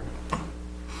 this year.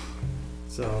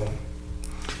 So,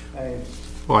 I mean,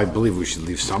 Well, I believe we should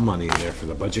leave some money in there for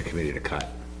the budget committee to cut,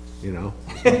 you know?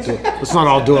 Let's not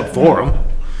all do it for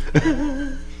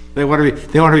them. They wanna be,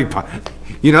 they wanna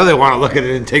look at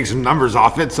it and take some numbers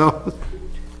off it, so.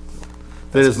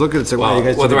 They just look at it and say, wow, you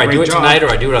guys did a Whether I do great it job. tonight or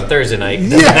I do it on Thursday night,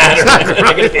 doesn't matter.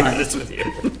 I gotta be honest with you.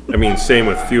 I mean, same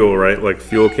with fuel, right? Like,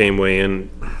 fuel came way in.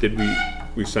 Did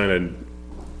we sign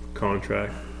a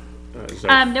contract? Is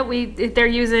that- No, they're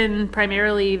using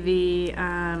primarily the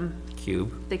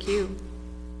Cube. cube.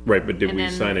 Right, but did and we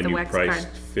then sign a the new wax price card.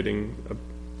 fitting?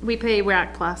 We pay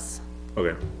Rack Plus,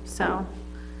 Okay, so,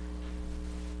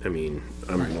 I mean,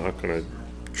 I'm not gonna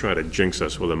try to jinx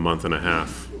us with a month and a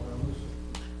half.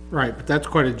 Right, but that's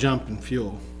quite a jump in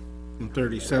fuel, from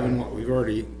 37, what we've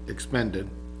already expended.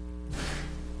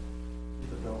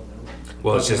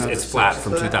 Well, it's flat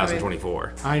from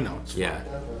 2024. I know, it's, Yeah,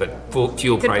 but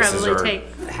fuel Could prices probably are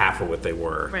take- half of what they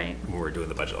were Right. when we were doing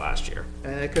the budget last year.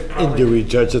 and it could And do probably, we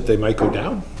judge that they might go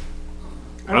down?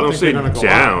 I don't think say they're gonna go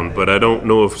down, but I don't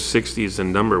know if 60 is the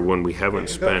number when we haven't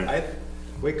spent.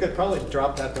 we could probably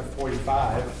drop that to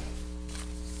 45.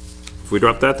 If we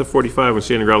drop that to 45 and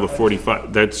sand and gravel to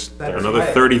 45, that's another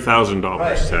right.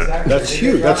 $30,000. That's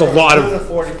huge. That's a lot of- To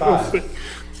 45.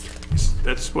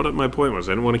 That's what my point was.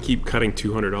 I didn't want to keep cutting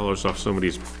 $200 off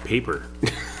somebody's paper.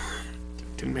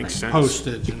 Didn't make sense.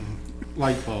 postage and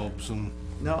light bulbs and,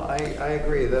 No, I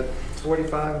agree, that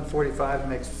 45 and 45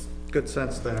 makes good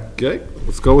sense there. Okay,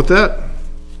 let's go with that.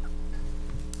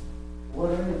 What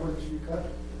animals you cut?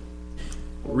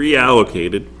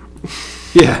 Reallocated.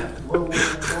 Yeah,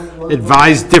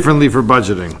 advised differently for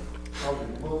budgeting.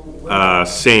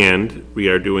 Sand, we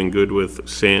are doing good with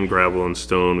sand, gravel, and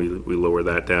stone. We lower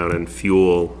that down, and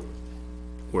fuel,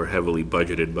 we're heavily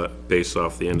budgeted, but based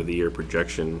off the end of the year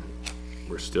projection,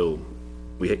 we're still,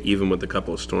 even with the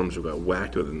couple of storms we got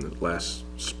whacked with in the last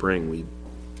spring, we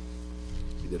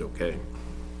did okay.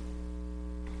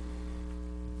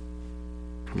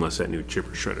 Unless that new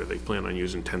chipper shredder, they plan on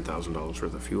using $10,000 worth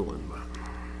of fuel in, but.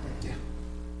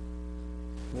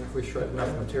 If we shred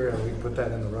enough material, we can put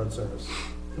that in the road service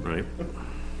Right?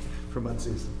 for mud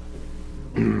season.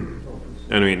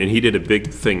 I mean, and he did a big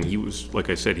thing. He was, like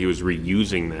I said, he was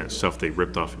reusing that stuff they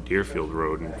ripped off of Deerfield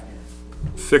Road and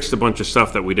fixed a bunch of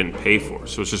stuff that we didn't pay for.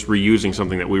 So it's just reusing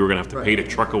something that we were gonna have to pay to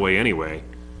truck away anyway.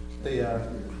 The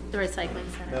the recycling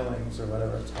center. millings or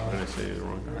whatever it's called. Did I say it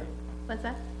wrong? What's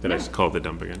that? Did I just call it the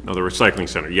dump again? No, the recycling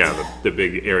center. Yeah, the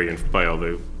big area by all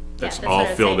the, Yeah, that's what all I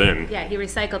was filled saying. in. Yeah, he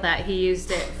recycled that, he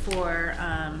used it for,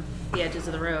 the edges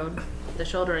of the road, the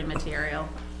shouldering material.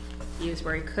 He used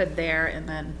where he could there and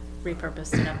then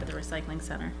repurposed it up at the recycling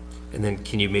center. And then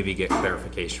can you maybe get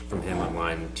clarification from him on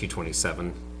line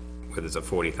 227, where there's a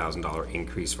 $40,000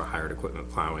 increase for hired equipment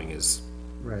plowing is,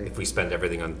 Right. if we spend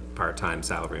everything on part-time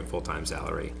salary and full-time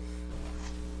salary,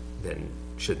 then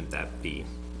shouldn't that be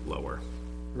lower?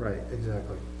 Right,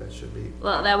 exactly, that should be,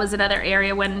 Well, that was another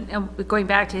area when, going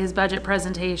back to his budget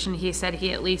presentation, he said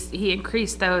he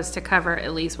increased those to cover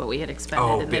at least what we had expended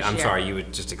Oh, in this year. I'm sorry, you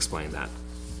would just explain that,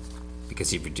 because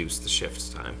he reduced the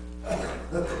shift time.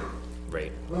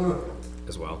 Right,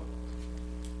 as well.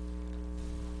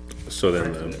 So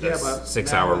then, yeah, but.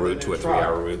 6-hour now with route the to a new truck-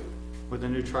 3-hour route. With the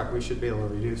new truck, we should be able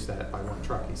to reduce that by one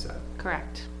truck, he said.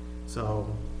 Correct. So,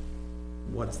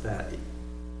 what's that?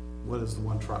 What does the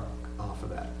one truck off of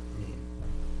that mean?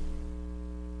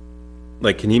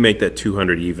 like, can he make that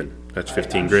 200 even? That's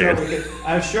 15 I'm sure grand.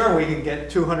 I'm sure we could get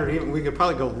 200 even, we could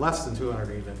probably go less than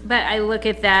 200 even. But I look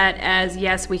at that as,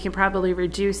 yes, we can probably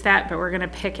reduce that, but we're gonna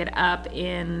pick it up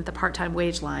in the part-time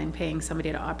wage line, paying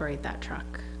somebody to operate that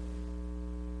truck.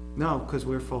 No, because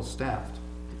we're full staffed.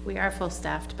 We are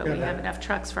full-staffed, but we have enough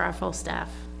trucks for our full staff.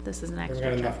 This is an We've got extra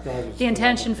truck. enough drivers. The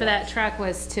intention for that truck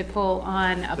was to pull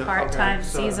on a Okay, part-time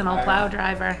so seasonal plow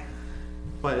driver.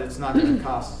 But it's not gonna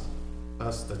cost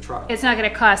us the truck. It's not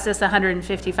gonna cost us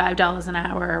 $155 an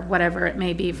hour, or whatever it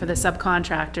may be for the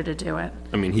subcontractor to do it.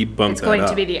 I mean, he bumped It's that going up.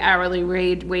 to be the hourly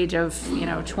wage of,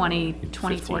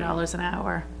 $24 an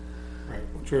hour. Right,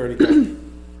 which we already got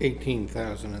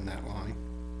 18,000 in that line,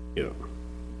 Yeah.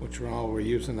 which we're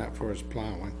using that for is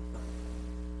plowing.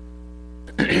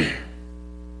 At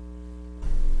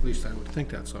least I would think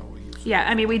that's all we use. Yeah,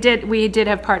 I mean, we did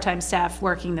have part-time staff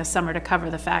working this summer to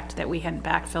cover the fact that we hadn't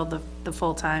backfilled the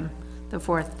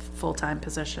fourth full-time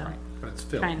position, But it's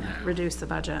filled trying to now. reduce the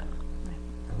budget.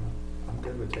 I'm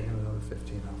good with taking another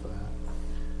 15 off of that.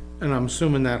 And I'm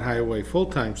assuming that highway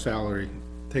full-time salary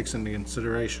takes into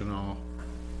consideration all.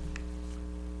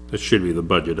 That should be the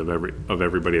budget of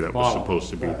everybody that was supposed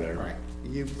to be there. Right,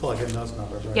 You plug in those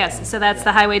numbers, right? Yes, so that's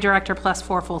the highway director plus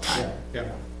 4 full-time.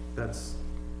 yeah, That's,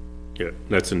 Yeah,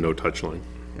 that's a no-touch line.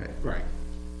 right.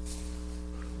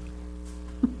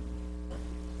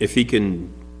 If he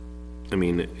can, I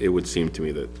mean, it would seem to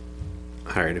me that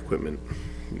hiring equipment,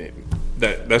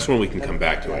 that's when we can come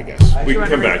back to, I guess. We can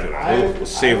come back to that. We'll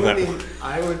save that.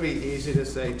 I would be easy to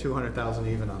say 200,000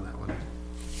 even on that one.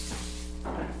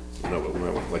 No, but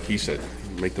like he said,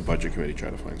 make the budget committee try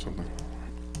to find something.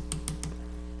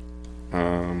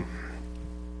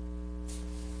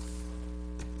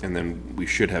 And then we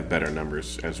should have better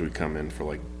numbers as we come in for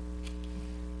like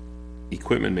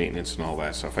equipment maintenance and all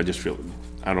that stuff. I just feel,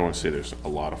 I don't wanna say there's a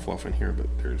lot of fluff in here, but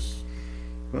there's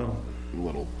Well, a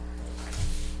little.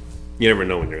 You never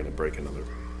know when you're gonna break another,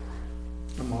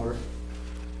 a motor.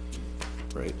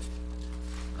 right?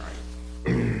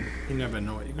 You never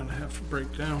know what you're gonna have for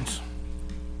breakdowns.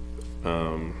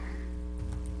 Are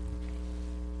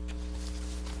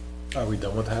we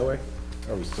done with highway?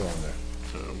 Or are we still on there?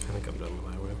 I think I'm done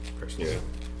with highway, personally. Yeah.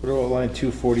 What about line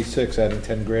 246, adding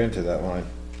 10 grand to that line?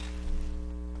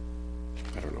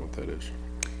 I don't know what that is.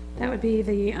 That would be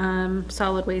the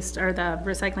solid waste, or the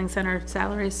recycling center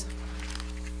salaries.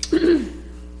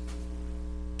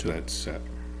 So that's set.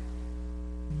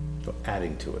 So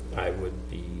adding to it, I would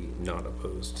be not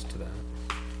opposed to that.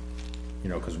 you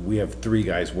know, because we have 3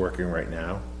 guys working right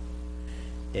now.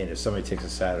 And if somebody takes a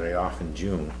Saturday off in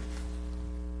June,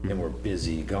 and we're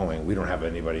busy going, we don't have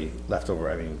anybody left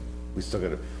over. I mean, we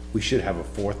should have a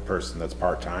 4th person that's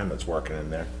part-time that's working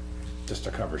in there, just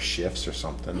to cover shifts or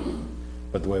something.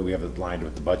 But the way we have it lined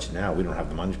with the budget now, we don't have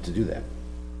the money to do that.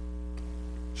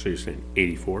 So you're saying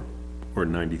 84 or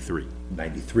 93?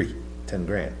 93, 10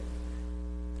 grand.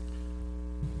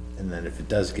 And then if it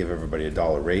does give everybody a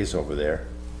 $1 raise over there,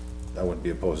 I wouldn't be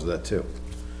opposed to that too.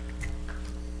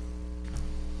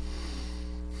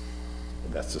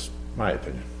 And that's just my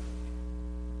opinion.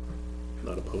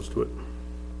 Not opposed to it.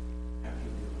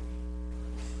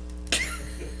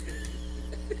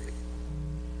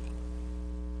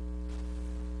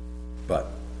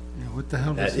 But Yeah, what the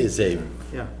hell does that is a,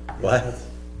 Yeah. what?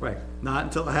 Right, not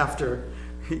until after,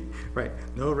 right,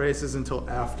 no races until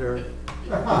after,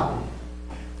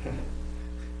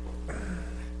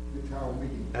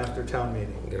 after town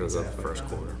meeting. It was the first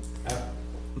quarter.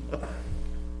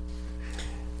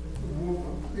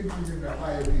 If you're gonna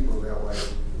hire people that way.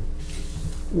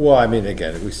 Well, I mean,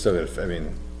 again, we still got, I mean,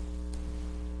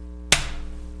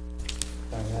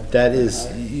 that is,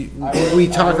 we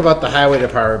talk about the highway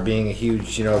department being a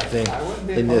huge, you know, thing I wouldn't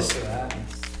be in opposed this. to that.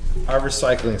 Our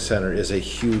recycling center is a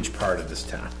huge part of this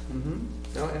town.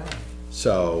 Oh, yeah.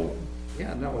 So,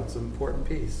 Yeah, no, it's an important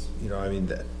piece. you know, I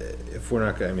mean, if we're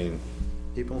not, I mean,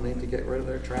 People need to get rid of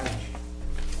their trash.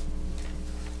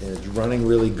 and it's running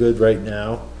really good right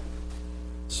now.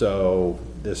 So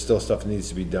there's still stuff that needs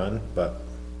to be done, but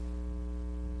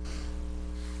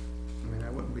I mean, I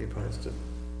wouldn't be opposed to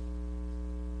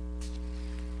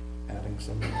adding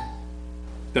some.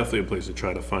 Definitely a place to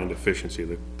try to find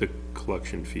efficiency, the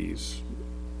collection fees,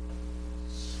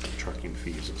 trucking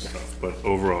fees and stuff. But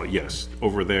overall, yes,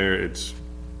 over there, it's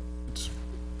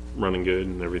running good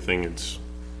and everything, it's,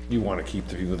 you want to keep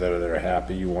the people that are there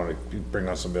happy. You want to bring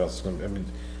on somebody else. I mean,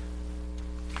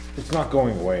 it's not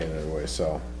going away in any way,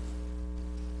 so.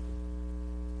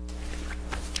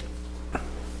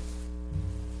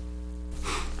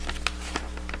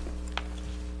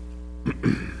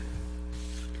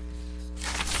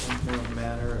 It's more a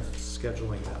matter of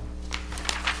scheduling them.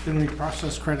 Can we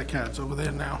process credit cards over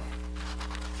there now?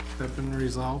 That been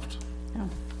resolved? No.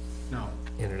 No.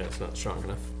 Internet's not strong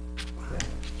enough.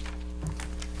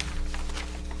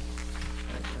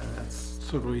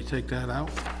 So do we take that out?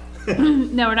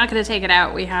 No, we're not gonna take it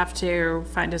out. We have to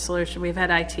find a solution. We've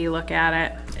had IT look at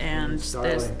it and there's,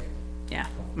 Starlink. yeah.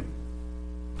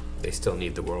 They still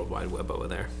need the World Wide Web over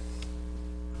there.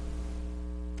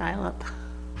 Dial up.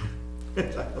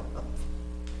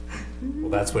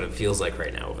 Well, that's what it feels like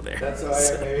right now over there. That's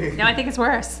why, No, I think it's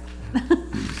worse.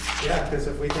 yeah, because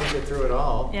if we can't get through it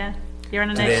all, Yeah, you're on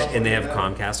a Do they, nice, and they have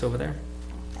Comcast over there?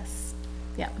 yes,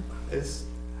 yeah. is,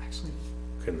 actually,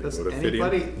 Can they does go to Fidium?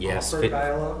 anybody Yes, offer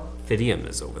dial-up? Fidium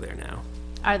is over there now.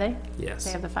 Are they? Yes.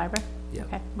 They have the fiber? Yeah.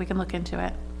 Okay, we can look into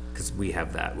it. Because we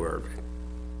have that, we're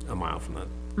a mile from the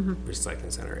Mm-hmm.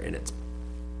 recycling center, and it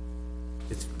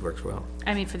works well.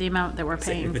 I mean, for the amount that we're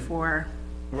paying for,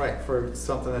 Right, for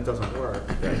something that doesn't work.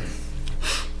 Right,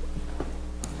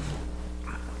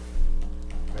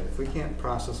 if we can't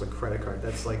process a credit card,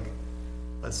 that's like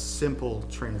a simple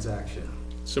transaction.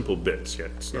 Simple bits, yeah,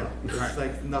 it's Yeah, not. it's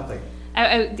like nothing.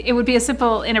 it would be a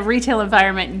simple, in a retail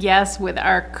environment, yes, with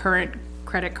our current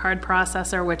credit card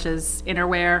processor, which is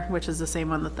Interware, which is the same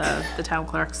one that the town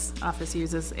clerk's office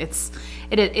uses.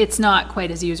 It's not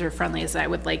quite as user-friendly as I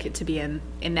would like it to be in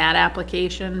that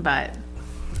application, but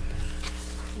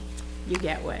you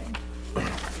get what you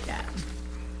get.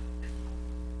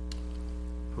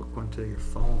 Hook one to your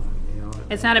phone, you know.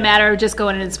 It's not a matter of just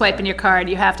going in and swiping your card.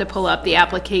 You have to pull up the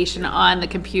application on the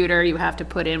computer, you have to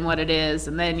put in what it is,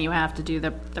 and then you have to do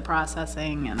the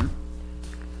processing, and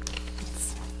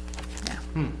it's,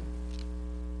 yeah.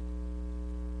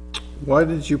 Why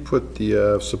did you put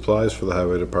the supplies for the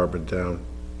highway department down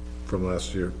from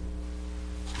last year?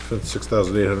 Spent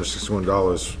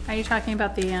 $6,861, Are you talking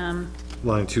about the,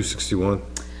 line 261.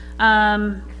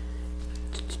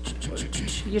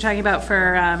 you're talking about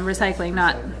for recycling,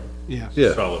 not, Yeah.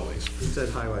 Yeah, Solid waste. He said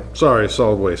highway. sorry,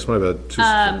 solid waste, my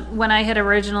bad. when I had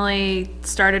originally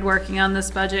started working on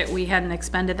this budget, we hadn't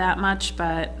expended that much,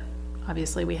 but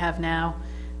obviously we have now,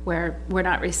 where we're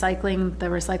not recycling the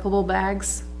recyclable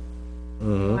bags.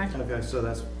 anymore. Okay, so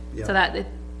that's, yeah. So that,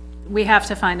 we have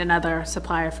to find another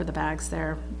supplier for the bags.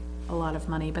 They're a lot of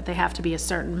money, but they have to be a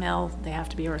certain mill, they have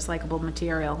to be a recyclable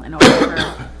material in order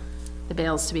for the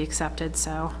bales to be accepted,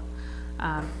 so.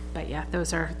 But yeah,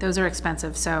 those are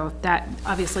expensive, so that,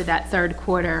 obviously that third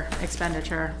quarter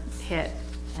expenditure hit,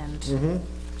 and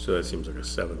So that seems like a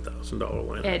 $7,000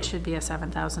 line. it should be a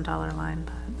 $7,000 line,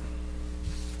 but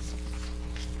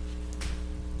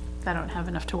if I don't have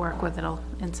enough to work with, it'll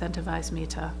incentivize me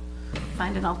to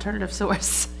find an alternative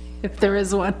source, if there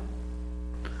is one.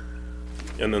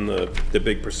 And then the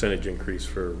big percentage increase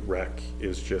for rec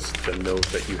is just the note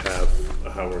that you have,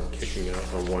 how we're kicking out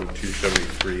on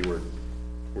 1,273,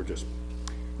 we're just,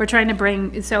 We're trying to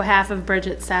bring, so half of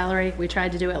Bridget's salary, we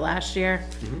tried to do it last year.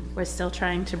 We're still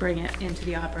trying to bring it into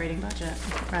the operating budget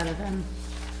rather than,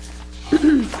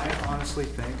 I honestly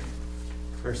think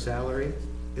her salary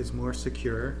is more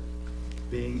secure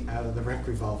being out of the rec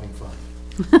revolving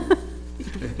fund.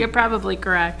 you're probably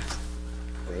correct.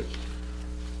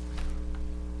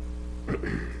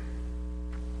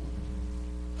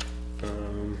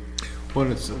 When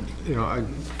it's, you know, I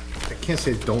can't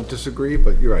say don't disagree,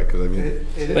 but you're right, because I mean,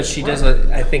 But she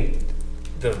doesn't, I think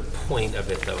the point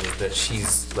of it though is that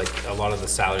she's, like, a lot of the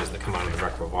salaries that come out of the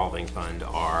rec revolving fund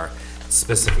are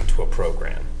specific to a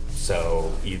program.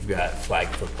 So you've got flag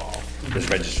football, there's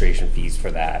registration fees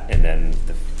for that, and then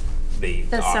the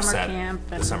summer offset, camp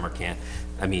the and- summer camp.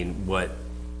 I mean, what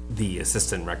the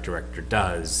assistant rec director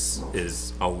does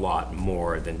is a lot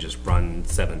more than just run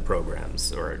 7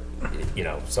 programs, or, you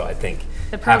know, so I think.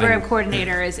 The program having-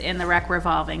 coordinator is in the rec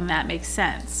revolving, that makes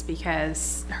sense,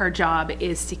 because her job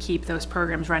is to keep those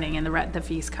programs running and the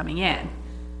fees coming in.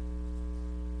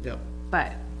 Yep.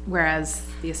 But whereas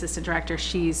the assistant director,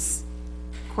 she's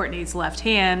Courtney's left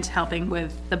hand, helping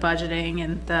with the budgeting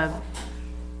and the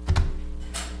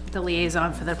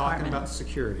liaison for the Talking department. about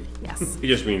security. Yes, it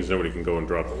just means nobody can go and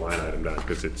drop the line item down,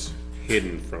 because it's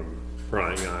hidden from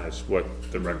prying eyes what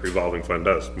the rec revolving fund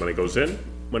does. Money goes in,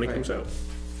 money comes out.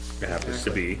 It happens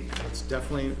to be, It's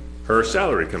definitely, her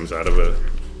salary comes out of a,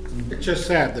 It's just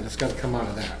sad that it's gotta come out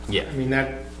of that. Yeah. I mean,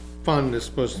 that fund is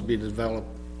supposed to be developed.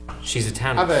 She's a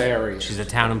town. Other areas. She's a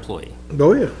town employee.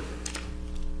 oh yeah.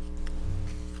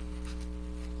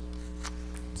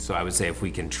 So I would say if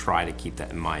we can try to keep that,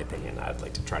 in my opinion, I'd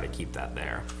like to try to keep that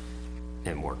there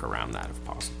and work around that if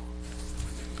possible.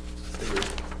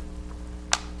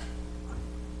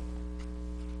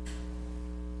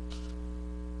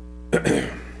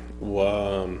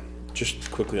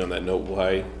 Just quickly on that note,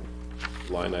 why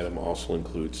line item also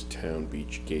includes town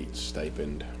beach gate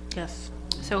stipend? Yes.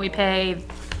 So we pay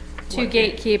 2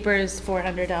 gatekeepers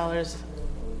 $400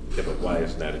 Yeah, but why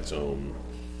isn't that its own?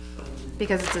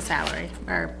 because it's a salary,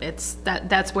 or it's,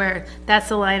 that's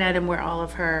the line item where all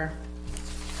of her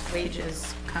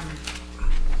wages come.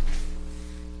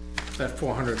 That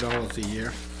 $400 a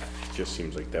year. Just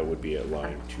seems like that would be at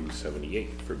line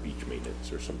 278 for beach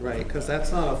maintenance or something. Right, like because that.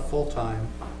 that's not a full-time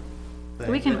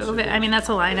thing. We can move it, I mean, that's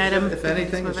a line item. If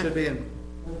anything, it Move should be in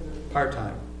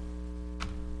part-time.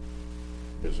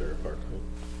 Is there a part-time?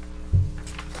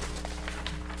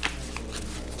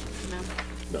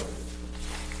 No. No.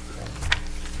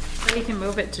 But we can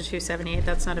move it to 278,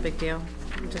 that's not a big deal.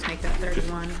 We'll just make that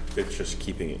 31. It's just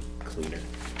keeping it cleaner.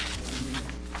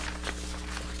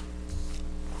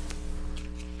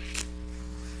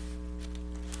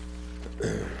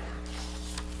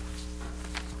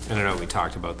 I don't know, we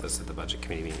talked about this at the budget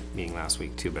committee meeting last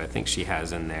week too, but I think she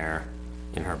has in there,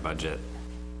 in her budget,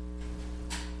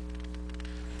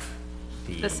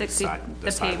 The 60, the the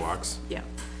pave. sidewalks. Yeah.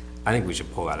 I think we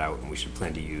should pull that out and we should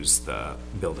plan to use the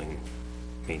building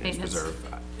maintenance Maintenance. reserve,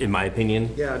 in my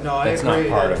opinion. Yeah, no, I That's not agree,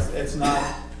 part of- it's not,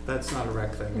 that's not a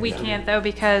rec thing. We can't though,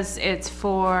 because it's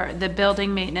for the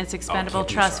building maintenance expendable can't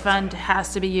be trust charged. fund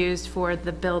has to be used for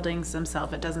the buildings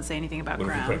themselves. It doesn't say anything about What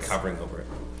if we put a grounds. covering over it?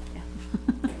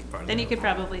 Then you could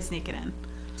probably sneak it in,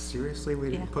 Seriously, we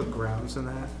didn't Yeah. put grounds in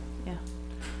that? yeah.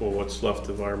 Well, what's left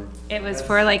of our, It was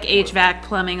for like HVAC,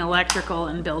 plumbing, electrical,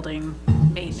 and building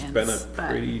it's maintenance. been a but-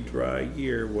 pretty dry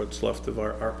year. What's left of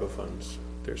our ARPA funds?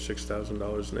 There's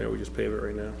 $6,000 in there. We just pave it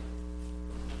right now.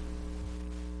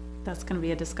 That's gonna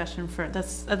be a discussion for,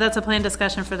 that's a planned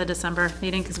discussion for the December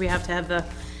meeting, because we have to have the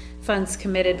funds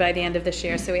committed by the end of this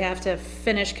year, so we have to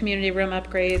finish community room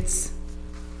upgrades,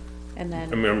 and I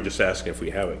then, mean, I'm just asking if we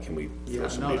have it, can we Yeah, throw no,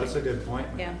 somebody? that's a good point.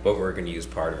 yeah. But we're gonna use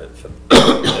part of it for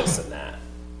this and that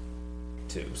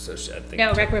too, so I think.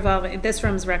 No, rec revolving, this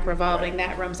room's rec revolving,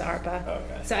 that room's ARPA.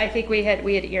 Okay. So I think we had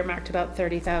earmarked about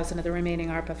 30,000 of the remaining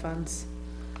ARPA funds,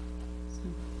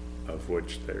 Of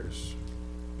which there's,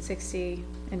 60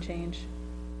 and change.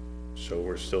 so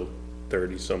we're still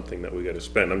 30-something that we gotta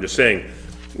spend. I'm just saying,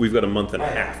 we've got a month and a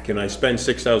half. Can I spend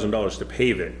 $6,000 to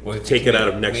pave it? We have to Take it out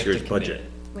of commit- we next have to year's commit budget? it.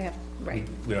 We have, right,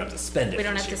 We don't have to spend it. we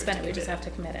don't this have to year, spend it, we commit just have to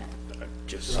commit it.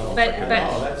 Just, No. But, No, but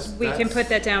that's- we can that's- put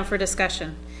that down for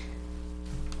discussion.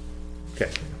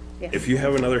 okay. Yes. If you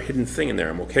have another hidden thing in there,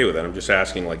 I'm okay with that. I'm just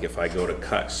asking, like, if I go to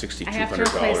cut I $6,200 have to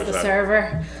replace the out.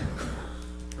 server.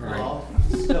 Well,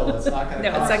 still, it's not gonna No,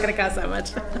 it's not cost gonna cost that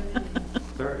much.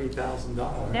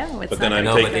 $30,000. No, it's But not then I'm gonna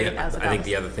No, cost but taking- I think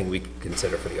the $30,000. other thing we could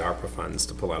consider for the ARPA funds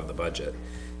to pull out of the budget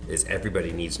is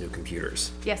everybody needs new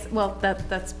computers. Yes, well,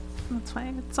 that's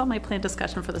fine, it's all my planned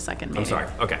discussion for the second meeting. I'm sorry,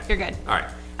 okay. You're good. All right,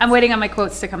 I'm waiting on my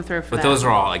quotes to come through for that. but those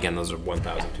are all, again, those are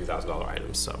 $1,000, $2,000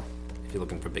 items, so if you're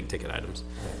looking for big ticket items.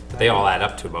 They all add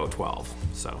up to about 12,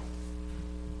 so.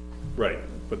 Right,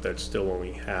 but that's still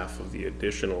only half of the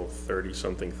additional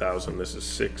 30-something thousand. This is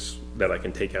 6 that I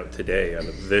can take out today out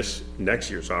of this next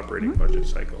year's operating Mm-hmm. budget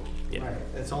cycle. Right,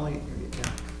 it's only, yeah,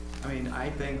 I mean, I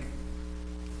think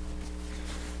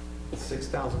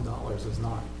 $6,000 is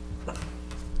not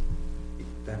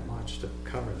that much to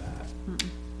cover that.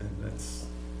 And that's,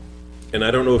 And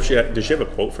I don't know if does she have a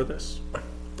quote for this?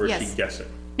 Or is she Yes. guessing?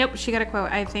 Nope, she got a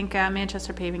quote. I think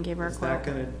Manchester Paving gave her a is that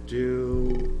quote. gonna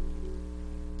do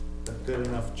a good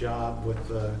enough job with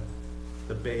the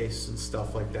base and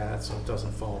stuff like that, so it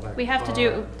doesn't fall back? We have to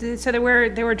apart? do, so there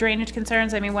were drainage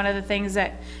concerns. I mean, one of the things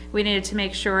that we needed to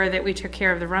make sure that we took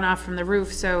care of the runoff from the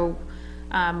roof, so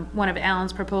one of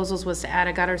Alan's proposals was to add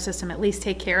a gutter system, at least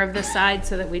take care of this side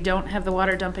so that we don't have the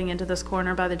water dumping into this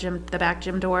corner by the gym, the back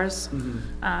gym doors.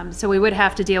 So we would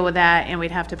have to deal with that, and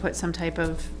we'd have to put some type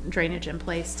of drainage in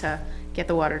place to get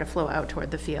the water to flow out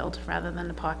toward the field rather than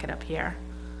the pocket up here.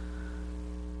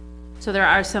 So there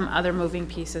are some other moving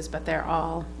pieces, but they're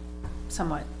all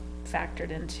somewhat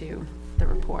factored into the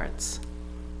reports.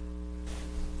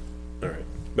 All right,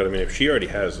 but I mean, if she already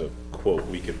has a quote,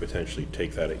 we could potentially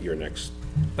take that at your next,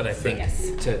 But I think, Yes.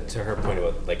 to her point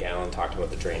about, like Alan talked about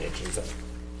the drainage and stuff,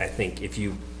 I think if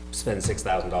you spend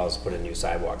 $6,000 to put in new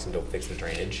sidewalks and don't fix the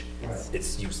drainage,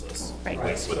 it's useless. Right,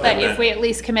 Waste. but if we at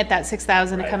least commit that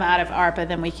 6,000 to come Right. out of ARPA,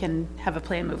 then we can have a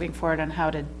plan moving forward on how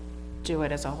to do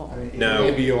it as a whole. now,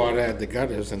 Maybe you ought to add the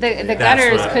gutters into The that.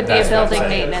 gutters what- could be a that's what I'm building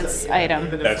saying. maintenance Yeah, item.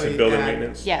 even if that's a we building add-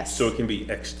 maintenance? Yes. So it can be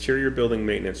exterior building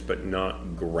maintenance, but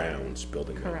not grounds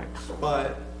building maintenance? Correct,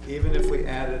 But even if we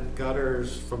added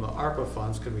gutters from the ARPA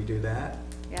funds, could we do that?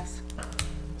 yes. I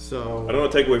So, don't wanna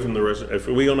take away from the rest, if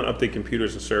we gonna update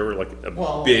computers and server, like a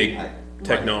well, big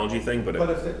technology thing, but But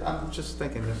it- if, I'm just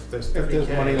thinking, if there's If there's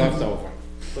money 30K left over,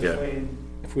 Yeah. between,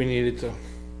 if we needed to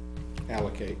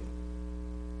allocate.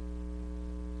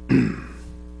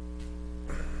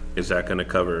 is that gonna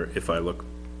cover, if I look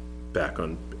back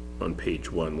on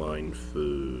page one, line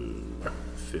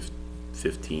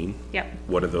 15? Yep.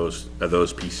 What are those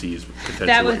PCs potentially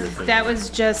That what was, you're thinking? that was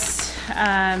just,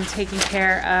 taking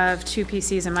care of 2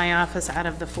 PCs in my office out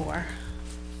of the 4.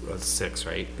 That's 6,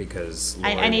 right? Because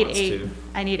I Lori need wants 8. to.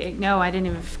 I need 8. No, I didn't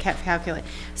even calculate.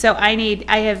 So I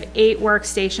have 8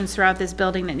 workstations throughout this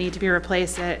building that need to be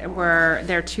replaced that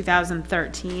they're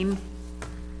 2013.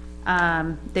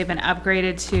 They've been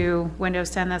upgraded to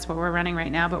Windows 10, that's what we're running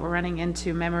right now, but we're running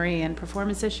into memory and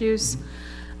performance issues.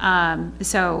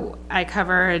 So I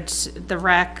covered the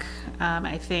rec,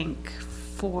 I think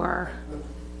 4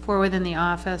 within the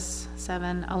office,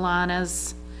 7.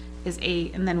 Alana's is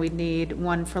 8, and then we'd need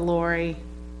 1 for Lori,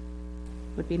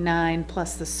 would be 9,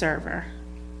 plus the server,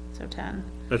 so 10.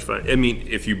 That's fine. I mean,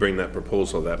 if you bring that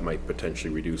proposal, that might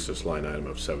potentially reduce this line item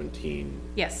of 17.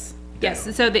 Yes,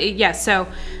 yes, so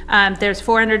there's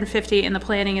 450 in the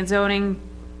planning and zoning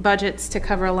budgets to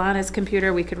cover Alana's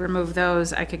computer, we could remove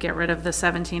those, I could get rid of the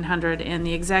 1,700 in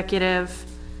the executive,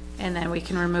 and then we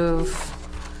can remove,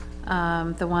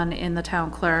 the one in the town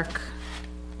clerk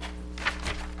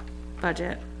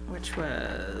budget, which Oh,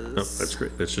 was. that's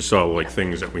great. That's just all like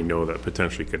things that we know that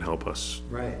potentially could help us.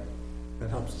 right, that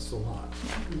helps us a lot.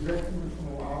 Is that coming from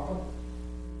ARPA?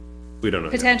 We don't know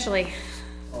yet Potentially,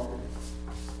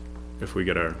 if we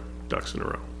get our ducks in a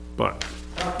row. But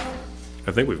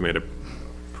I think we've made a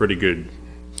pretty good,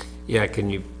 Yeah, I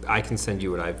can send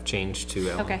you what I've changed to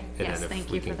Ellen. Okay, and yes, then if thank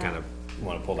we you for can that. kind of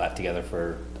want to pull that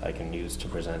together I can use to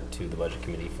present to the budget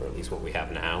committee for at least what we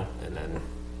have now, and then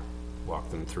walk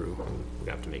them through, and we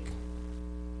have to make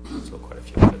still quite a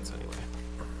few edits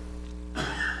anyway.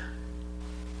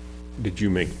 did you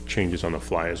make changes on the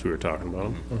fly as we were talking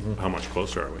about them? How much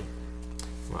closer are we?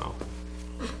 Well,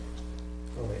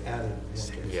 Oh, they added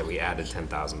location. yeah, we added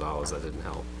 $10,000, that didn't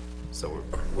help. So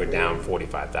we're down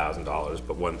 $45,000,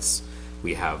 but once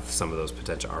we have some of those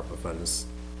potential ARPA funds,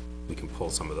 we can pull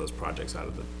some of those projects out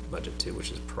of the budget too,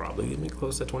 which is probably gonna be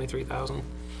close to 23,000.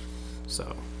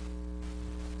 So,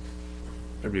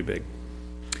 That'd be big.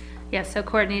 yeah, so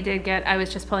Courtney did get, I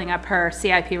was just pulling up her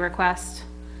CIP request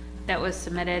that was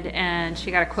submitted, and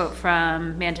she got a quote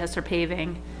from Manchester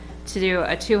Paving to do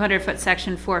a 200-foot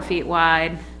section, 4 feet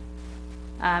wide,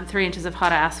 3 inches of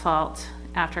hot asphalt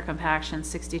after compaction,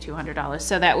 $6,200.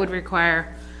 So that would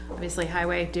require, obviously,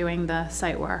 highway doing the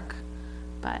site work,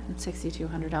 but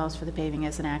 $6,200 for the paving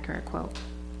is an accurate quote.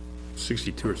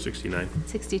 62 or 69?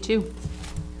 62.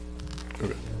 Okay.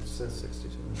 It says 62.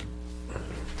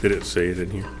 Did it say it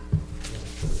in here?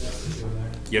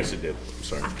 Yes, it did. I'm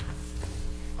sorry.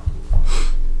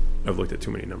 I've looked at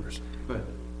too many numbers. But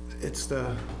it's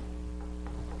the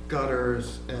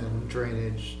gutters and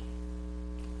drainage.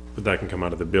 But that can come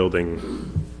out of the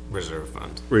building reserve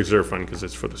fund. reserve fund because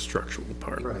it's for the structural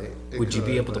part. Right. it Would you be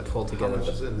could, able to but pull together How much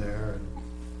the- is in there?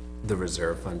 The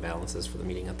reserve fund balances for the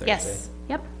meeting on Thursday? Yes,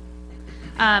 yep.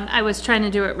 I was trying to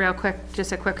do it real quick,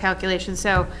 just a quick calculation.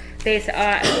 So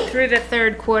through the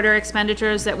 3rd quarter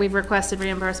expenditures that we've requested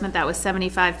reimbursement, that was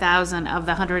 75,000 of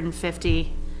the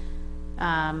 150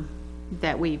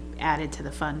 that we added to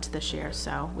the fund this year.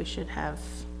 So we should have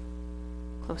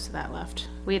close to that left.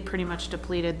 We had pretty much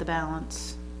depleted the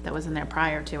balance that was in there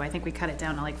prior to. I think we cut it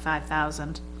down to like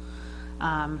 5,000.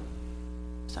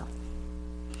 So.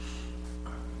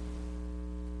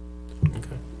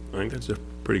 Okay. I think that's a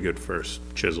pretty good first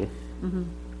chisel. We're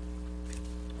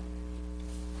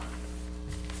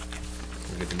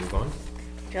good to move on?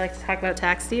 Would you like to talk about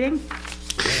tax deeding?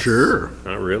 Sure.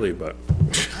 Not really, but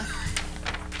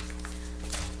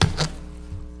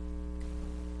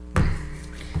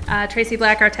Tracy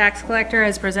Black, our tax collector,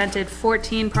 has presented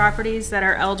 14 properties that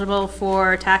are eligible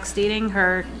for tax deeding.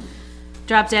 Her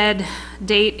drop dead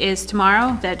date is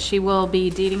tomorrow, that she will be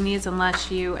deeding these unless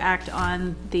you act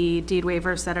on the deed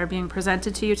waivers that are being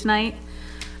presented to you tonight.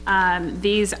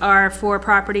 These are 4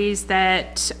 properties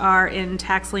that are in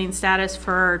tax lien status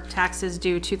for taxes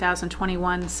due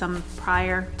 2021, some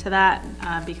prior to that,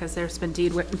 because there's been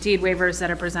deed waivers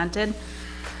that are presented.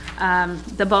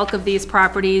 The bulk of these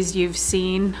properties you've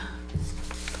seen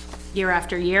year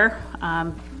after year.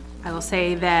 I will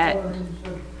say that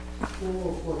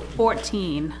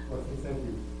 14.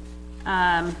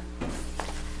 I'll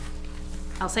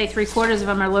say 3/4 of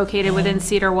them are located within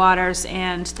Cedar Waters,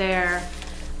 and they're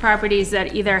properties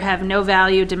that either have no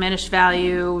value, diminished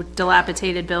value,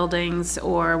 dilapidated buildings,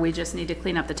 or we just need to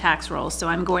clean up the tax rolls. So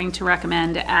I'm going to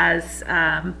recommend as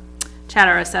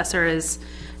Chatter Assessor is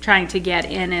trying to get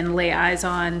in and lay eyes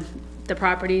on the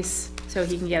properties so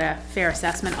he can get a fair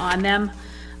assessment on them.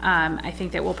 I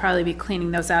think that we'll probably be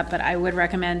cleaning those up, but I would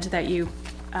recommend that you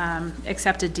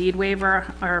accept a deed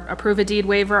waiver or approve a deed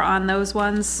waiver on those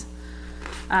ones.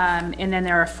 And then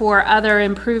there are 4 other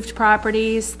improved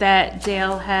properties that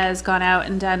Dale has gone out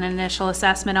and done an initial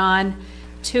assessment on,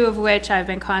 2 of which I've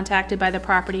been contacted by the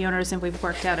property owners and we've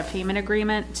worked out a payment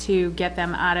agreement to get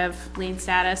them out of lien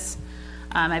status.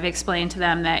 I've explained to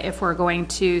them that if we're going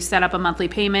to set up a monthly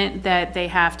payment, that they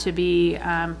have to be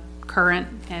current,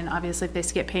 and obviously if they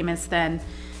skip payments, then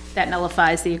that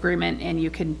nullifies the agreement and you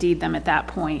can deed them at that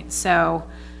point. So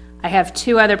I have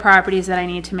 2 other properties that I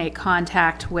need to make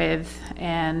contact with,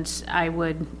 and I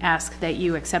would ask that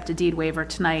you accept a deed waiver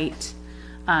tonight,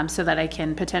 so that I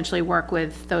can potentially work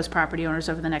with those property owners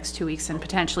over the next 2 weeks and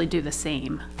potentially do the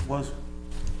same.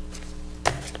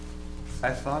 I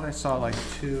thought I saw like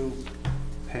 2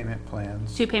 payment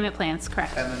plans. 2 payment plans,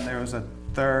 correct. And then there was a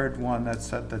third one that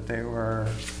said that they were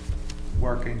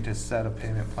working to set a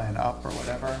payment plan up or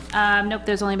whatever. Nope,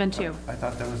 there's only been 2. I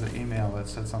thought there was an email that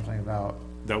said something about.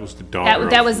 That was the daughter.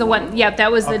 That was the one, yep, that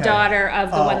was the Okay. daughter of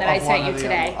the one that I Of sent one you of the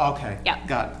today. other- Okay. Yep.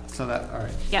 Got it. So that, all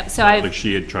right. Yep, so Like I've,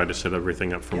 she had tried to set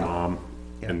everything up for Yeah. Mom,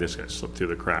 Yeah. and this got slipped through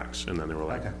the cracks, and then they were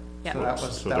like, Okay. Yeah. So that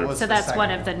was, So that they're- was so the that's one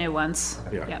second of the new ones.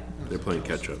 yeah, Yep. they're playing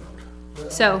catch up.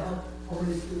 So, How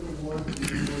many students want to be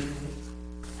working?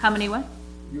 how many what?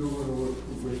 You're gonna work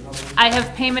with, how many? I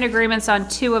have payment agreements on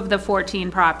 2 of the 14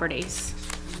 properties.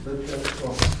 But that's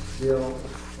from Dale,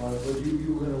 but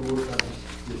you're gonna work on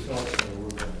yourself, gonna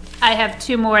work on it. I have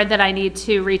 2 more that I need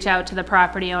to reach out to the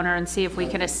property owner and see if we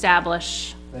can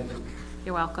establish. Thank you.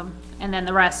 You're welcome. And then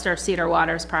the rest are Cedar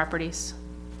Waters properties.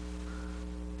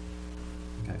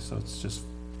 Okay, so it's just,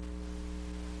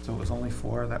 so it was only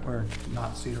 4 that were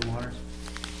not Cedar Waters?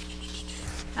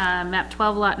 Map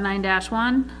 12, lot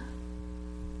 9-1.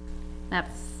 Map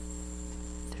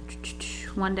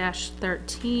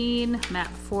 1-13, map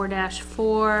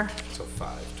 4-4, So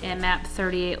 5. and map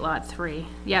 38, lot 3.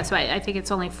 Yeah, so I think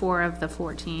it's only 4 of the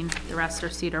 14. The rest are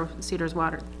Cedar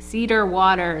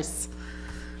Waters.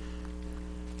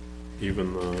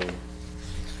 Even the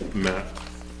map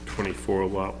 24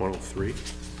 lot 103.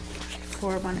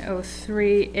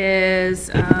 4103 is,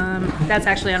 that's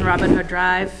actually on Robin Hood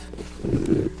Drive.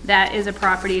 That is a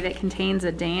property that contains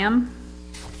a dam.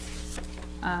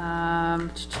 I'm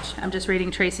just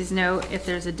reading Tracy's note. If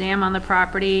there's a dam on the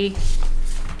property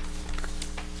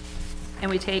and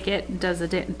we take it, does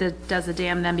the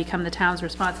dam then become the town's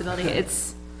responsibility?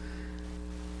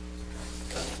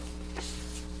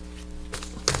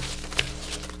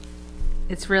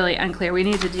 It's really unclear. We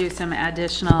need to do some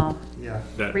additional Yeah.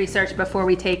 That, research before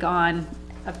we take on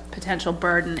a potential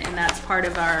burden, and that's part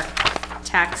of our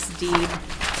tax deed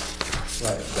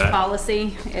that,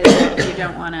 policy, is that you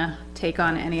don't want to take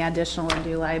on any additional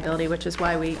undue liability, which is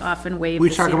why we often waive. We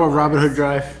the talk Cedar about Robin Waters. Hood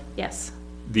Drive? Yes.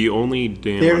 the only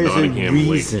dam There on is a Nottingham Lake.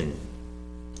 reason.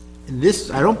 This,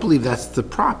 I don't believe that's the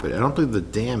property. I don't believe the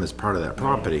dam is part of that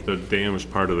property. The dam is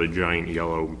part of the giant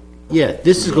yellow, Yeah,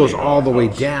 goes all the way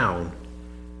down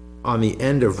on the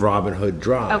end of Robin Hood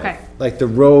Drive. Okay. Like the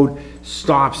road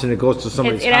stops and it goes to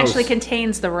somebody's It house. actually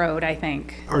contains the road, I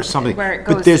think. Or something. Where it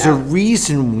But goes there's a south.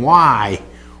 reason why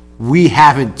we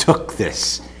haven't took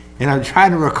this. And I'm trying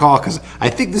to recall, because I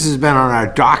think this has been on our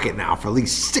docket now for at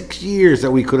least 6 years that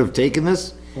we could have taken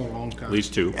this. For a long at time.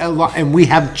 least 2. And we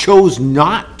have chose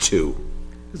not to.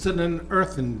 Is it an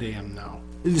earthen dam now?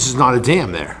 This is not a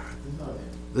dam there.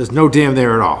 There's no dam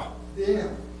there at all. Yeah.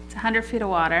 It's 100 feet of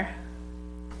water,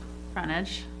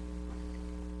 frontage.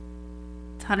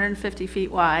 It's 150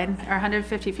 feet wide, or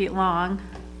 150 feet long,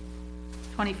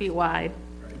 20 feet wide.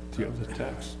 Do you have the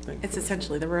text? It's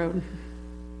essentially the road,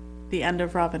 the end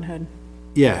of Robin Hood.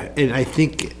 Yeah, and I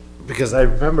think, because I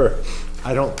remember,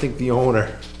 I don't think the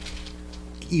owner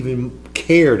even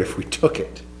cared if we took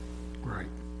it. Right.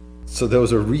 So there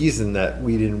was a reason that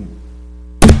we didn't,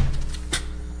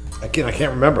 again, I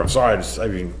can't remember, I'm sorry, I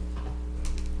mean.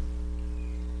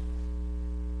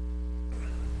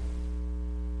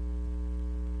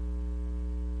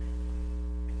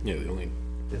 Yeah, the only,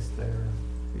 Is there,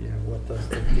 yeah, what does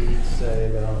the deed say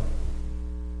about?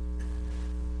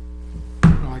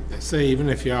 Like they say, even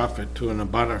if you offer it to an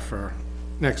abutter for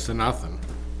next to nothing,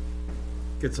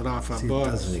 gets it off our See, it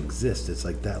books. doesn't exist, it's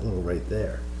like that little right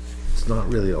there. It's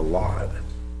not really a lot.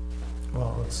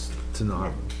 Well, it's, It's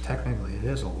not, technically it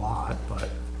is a lot, but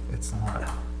it's not.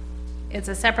 It's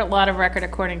a separate lot of record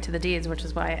according to the deeds, which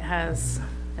is why it has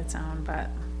its own, but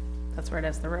that's where it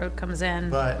is. The road comes in.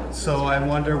 But, so I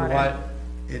wonder Water. what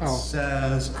it Oh.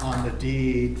 says on the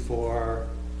deed for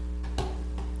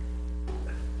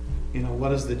you know, what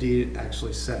does the deed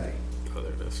actually say? Oh,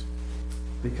 there it is.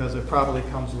 Because it probably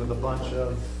comes with a bunch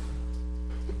of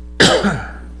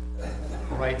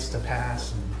rights to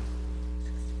pass and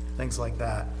things like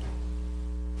that.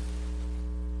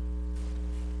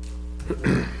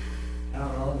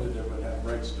 Town owned it would have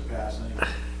rights to pass anyway.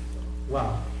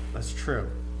 Well, that's true.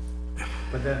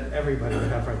 But then everybody would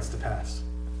have rights to pass.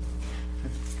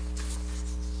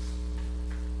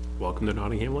 Welcome to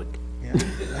Nottingham Lake.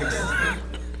 Yeah.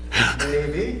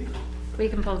 Maybe. We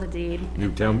can pull the deed.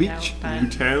 Newtown Yeah, Beach. fine.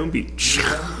 Town Beach.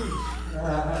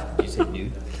 You say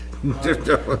nude?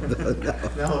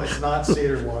 No, it's not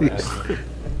Cedar Waters.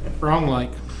 Wrong lake.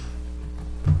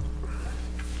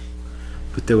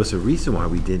 But there was a reason why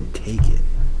we didn't take it.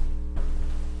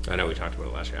 I know we talked about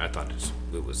it last year. I thought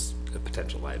it was a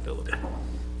potential liability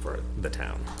for the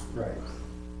town. Right.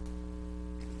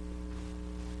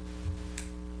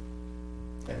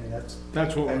 I mean,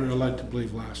 That's what we were led to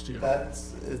believe last year.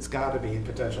 it's gotta be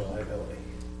potential liability.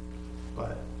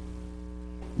 But,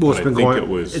 Well, But I think it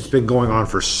was- it's been going on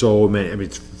for so many, I mean,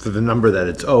 for the number that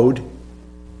it's owed,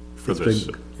 For It's this,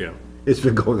 been- yeah. it's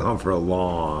been going on for a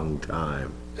long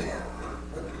time.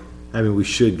 I mean, we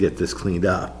should get this cleaned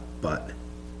up, but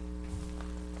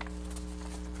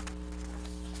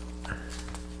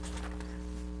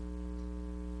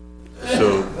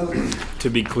So, to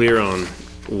be clear on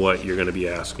what you're gonna be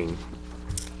asking,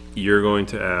 you're going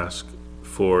to ask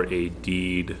for a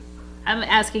deed, I'm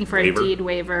asking for a Waiver? deed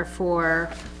waiver for,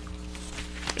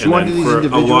 you and wanna then do these for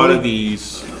a lot individually? of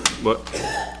these, what, do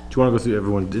you wanna go through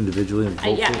everyone individually and vote for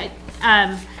yeah, it?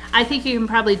 I think you can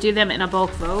probably do them in a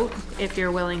bulk vote if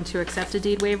you're willing to accept a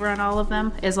deed waiver on all of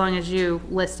them, as long as you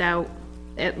list out,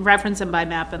 reference them by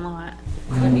map and lot,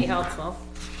 would be helpful.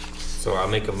 So I'll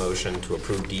make a motion to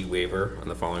approve deed waiver on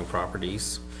the following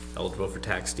properties eligible for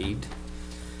tax deed.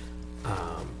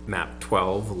 Map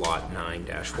 12, lot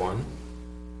 9-1,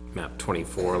 map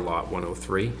 24, lot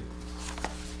 103,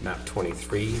 map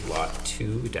 23, lot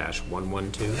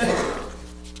 2-112,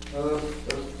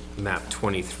 map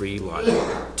 23, lot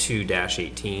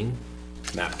 2-18,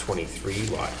 map 23,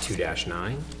 lot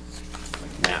 2-9,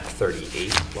 map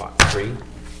 38, lot 3,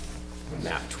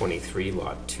 map 23,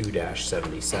 lot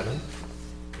 2-77,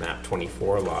 map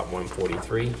 24, lot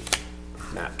 143,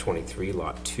 map 23,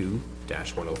 lot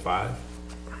 2-105,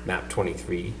 map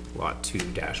 23, lot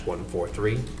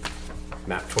 2-143,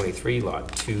 map 23, lot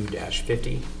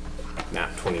 2-50,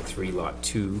 map 23, lot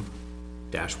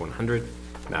 2-100,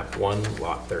 map 1,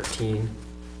 lot 13,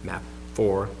 map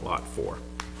 4, lot 4.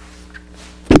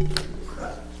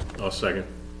 I'll second.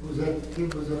 Was that, Tim,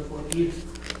 was that for Keith?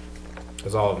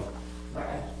 That's all of them.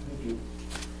 Thank you.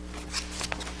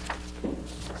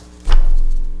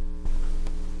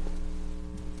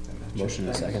 Motion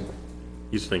and second.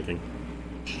 He's thinking,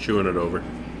 just chewing it over.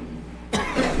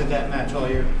 did that match all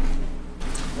your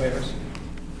waivers?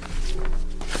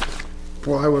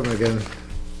 Well, I wouldn't again,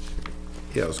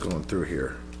 yeah, I was going through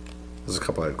here. There's a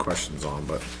couple I had questions on,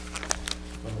 but,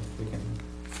 Well, we can,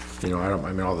 you know,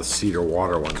 I mean, all the Cedar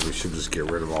Water ones, we should just get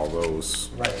rid of all those.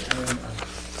 right, I mean,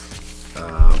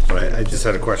 But I just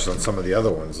had a question on some of the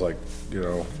other ones, like, you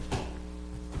know,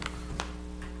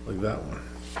 like that one.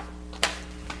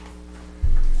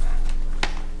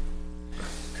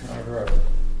 Connard Road.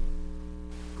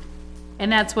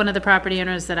 And that's one of the property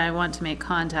owners that I want to make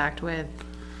contact with.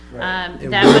 And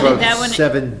That what one, about that one,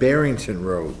 7 Barrington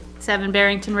Road? 7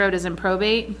 Barrington Road is in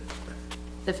probate.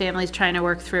 The family's trying to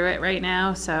work through it right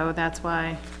now, so that's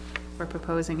why we're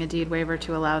proposing a deed waiver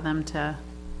to allow them to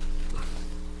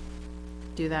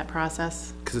do that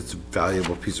process. Because it's a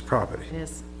valuable piece of property. It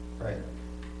is. Right,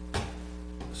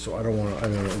 So I don't wanna, I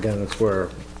mean, again, that's where,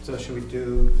 so should we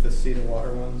do the Cedar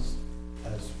Water ones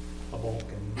as a bulk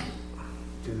and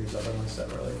do these other ones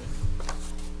separately?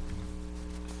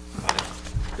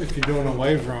 If you're doing a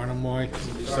waiver on them, why?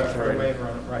 Sorry, for a waiver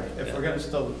on it, right, if we're gonna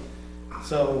still,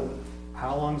 so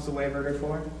how long's the waiver good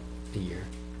for? A year.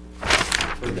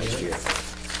 For a Next year.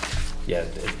 Yeah,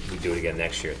 we do it again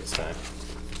next year at this time.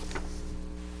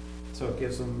 So it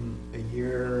gives them a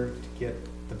year to get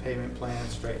the payment plan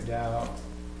straightened out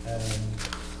and,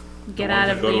 Get out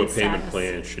of Go to a lien payment status.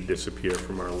 plan, it should disappear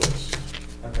from our list.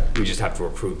 okay. We just have to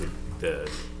approve the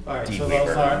All right, deed so waiver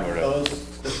those in aren't, order.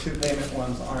 those, the 2 payment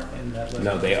ones aren't in that list?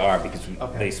 No, they are, because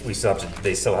Okay. we still have to,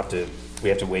 they still have to, we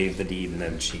have to waive the deed and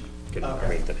then she can Okay.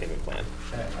 waive the payment plan.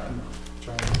 Okay, I'm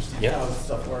trying to understand Yeah. how this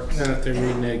stuff works. And if they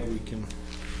renege, we can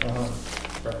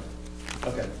Right,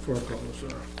 okay, foreclose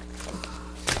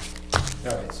or.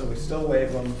 all right, so we still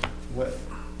waive them,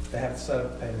 they have to set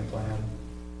up a payment plan,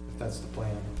 if that's the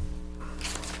plan.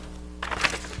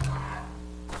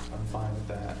 I'm fine with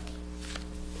that.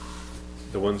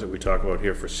 the ones that we talk about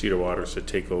here for Cedar Waters to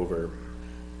take over.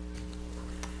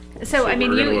 So, I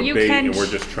mean, we're gonna you abate, can. and we're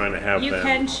just trying to have You them.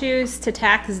 can choose to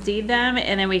tax deed them,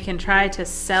 and then we can try to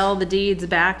sell the deeds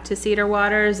back to Cedar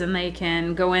Waters, and they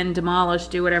can go in, demolish,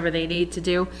 do whatever they need to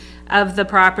do. Of the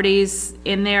properties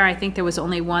in there, I think there was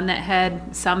only one that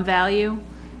had some value.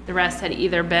 The rest had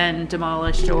either been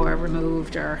demolished or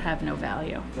removed or have no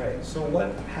value. Right, so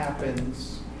what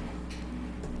happens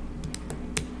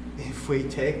if we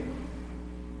take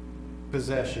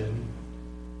possession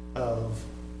of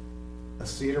a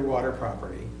Cedar Water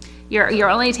property? You're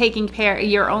only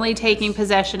taking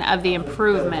possession of the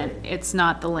improvement, building. it's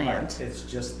not the land. Right, it's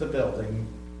just the building,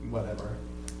 whatever.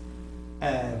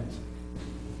 And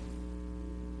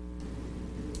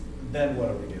then what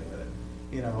do we do with it?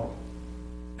 You know,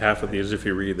 Half of these, if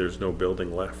you read, there's no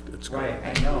building left. It's gone.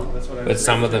 right, I know, that's what I was. But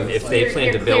some of them, if they You're-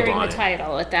 plan to you're build clearing on the it,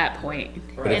 title at that point.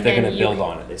 but if And they're then gonna you- build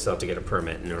on it, they still have to get a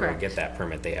permit. In order to Correct. get that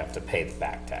permit, they have to pay the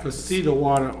back Because tax. Cedar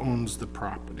Water owns the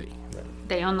property.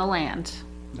 They own the land.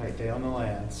 Right, they own the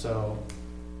land, so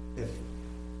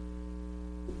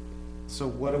so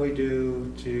what do we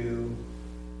do to,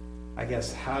 I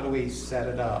guess, how do we set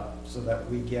it up so that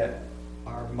we get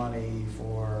our money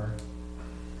for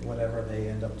whatever they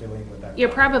end up doing with that? You're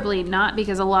probably not,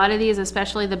 because a lot of these,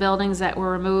 especially the buildings that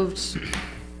were removed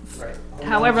Right.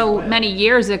 however many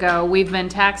years ago, we've been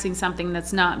taxing something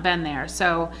that's not been there.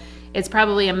 So it's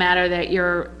probably a matter that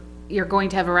you're going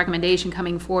to have a recommendation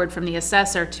coming forward from the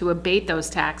assessor to abate those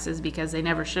taxes because they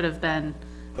never should have been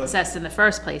assessed in the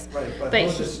first place. Right, but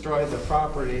who destroyed the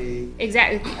property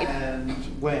Exactly, and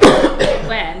when?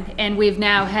 and we've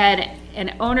now had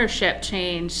an ownership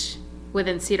change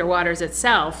within Cedar Waters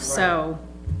itself, so,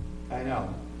 I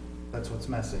know, that's what's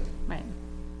messy. right.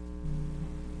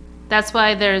 That's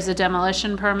why there's a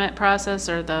demolition permit process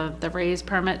or the raise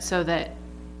permit, so that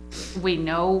we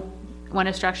know when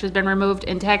a structure's been removed,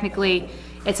 and technically,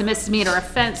 it's a misdemeanor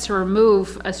offense to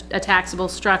remove a taxable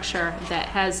structure that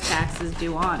has taxes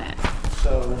due on it.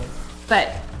 So,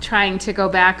 But trying to go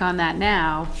back on that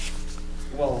now,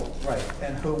 well, right,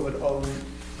 and who would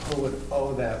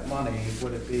owe that money?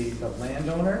 Would it be the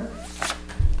landowner?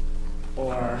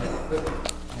 Or the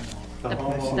homeowner? the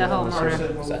homeowner.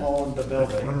 The person who owned the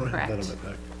building? correct.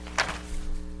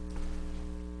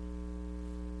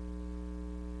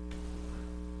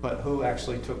 But who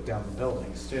actually took down the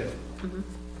buildings too?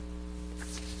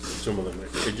 Some of them,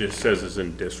 it just says it's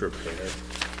in disrepair.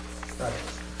 Right.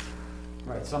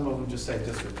 Right, some of them just say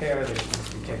disrepair, they should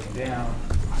just be taken down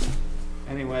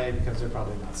anyway, because they're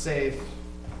probably not safe.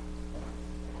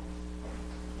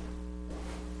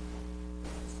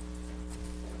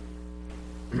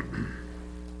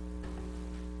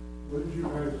 What did you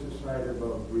guys decide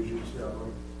about Bridget's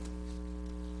salary?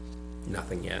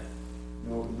 Nothing yet,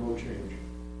 No change.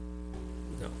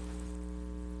 no.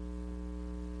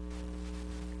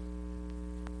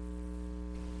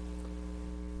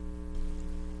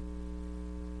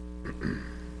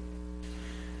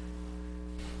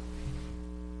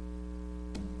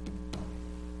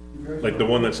 Like the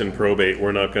one that's in probate,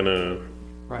 we're not gonna,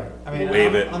 Right, I mean,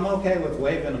 Waive it. I'm okay with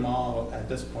waiving them all at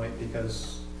this point,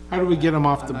 because. How do we get them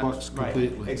off the I'm not- books right,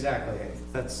 completely? Exactly,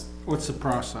 that's, What's the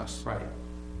process? right.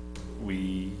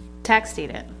 we, Tax deed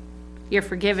it. You're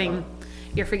forgiving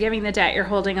the debt, you're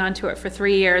holding on to it for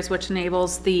 3 years, which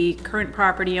enables the current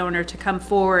property owner to come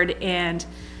forward and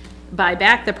buy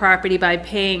back the property by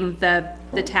paying the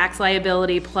tax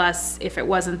liability plus, if it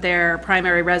wasn't their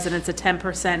primary residence, a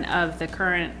 10% of the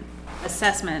current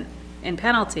assessment and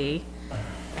penalty.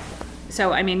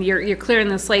 So, I mean, you're clearing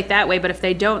the slate that way, but if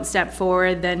they don't step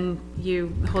forward, then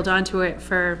you hold on to it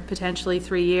for potentially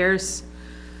 3 years.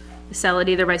 Sell it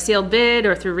either by sealed bid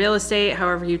or through real estate,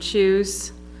 however you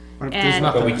choose. But if there's And-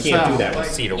 nothing But we to can't do sell. that with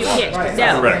Cedar You Waters. can't, Right,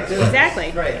 no, right, there's-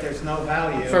 exactly. Right, there's no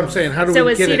value. That's what I'm saying, how do So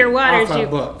we with get it Cedar Waters, off our you,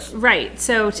 books? right,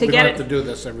 so to We get don't it. have to do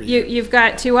this every year. You've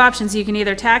got two options. You can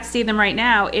either tax deed them right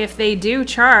now. If they do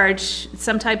charge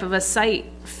some type of a site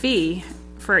fee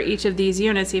for each of these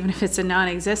units, even if it's a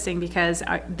non-existing, because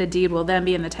the deed will then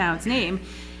be in the town's name,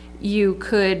 you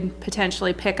could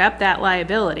potentially pick up that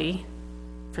liability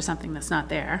for something that's not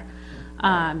there.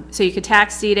 So you could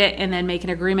tax deed it and then make an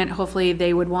agreement. Hopefully,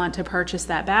 they would want to purchase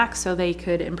that back so they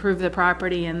could improve the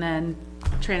property and then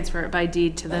transfer it by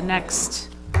deed to the next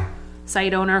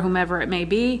site owner, whomever it may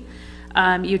be.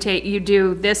 You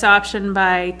do this option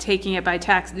by taking it by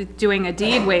doing a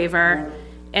deed waiver,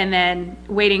 and then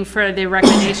waiting for the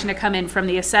recommendation to come in from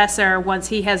the assessor once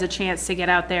he has a chance to get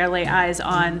out there, lay eyes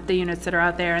on the units that are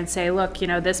out there and say, look,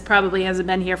 this probably hasn't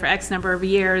been here for X number of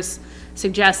years,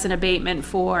 suggest an abatement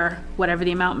for whatever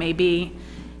the amount may be,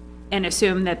 and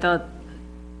assume that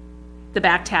the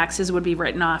back taxes would be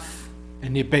written off,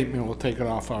 And the abatement will take it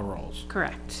off our rolls.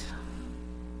 correct.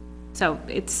 So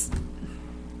it's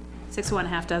 6 of one,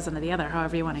 half dozen of the other,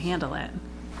 however you want to handle it.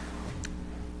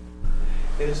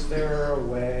 Is there a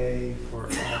way for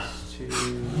us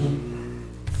to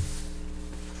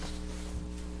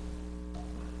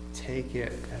take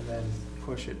it and then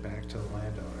push it back to the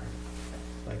landowner?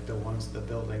 Like the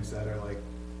buildings that are like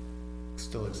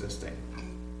still existing?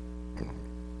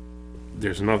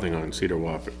 There's nothing on Cedar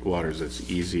Waters that's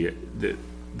easy.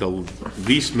 The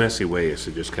least messy way is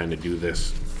to just kind of do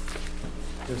this,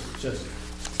 Just,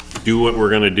 do what we're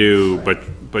gonna do, but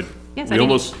Yes, we I mean,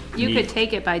 almost you need- could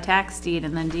take it by tax deed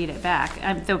and then deed it back.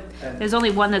 There's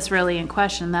only one that's really in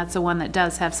question, that's the one that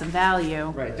does have some value.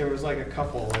 right, there was like a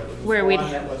couple, it was Where we'd-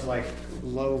 one that was like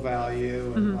low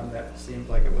value and one that seemed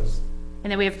like it was, And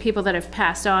then we have people that have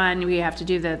passed on, we have to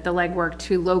do the legwork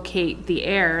to locate the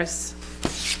heirs.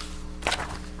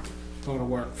 Go to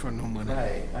work for no money.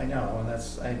 right, I know,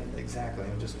 and exactly,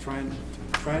 I'm just trying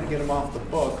to get them off the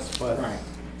books, but Right.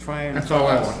 trying. That's all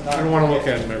I for us want. not I don't wanna to look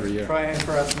get- at them every year. Trying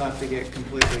for us not to get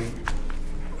completely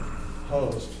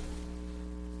hosed.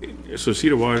 So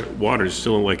Cedar Water is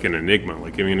still like an enigma.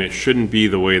 Like, I mean, it shouldn't be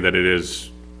the way that it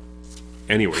is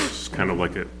anyways. It's kind of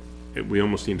like we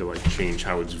almost need to like change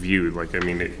how it's viewed. Like, I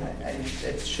mean, It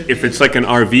should if be- it's like an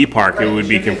RV park, Right, it would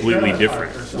be should be a completely trailer park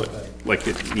different. or something. Like,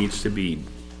 it needs to be,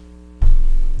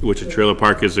 which a trailer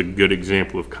park is a good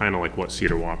example of kind of like what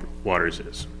Cedar Waters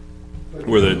is.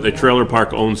 Where the trailer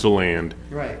park owns the land,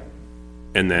 Right,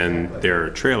 and then there are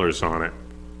trailers on it.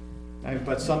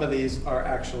 but some of these are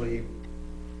actually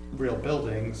real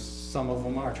buildings, some of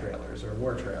them are trailers or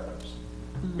were trailers.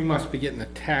 We must be getting a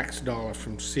tax dollar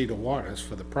from Cedar Waters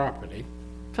for the property.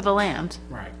 For the land,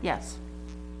 Right. yes.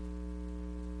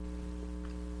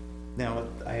 Now,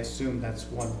 I assume that's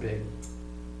one big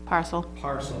Parcel,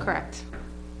 parcel. correct.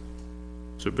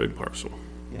 It's a big parcel.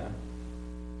 Yeah,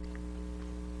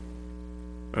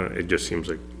 It just seems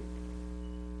like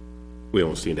we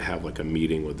almost need to have like a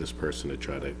meeting with this person to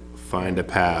try to find a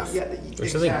path. yeah,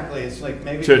 exactly, it's like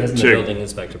maybe. To- Hasn't the to- building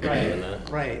inspector been doing that?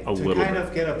 Right, A to little kind bit.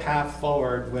 of get a path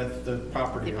forward with the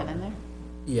property Keep it in owner. there.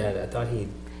 Yeah, I thought he,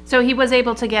 So he was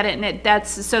able to get it, and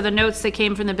so the notes that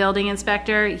came from the building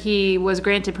inspector, he was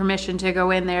granted permission to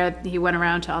go in there. He went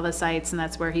around to all the sites, and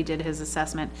that's where he did his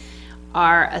assessment.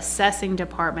 Our assessing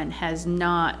department has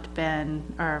not been,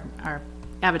 our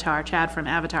Avatar, Chad from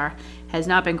Avatar, has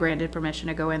not been granted permission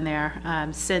to go in there.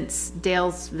 Since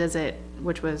Dale's visit,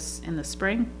 which was in the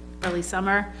spring, early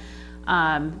summer,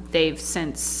 they've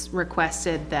since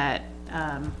requested that,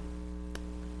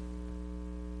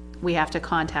 we have to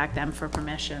contact them for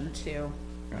permission to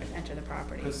Right. enter the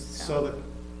property. So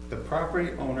the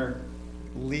property owner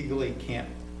legally can't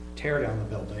tear down the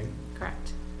building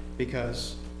Correct.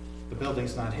 because the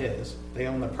building's not his, they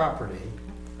own the property.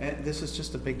 And this is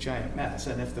just a big giant mess,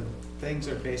 and if the things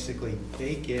are basically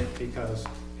vacant because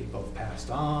people have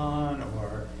passed on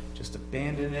or just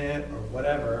abandoned it or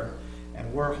whatever,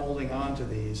 and we're holding on to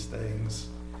these things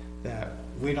that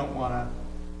we don't wanna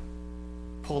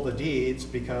pull the deeds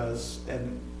because,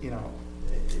 and, you know,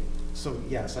 so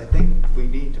yes, I think we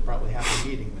need to probably have a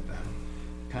meeting with them,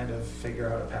 kind of figure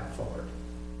out a path forward.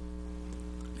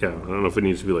 Yeah, I don't know if it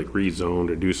needs to be like rezoned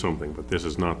or do something, but this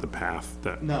is not the path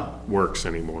that No, works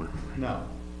anymore. no,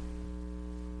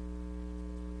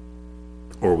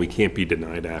 Or we can't be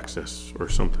denied access or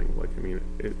something. Like, I mean,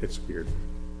 it's weird.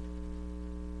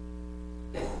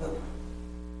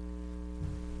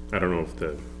 I don't know if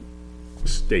the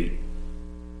state,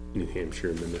 New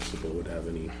Hampshire municipal would have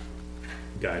any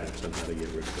guidance on how to get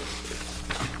rid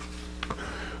of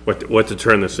it. What to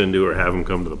turn this into, or have them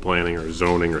come to the planning or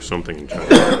zoning or something and try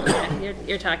to.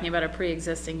 You're talking about a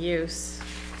pre-existing use.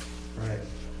 right.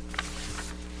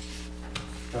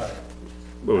 But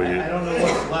What would I you- don't know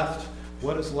what's left,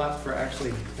 what is left for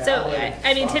actually So, valid.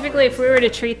 I mean, typically, if we were to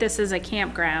treat this as a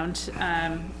campground,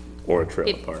 Or a trailer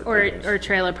it- park. or, I guess. or a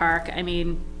trailer park, I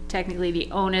mean, technically, the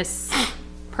onus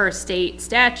per state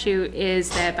statute is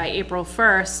that by April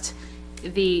 1st,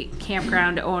 the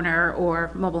campground owner or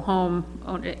mobile home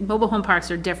parks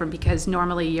are different because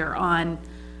normally you're on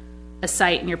a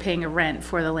site and you're paying a rent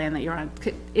for the land that you're on.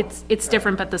 It's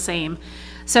different but the same.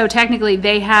 So technically,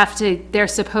 they're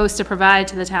supposed to provide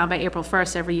to the town by April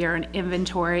 1st every year an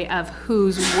inventory of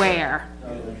who's where,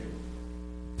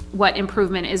 what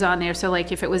improvement is on there. So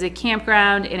like if it was a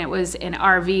campground and it was an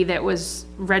RV that was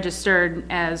registered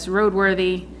as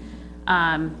roadworthy,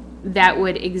 that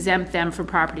would exempt them from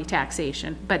property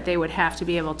taxation, but they would have to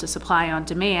be able to supply on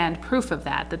demand proof of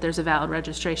that there's a valid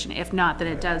registration. If not, then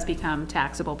it does become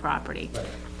taxable property.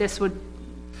 This would,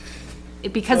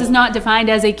 because it's not defined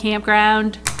as a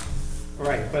campground,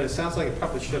 Right, but it sounds like it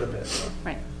probably should have been.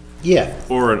 right? Yeah,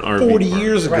 Or an RV 40 park.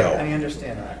 years Right, ago. I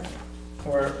understand that.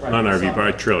 Or, right. Not an RV some-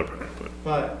 park, trailer park, but.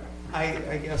 But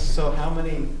I guess, so how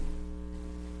many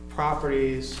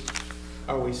properties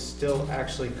are we still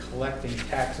actually collecting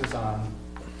taxes on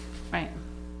Right.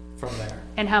 from there?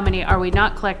 And how many are we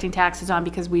not collecting taxes on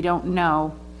because we don't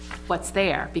know what's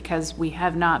there, because we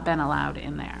have not been allowed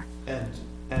in there?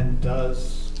 And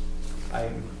does,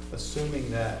 I'm assuming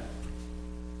that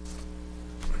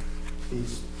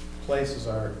these places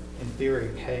are, in theory,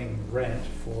 paying rent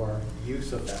for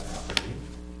use of that property.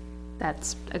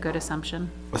 That's a good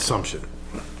assumption. Assumption.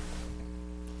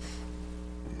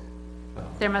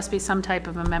 There must be some type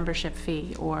of a membership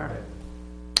fee or,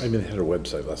 I mean, they had a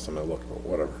website last time I looked, but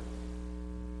whatever.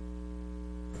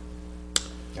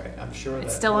 Right, I'm sure that.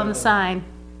 it's still on the sign.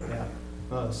 Yeah,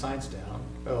 no, the sign's down.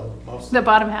 Oh, most. The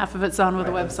bottom half of it's on with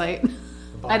the Right. website.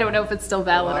 I don't know if it's still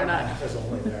valid or not. Is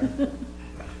only there.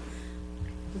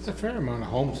 There's a fair amount of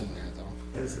homes in there,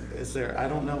 though. Is there, I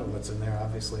don't know what's in there,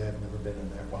 obviously, I've never been in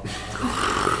there. Well,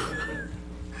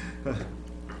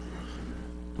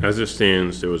 As it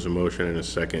stands, there was a motion and a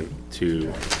second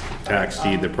to tax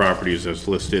deed the properties as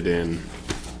listed in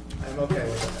I'm okay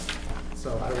with that.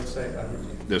 So I would say, I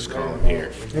would. this column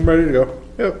here. I'm ready to go.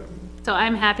 Yep. So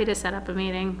I'm happy to set up a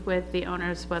meeting with the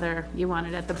owners, whether you want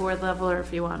it at the board level or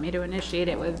if you want me to initiate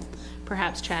it with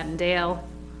perhaps Chad and Dale.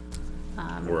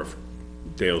 Or if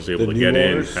Dale's able The to new get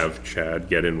in, owners? have Chad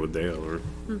get in with Dale, or,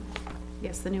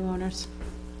 Yes, the new owners.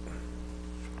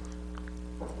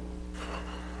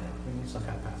 We need some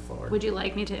kind of path forward. Would you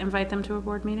like me to invite them to a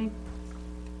board meeting?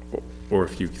 or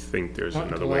if you think there's Not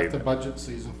another until way. after budget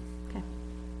season. Okay.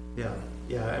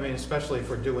 Yeah, I mean, especially if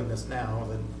we're doing this now,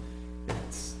 then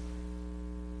it's,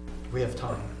 we have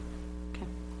time. Okay.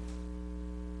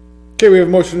 Okay, we have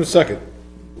a motion and a second.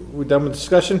 We done with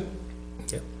discussion?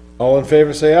 Yep. All in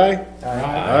favor, say aye.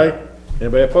 Aye.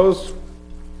 Anybody opposed?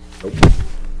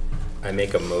 I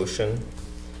make a motion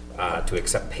to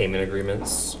accept payment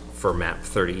agreements for map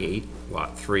 38,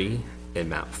 lot 3, and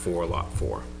map 4, lot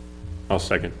 4. I'll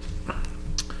second.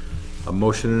 A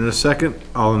motion and a second.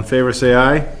 All in favor, say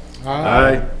aye.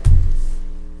 Aye.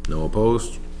 No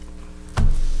opposed?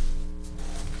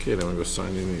 Okay, then we go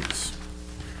sign these.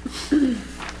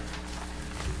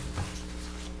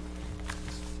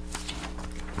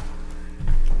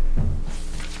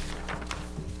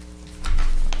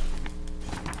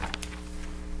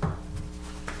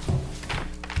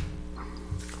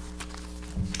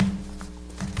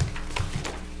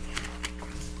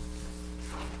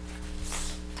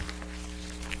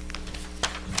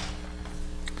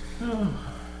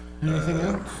 Anything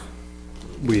else?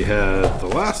 We had, the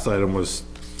last item was,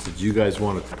 did you guys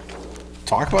want to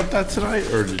talk about that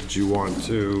tonight, or did you want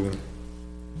to,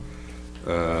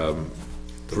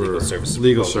 for legal services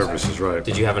legal proposal. services, right?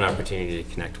 Did you have an opportunity to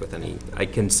connect with any? I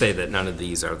can say that none of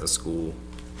these are the school's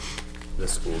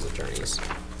attorneys.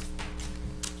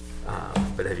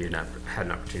 But have you not had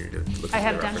an opportunity to look I at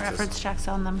have the done references? reference checks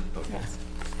on them, Okay. yes.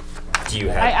 Do you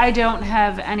have, I don't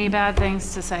have any bad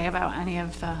things to say about any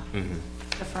of the Mm-hmm.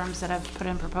 the firms that have put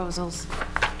in proposals.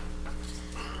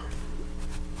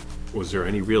 Was there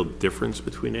any real difference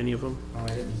between any of them? Oh, I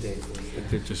didn't date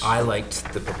these. It just, I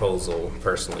liked the proposal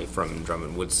personally from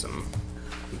Drummond Woodsum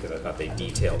because I thought they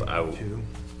detailed out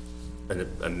in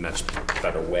a much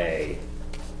better way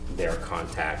their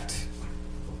contact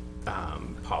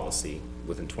policy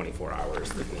within 24 hours.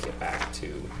 They can get back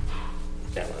to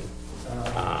Ellen.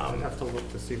 I'd have to look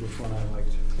to see which one I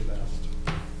liked the best.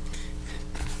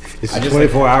 It's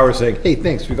 24 hours saying, hey,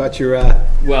 thanks, we got your,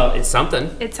 Well, it's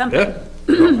something, It's something.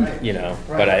 you know,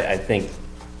 but I think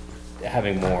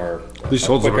having more. At least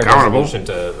holds them quicker accountable. resolution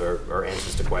to, or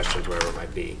answers to questions, whatever it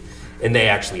might be. And they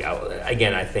actually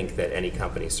again, I think that any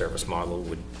company service model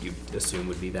would, you assume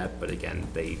would be that, but again,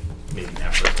 they made an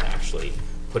effort to actually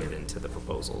put it into the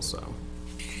proposal, so.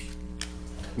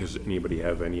 does anybody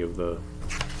have any of the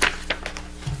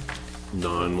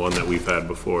non-one that we've had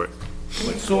before?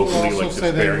 Like Sewell locally, also like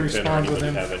said they Barrington, or respond anybody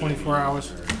within have any? 24 hours.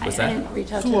 What's I that? didn't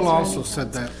reach out to Sewell his also attorney.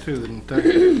 said that too, didn't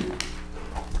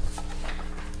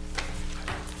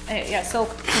they? Yeah,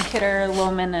 Silk, Kidder,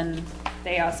 Loman, and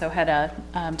they also had a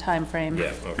time frame.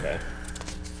 Yeah, okay.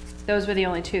 Those were the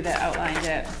only two that outlined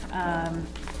it.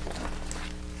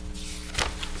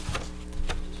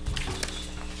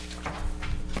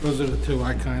 Those are the two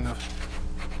I kind of.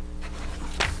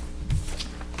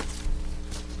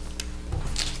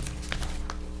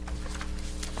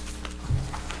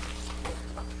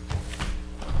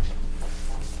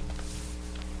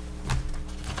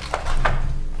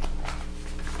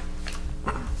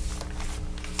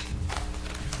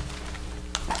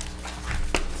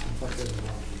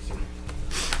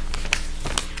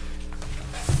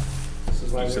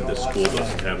 why You we said don't the like school that.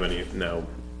 doesn't have any, now,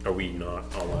 are we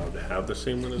not allowed to have the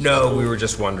same one as? the No, school? we were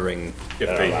just wondering If at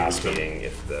our they last used them. meeting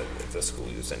if the school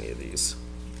used any of these.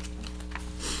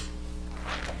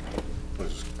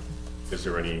 Is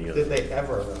there any, Did they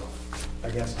ever though? I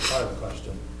guess is part of the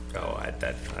question. Oh, I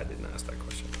didn't ask that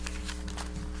question.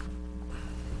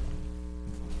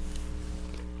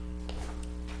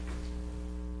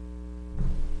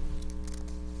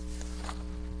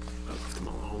 I left them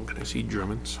alone, can I see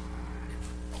Germans?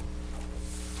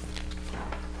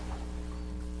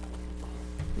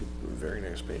 Very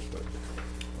nice page, but.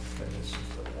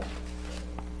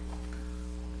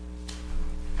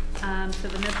 So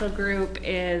the Mitchell Group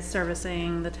is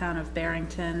servicing the town of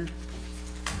Barrington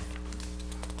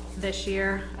this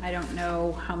year. I don't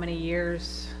know how many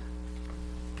years.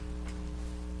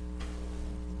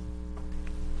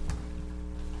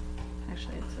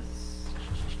 Actually,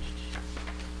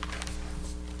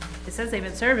 it says they've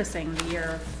been servicing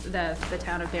the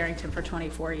town of Barrington for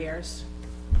 24 years.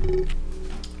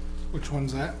 Which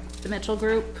one's that? The Mitchell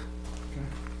Group.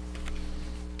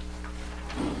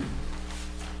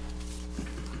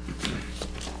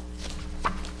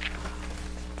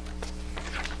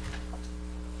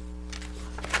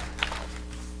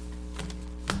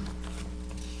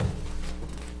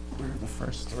 Where are the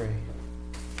first three?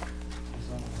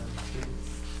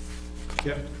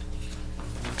 Yep.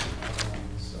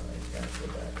 Sorry, gotta go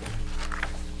back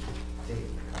and date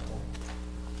a couple.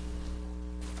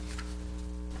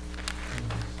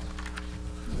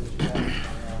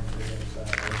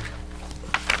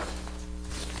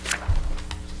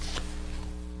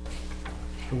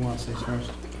 Who wants these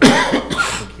first? I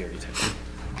think he already took it.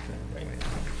 Wait a minute.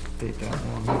 Date that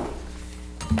one.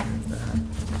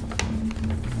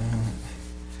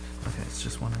 Okay, it's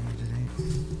just one I need to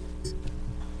date.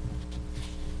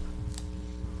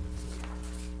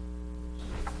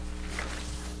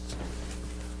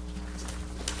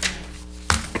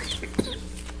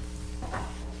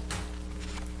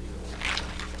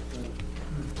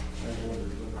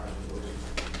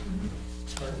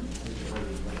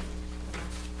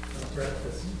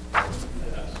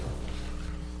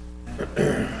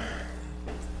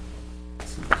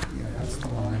 Yeah, that's the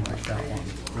one, I like that one.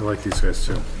 I like these guys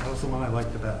too. That was the one I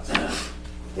liked the best.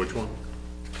 Which one?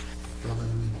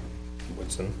 Robin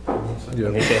Woodson. Wilson.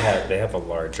 I think they have a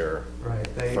larger Right,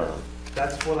 they, firm.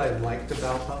 that's what I liked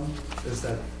about them, is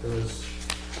that there was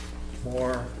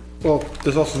more, Well,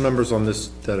 there's also members on this,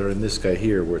 that are in this guy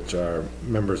here, which are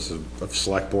members of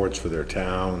select boards for their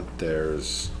town.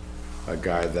 There's a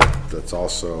guy that's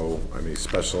also, I mean,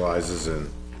 specializes in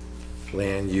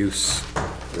land use,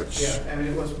 which, yeah, I mean,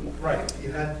 it was, right,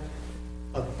 you had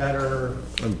a better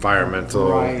environmental,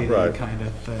 variety right. kind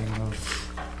of thing of,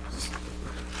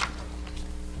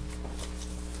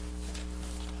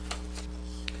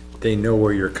 They know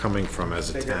where you're coming from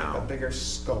as a bigger, a town. bigger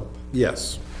scope.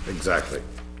 Yes, exactly.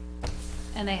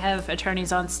 And they have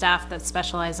attorneys on staff that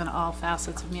specialize in all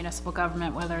facets of municipal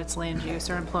government, whether it's land use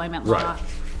or employment law.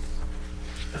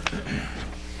 Right.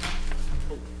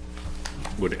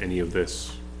 Would any of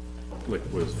this, like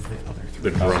with the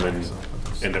Drummond,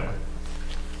 end up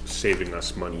saving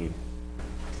us money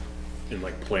in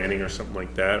like planning or something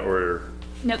like that, or?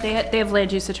 No, they have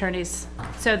land use attorneys.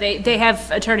 So they have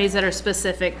attorneys that are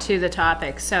specific to the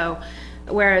topic. So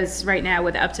whereas right now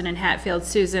with Upton and Hatfield,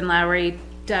 Susan Lowry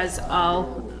does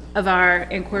all of our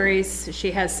inquiries.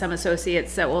 She has some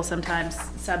associates that will sometimes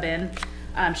sub in.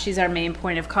 She's our main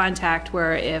point of contact,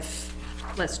 where if,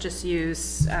 let's just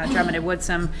use Drummond and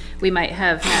Woodsum, we might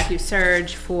have Matthew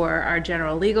Surge for our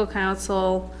general legal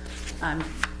counsel,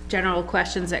 general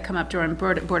questions that come up during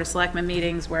Board of Selectmen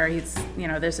meetings, where he's,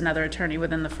 there's another attorney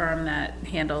within the firm that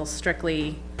handles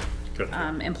strictly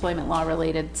employment law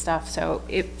related stuff. So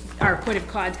our point of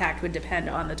contact would depend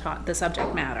on the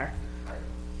subject matter.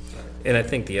 And I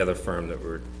think the other firm that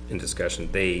we're in discussion,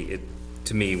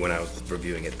 to me, when I was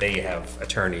reviewing it, they have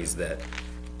attorneys that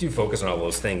do focus on all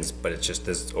those things, but it's just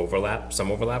there's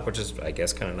some overlap, which is, I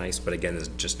guess, kind of nice, but again, there's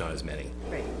just not as many.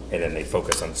 Right. And then they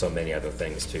focus on so many other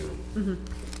things too.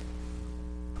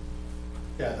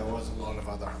 Yeah, there was a lot of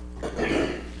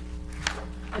other.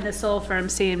 And the Soul firm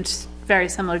seemed very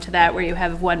similar to that, where you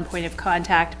have one point of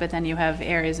contact, but then you have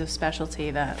areas of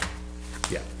specialty that.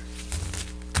 Yeah.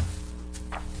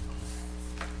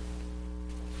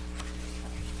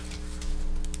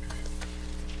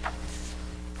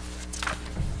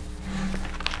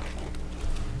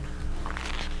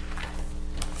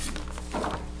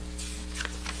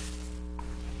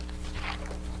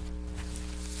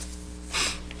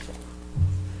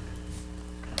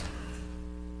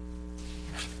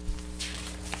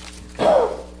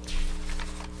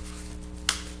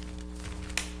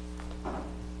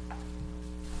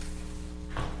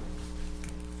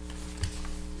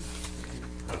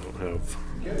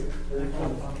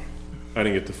 I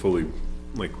didn't get to fully,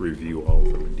 like, review all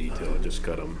of them in detail, I just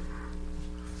got them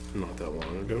not that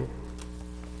long ago,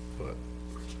 but.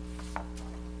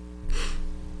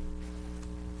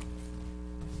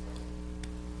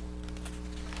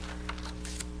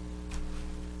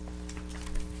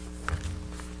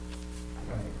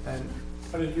 And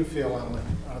how did you feel on the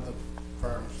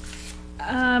firms?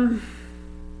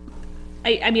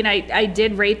 I mean, I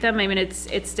did rate them. I mean,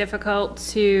 it's difficult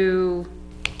to,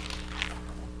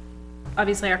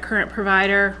 obviously, our current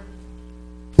provider,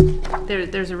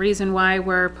 there's a reason why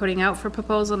we're putting out for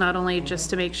proposal, not only just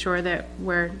to make sure that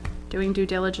we're doing due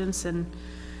diligence and,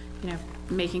 you know,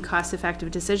 making cost-effective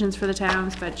decisions for the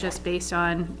towns, but just based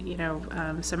on, you know,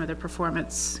 some of the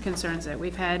performance concerns that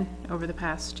we've had over the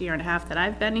past year and a half that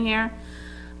I've been here.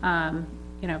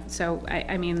 You know, so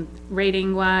I mean,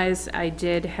 rating-wise, I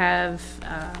did have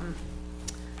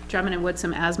Drummond and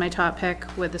Woodson as my top pick,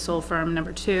 with the Soul Firm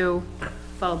number 2,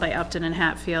 followed by Upton and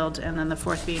Hatfield, and then the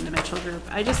 4th being the Mitchell Group.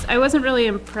 I wasn't really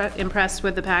impressed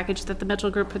with the package that the Mitchell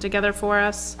Group put together for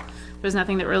us. There's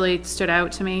nothing that really stood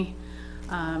out to me.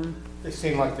 They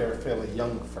seem like they're a fairly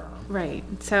young firm. Right,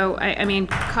 so I mean,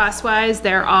 cost-wise,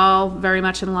 they're all very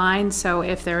much in line, so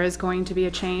if there is going to be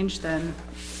a change, then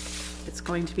it's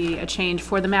going to be a change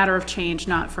for the matter of change,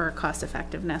 not for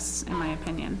cost-effectiveness, in my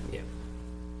opinion. Yeah.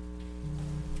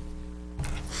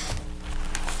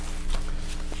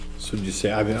 So did you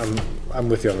say, I mean, I'm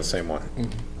with you on the same one.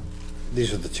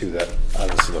 These are the two that I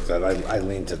obviously looked at. I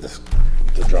leaned to the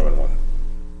Drummond one.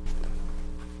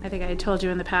 I think I had told you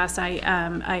in the past,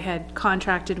 I had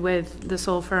contracted with the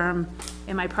Soul Firm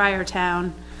in my prior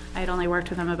town. I had only worked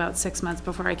with them about 6 months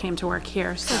before I came to work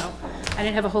here, so I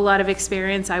didn't have a whole lot of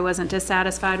experience. I wasn't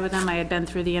dissatisfied with them. I had been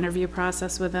through the interview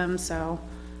process with them, so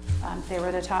they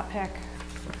were the top pick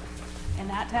in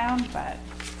that town, but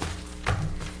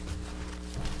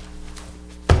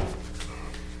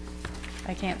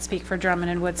I can't speak for Drummond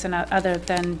and Woodson other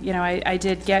than, you know, I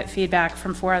did get feedback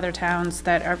from 4 other towns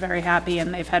that are very happy,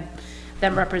 and they've had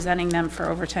them representing them for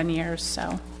over 10 years,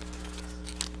 so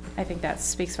I think that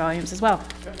speaks volumes as well.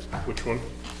 Which one?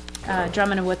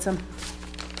 Drummond and Woodson.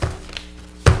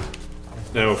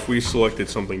 Now, if we selected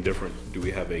something different, do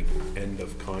we have a end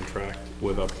of contract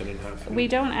with Upton and Hatfield? We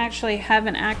don't actually have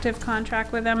an active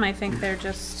contract with them. I think they're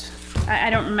just, I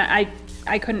don't remember,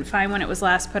 I couldn't find when it was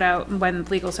last put out, when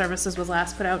legal services was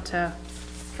last put out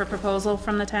for proposal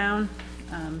from the town.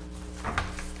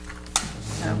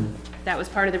 So that was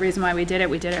part of the reason why we did it.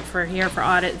 We did it for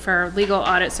for legal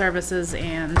audit services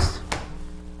and,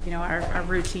 you know, our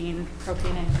routine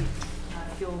propane and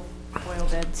fuel oil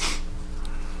bids.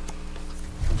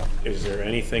 Is there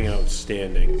anything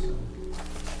outstanding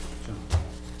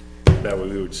that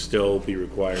we would still be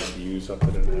required to use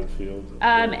Upton and Hatfield?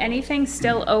 Anything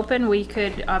still open, we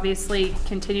could obviously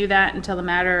continue that until the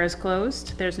matter is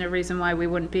closed. There's no reason why we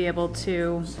wouldn't be able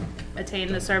to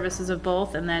attain the services of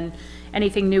both, and then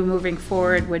anything new moving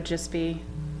forward would just be,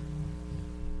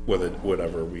 With it,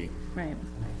 whatever we, right.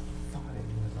 I thought it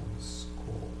was on the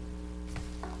school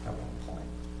at one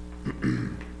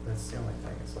point. That's the only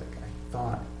thing, it's like, I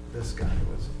thought this guy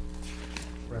was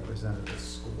represented the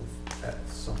school at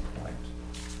some point.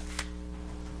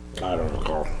 I don't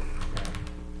recall. Yeah.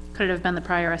 Could it have been the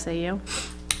prior SAU?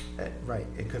 Right,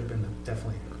 it could have been,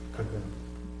 definitely could have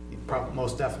been,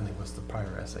 most definitely was the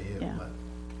prior SAU, Yeah. but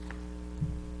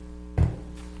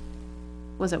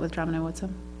Was it with Drummond and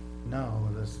Woodson? no,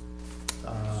 there's,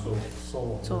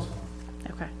 Soul. Soul.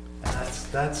 Okay. And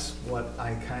that's what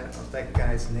I that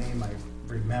guy's name I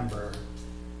remember,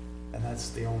 and that's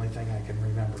the only thing I can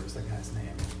remember is the guy's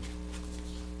name.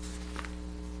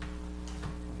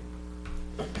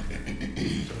 So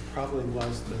it probably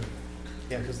was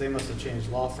yeah, because they must have changed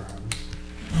law firms.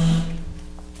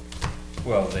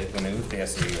 Well, when they moved to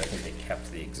SAU, I think they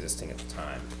kept the existing at the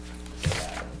time.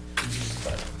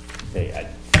 But they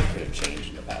could have changed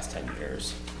in the past 10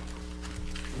 years.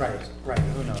 Right,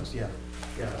 who knows, yeah,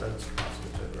 that's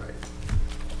possible too, right.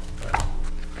 But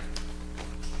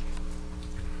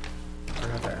I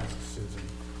forgot to ask Susan.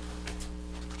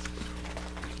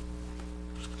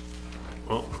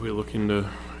 well, if we're looking to,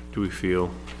 do we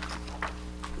feel,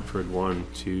 I've heard 1,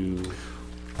 2,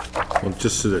 Well,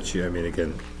 just so that you, I mean,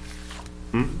 again.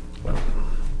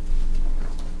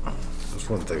 That's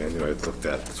one thing I knew I'd looked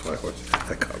at, that's why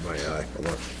that caught my eye. Hold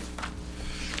on.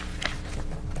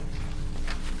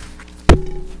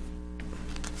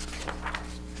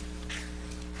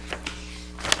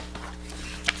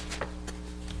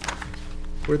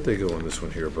 Where'd they go on this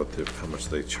one here about how much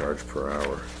they charge per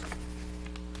hour?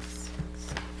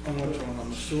 On which one, on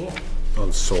the Soul?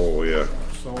 On Soul, yeah.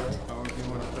 Soul, however you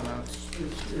want to pronounce.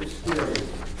 It's theory.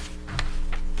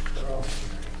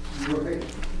 I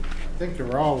think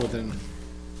they're all within.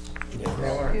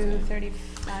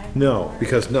 235. No,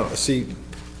 because, no, see,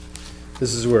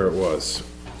 this is where it was.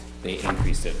 They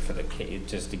increased it for the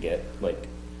just to get, like,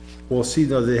 Well, see,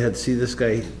 no, they had, see this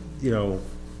guy, you know,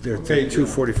 they're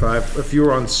 245. If you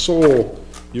were on Soul,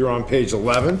 you're on page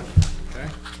 11. Okay.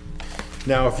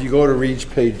 Now, if you go to reach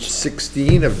page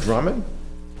 16 of Drummond,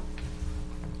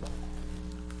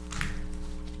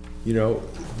 you know,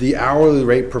 the hourly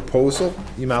rate proposal,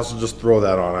 you might as well just throw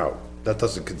that on out. That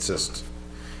doesn't consist.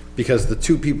 Because the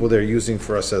two people they're using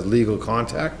for us as legal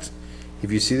contact,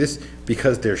 if you see this,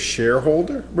 because they're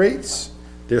shareholder rates,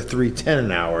 they're $3.10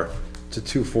 an hour to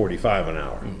 $2.45 an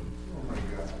hour.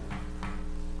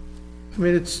 I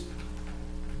mean, it's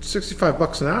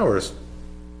 $65 an hour is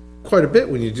quite a bit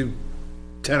when you do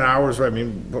 10 hours, I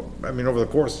mean, over the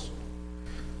course.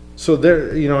 So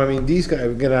they're, you know, I mean, these guys,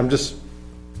 again,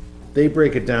 they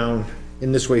break it down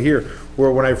in this way here,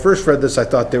 where when I first read this, I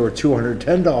thought they were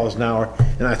 $210 an hour,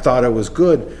 and I thought it was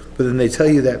good, but then they tell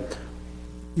you that,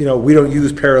 you know, we don't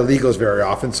use paralegals very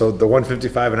often, so the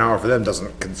 $155 an hour for them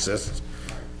doesn't consist.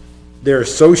 Their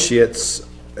associates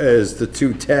is the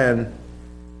 $210,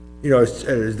 you know,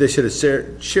 they should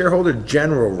have shareholder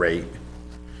general rate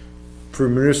for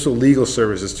municipal legal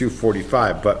services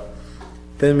 $245, but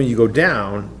then when you go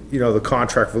down, you know, the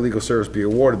contract for legal service be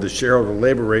awarded, the shareholder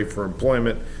labor rate for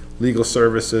employment, legal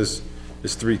services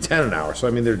is $3.10 an hour. So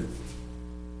I mean,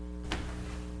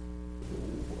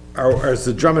 is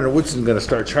the Drummond and Woodson gonna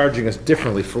start charging us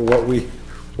differently for what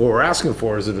we're asking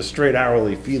for? Is it a straight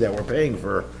hourly fee that we're paying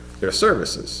for their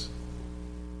services?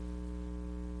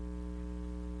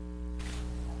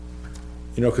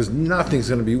 You know, cause nothing's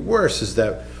gonna be worse is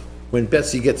that when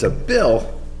Betsy gets a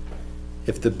bill,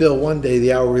 if the bill one day,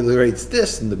 the hourly rate's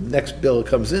this, and the next bill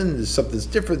comes in, something's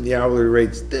different, the hourly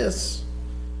rate's this.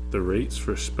 The rates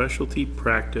for specialty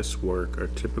practice work are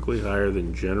typically higher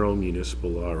than general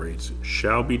municipal law rates,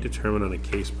 shall be determined on a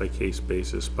case-by-case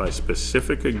basis by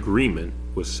specific agreement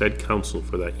with said counsel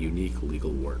for that unique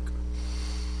legal work.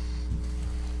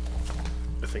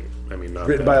 I mean, not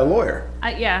Written bad. by a lawyer.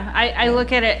 I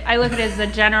look at it as the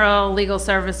general legal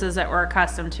services that we're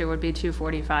accustomed to would be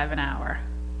 $245 an hour.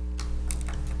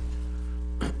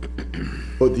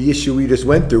 But the issue we just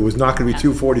went through was not gonna be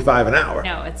 $245 an hour.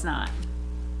 No, it's not.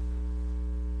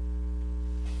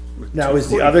 Now, is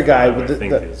the other guy, with I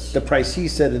think is- the price he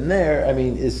said in there, I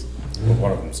mean, is,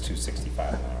 one of them's $265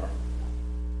 an hour.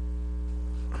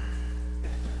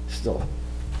 still.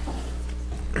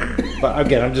 But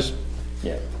again, I'm just,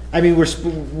 Yeah. I mean,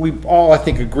 we all, I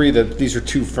think, agree that these are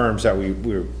two firms that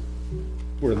we're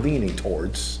leaning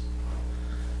towards.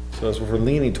 So as we're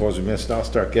leaning towards, we must now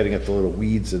start getting at the little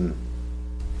weeds and,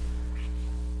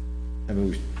 I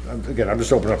mean, again, I'm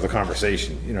just opening up the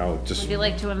conversation, you know, just. Would you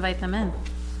like to invite them in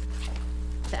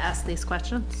to ask these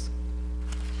questions?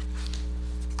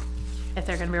 If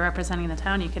they're gonna be representing the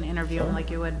town, you can interview them like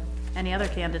you would any other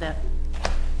candidate.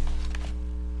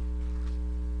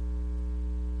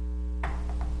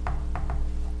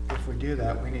 If we do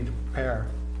that, we need to prepare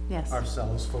Yes.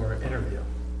 ourselves for an interview.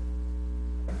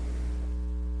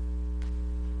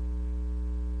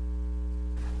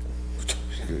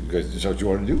 Is that what you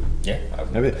wanna do? Yeah. I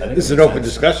mean, this is an open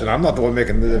discussion, I'm not the one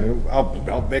making,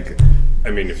 I'll make it.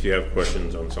 I mean, if you have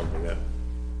questions on something that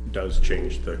does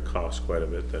change the cost quite a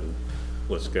bit, then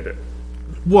let's get it.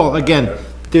 Well, again,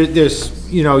 there's,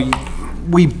 you know,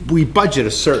 we budget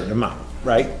a certain amount,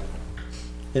 right?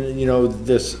 And, you know,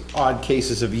 there's odd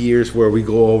cases of years where we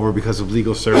go over because of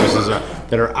legal services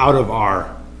that are out of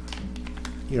our,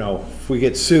 you know, if we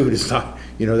get sued, it's not,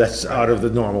 you know, that's out of the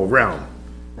normal realm.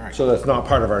 Right. So that's not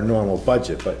part of our normal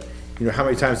budget, but, you know, how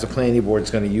many times the planning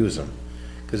board's gonna use them?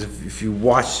 Because if you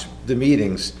watch the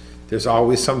meetings, there's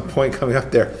always some point coming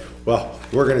up there, well,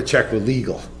 we're gonna check with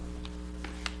legal.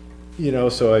 You know,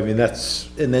 so I mean, that's,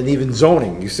 and then even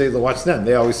zoning, you say, watch them,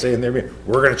 they always say in their meeting,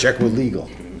 we're gonna check with legal.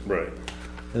 Right.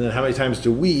 And then how many times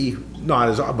do we, not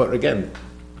as, but again,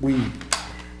 we,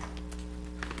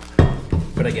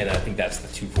 But again, I think that's the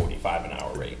 $245 an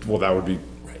hour rate. well, that would be,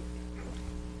 Right.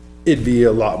 it'd be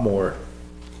a lot more,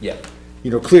 Yeah.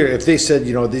 you know, clear. If they said,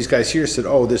 you know, these guys here said,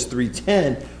 oh, this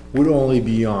 310 would only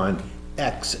be on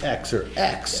X, X, or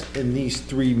X in these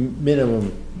three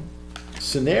minimum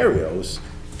scenarios,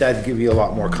 that'd give you a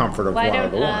lot more comfort of Why why don't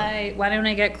go on. why don't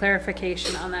I get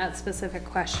clarification on that specific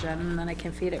question, and then I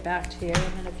can feed it back to you,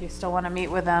 and then if you still wanna meet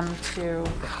with them to,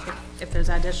 if there's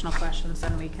additional questions,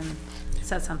 then we can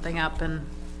set something up and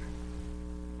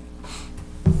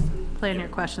plan your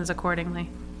questions accordingly.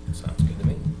 Sounds good to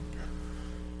me.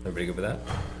 Everybody good with that?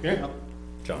 Yeah.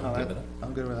 John, good with that?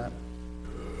 I'm good with that.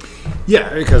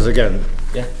 Yeah, because again,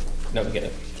 Yeah. No, we get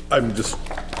it. I'm just,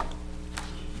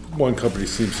 one company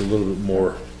seems a little bit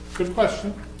more, Good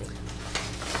question.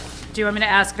 Do you want me to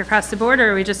ask it across the board,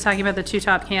 or are we just talking about the two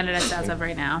top candidates as of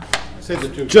right now? Say the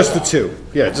two. just the two,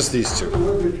 yeah, just these two.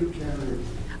 What did you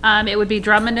carry? It would be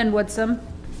Drummond and Woodsum.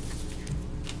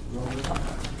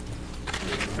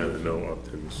 I don't know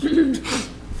Upton's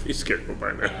fee schedule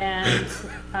by now. And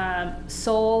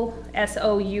Soule,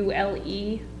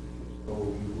 Soule,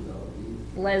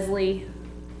 Leslie,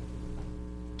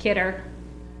 Kidder,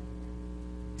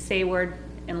 Sayward,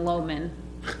 and Lowman,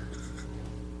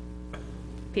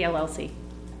 PLLC.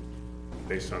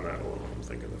 Based on that alone, I'm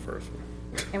thinking the first one.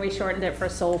 And we shortened it for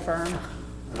Soul Firm.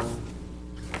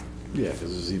 Yeah,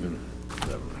 because there's even,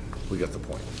 never mind. We got the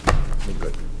point. We're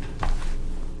good.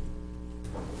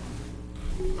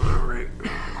 All right.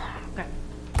 Okay.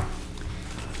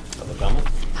 Public comment?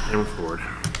 Hammer forward.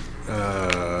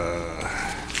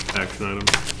 Action item.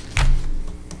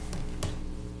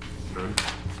 None.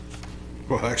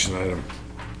 Well, action item.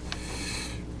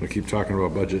 We keep talking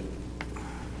about budget.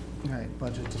 All right,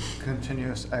 budget's a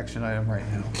continuous action item right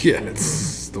now. Yeah,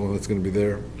 it's the one that's gonna be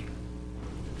there.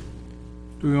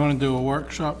 Do we want to do a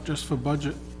workshop just for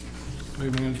budget? Or are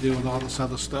we going to deal with all this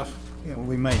other stuff? Yeah,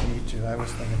 we might need to. I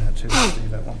was thinking that too,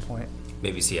 Steve, at one point.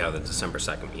 Maybe see how the December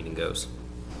 2nd meeting goes.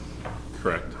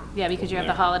 Correct. Yeah, because you have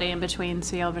the holiday in between,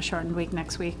 so you'll have a shortened week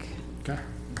next week. Okay.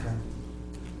 Okay.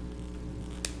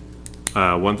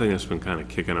 One thing that's been kind of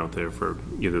kicking out there for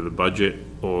either the budget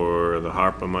or the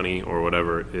HARPA money or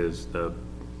whatever is the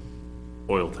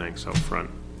oil tanks out front,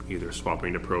 either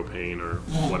swapping to propane or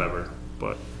whatever,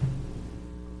 but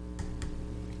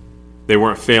they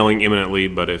weren't failing imminently,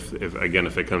 but if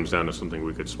it comes down to something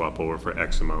we could swap over for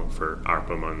X amount for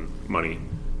ARPA money,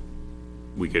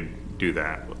 we could do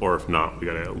that, or if not, we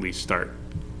gotta at least start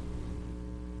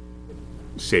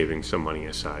saving some money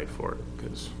aside for it,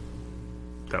 because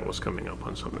that was coming up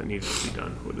on something that needed to be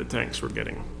done with the tanks. We're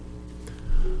getting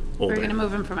older. We're gonna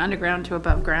move them from underground to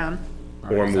above ground.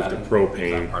 Or move to Is that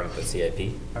propane. part of the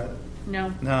CIP?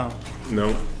 No. No,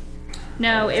 No,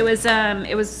 No, it was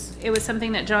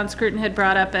something that John Scruton had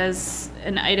brought up as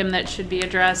an item that should be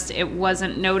addressed. It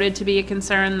wasn't noted to be a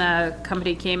concern. The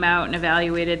company came out and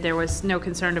evaluated. There was no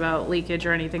concern about leakage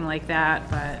or anything like that,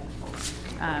 but,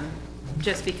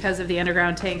 just because of the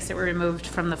underground tanks that were removed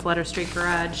from the Flutter Street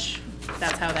garage,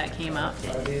 that's how that came up.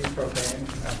 are these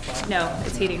propane? No,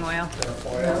 it's heating oil.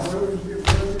 Oil?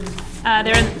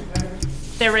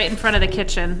 They're right in front of the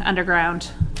kitchen,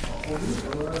 underground.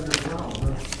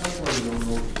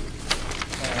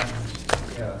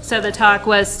 So the talk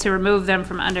was to remove them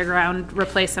from underground,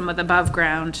 replace them with above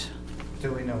ground.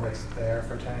 Do we know what's there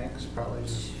for tanks? Probably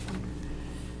just.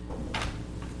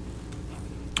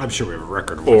 I'm sure we have a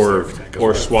record of what's there for tank, 'cause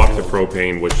or we- swap the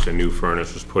propane, which the new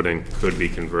furnace was put in, could be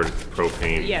converted to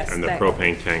propane. Yes, And the that-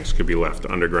 propane tanks could be left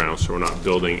underground, so we're not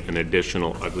building an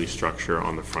additional ugly structure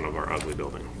on the front of our ugly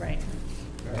building. Right.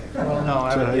 Well, no,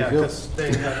 So how you yeah, feel? because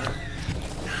they have,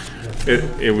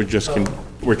 It would just,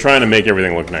 we're trying to make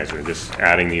everything look nicer, just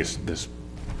adding this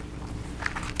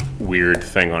weird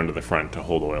thing onto the front to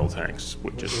hold oil tanks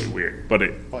would just be weird, but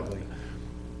ugly.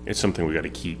 it's something we gotta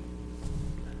keep.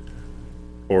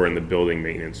 Or in the building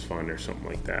maintenance fund or something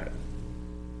like that.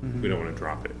 We don't wanna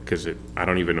drop it, cause I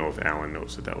don't even know if Alan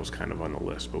knows that was kind of on the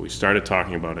list, but we started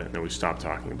talking about it, and then we stopped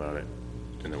talking about it,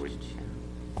 and then we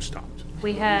stopped.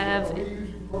 We have,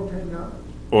 Propane now?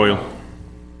 Oil,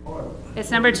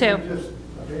 it's number 2. Just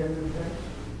abandoned tank?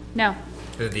 No,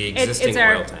 They're the It's existing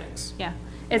our- oil tanks. yeah.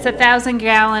 It's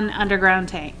 1,000-gallon underground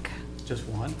tank Just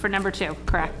one? for number 2,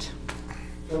 correct?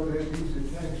 So these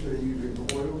tanks are using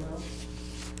oil now?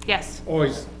 Yes.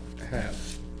 Always have.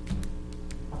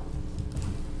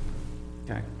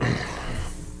 Okay.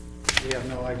 We have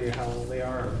no idea how old they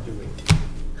are, do we?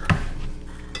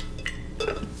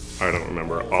 I don't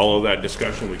remember all of that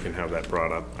discussion, we can have that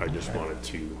brought up, I just wanted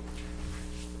to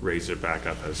raise it back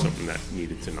up as something that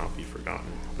needed to not be forgotten.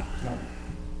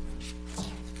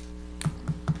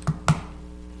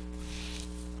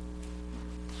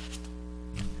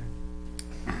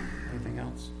 Anything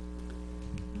else?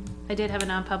 I did have a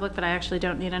non-public, but I actually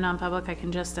don't need a non-public. I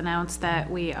can just announce that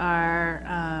we are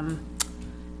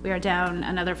down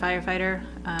another firefighter.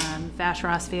 Vash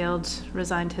Rossfield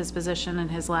resigned his position,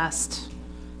 and his last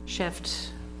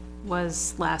shift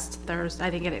was last Thursday.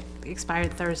 I think it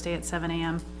expired Thursday at 7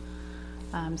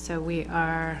 a.m. So we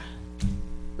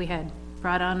had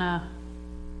brought on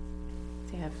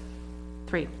we have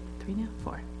three now?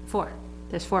 Four.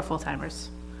 There's 4 full-timers.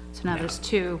 So now there's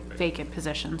 2 vacant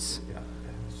positions. Yeah.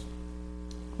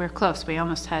 We're close. We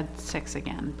almost had 6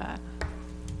 again, but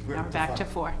now we're back to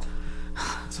 4.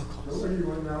 So what are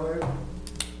you in now, Ed?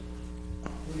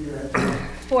 What are you at?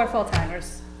 4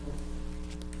 full-timers.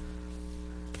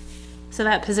 So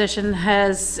that position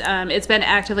has, it's been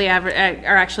actively or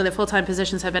actually the full-time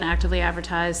positions have been actively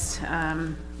advertised,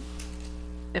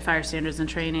 at Fire Standards and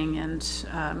Training and,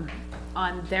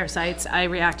 on their sites. I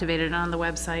reactivated it on the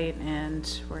website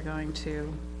and we're going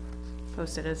to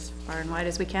post it as far and wide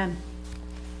as we can.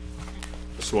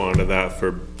 Just wanted that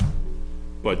for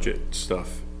budget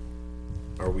stuff.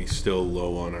 Are we still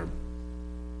low on our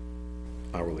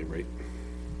hourly rate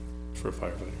for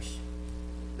firefighters?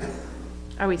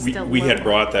 Are we still? We had low?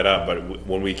 brought that up, but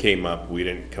when we came up, we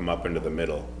didn't come up into the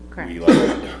middle. Correct. We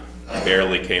like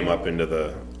barely came up into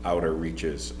the outer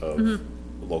reaches of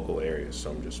local areas,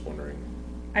 so I'm just wondering.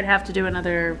 I'd have to do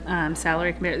another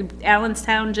salary committee.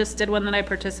 Allenstown just did one that I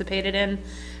participated in,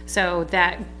 so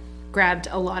that grabbed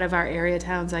a lot of our area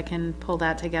towns. I can pull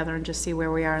that together and just see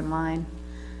where we are in line.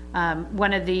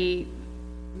 One of the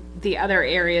other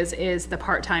areas is the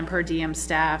part-time per diem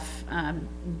staff.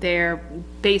 They're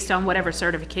based on whatever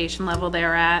certification level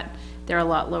they're at. They're a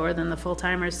lot lower than the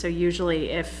full-timers, so usually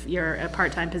if you're a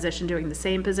part-time position doing the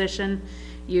same position,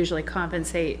 usually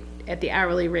compensate at the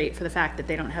hourly rate for the fact that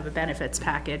they don't have a benefits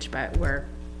package, but we're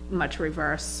much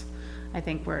reverse. I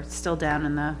think we're still down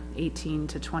in the $18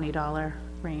 to $20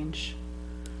 range.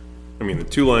 I mean, the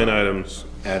 2 line items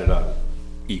added up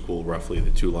equal roughly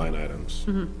the 2 line items.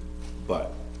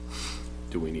 But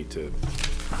do we need to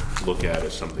look at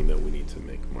as something that we need to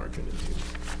make margin into?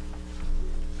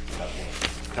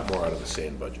 Cut more out of the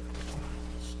sand budget.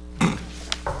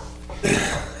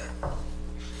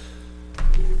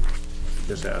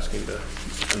 Just asking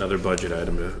another budget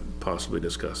item to possibly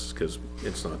discuss, because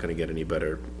it's not gonna get any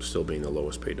better, still being the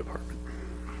lowest paid department.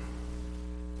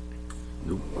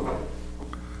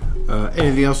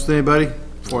 Anything else to anybody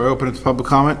before I open it to public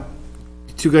comment?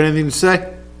 You two got anything to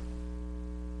say?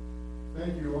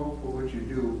 Thank you all for what you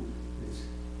do. It's,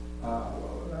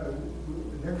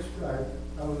 next,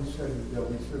 Alan said there'll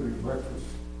be serving breakfast.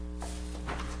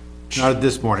 Not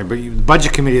this morning, but the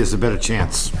budget committee has a better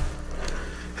chance.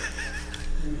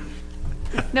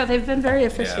 No, they've been very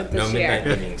efficient No this midnight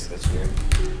year. meetings this year.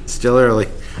 Still early.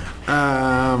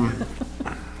 All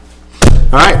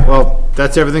right, well,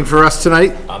 that's everything for us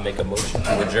tonight. I'll make a motion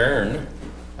to adjourn.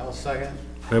 I'll second.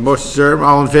 We have motion adjourned.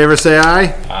 All in favor, say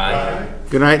aye. Aye.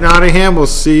 Good night, Nottingham. We'll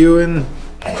see you in,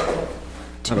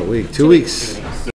 not a week, 2 weeks.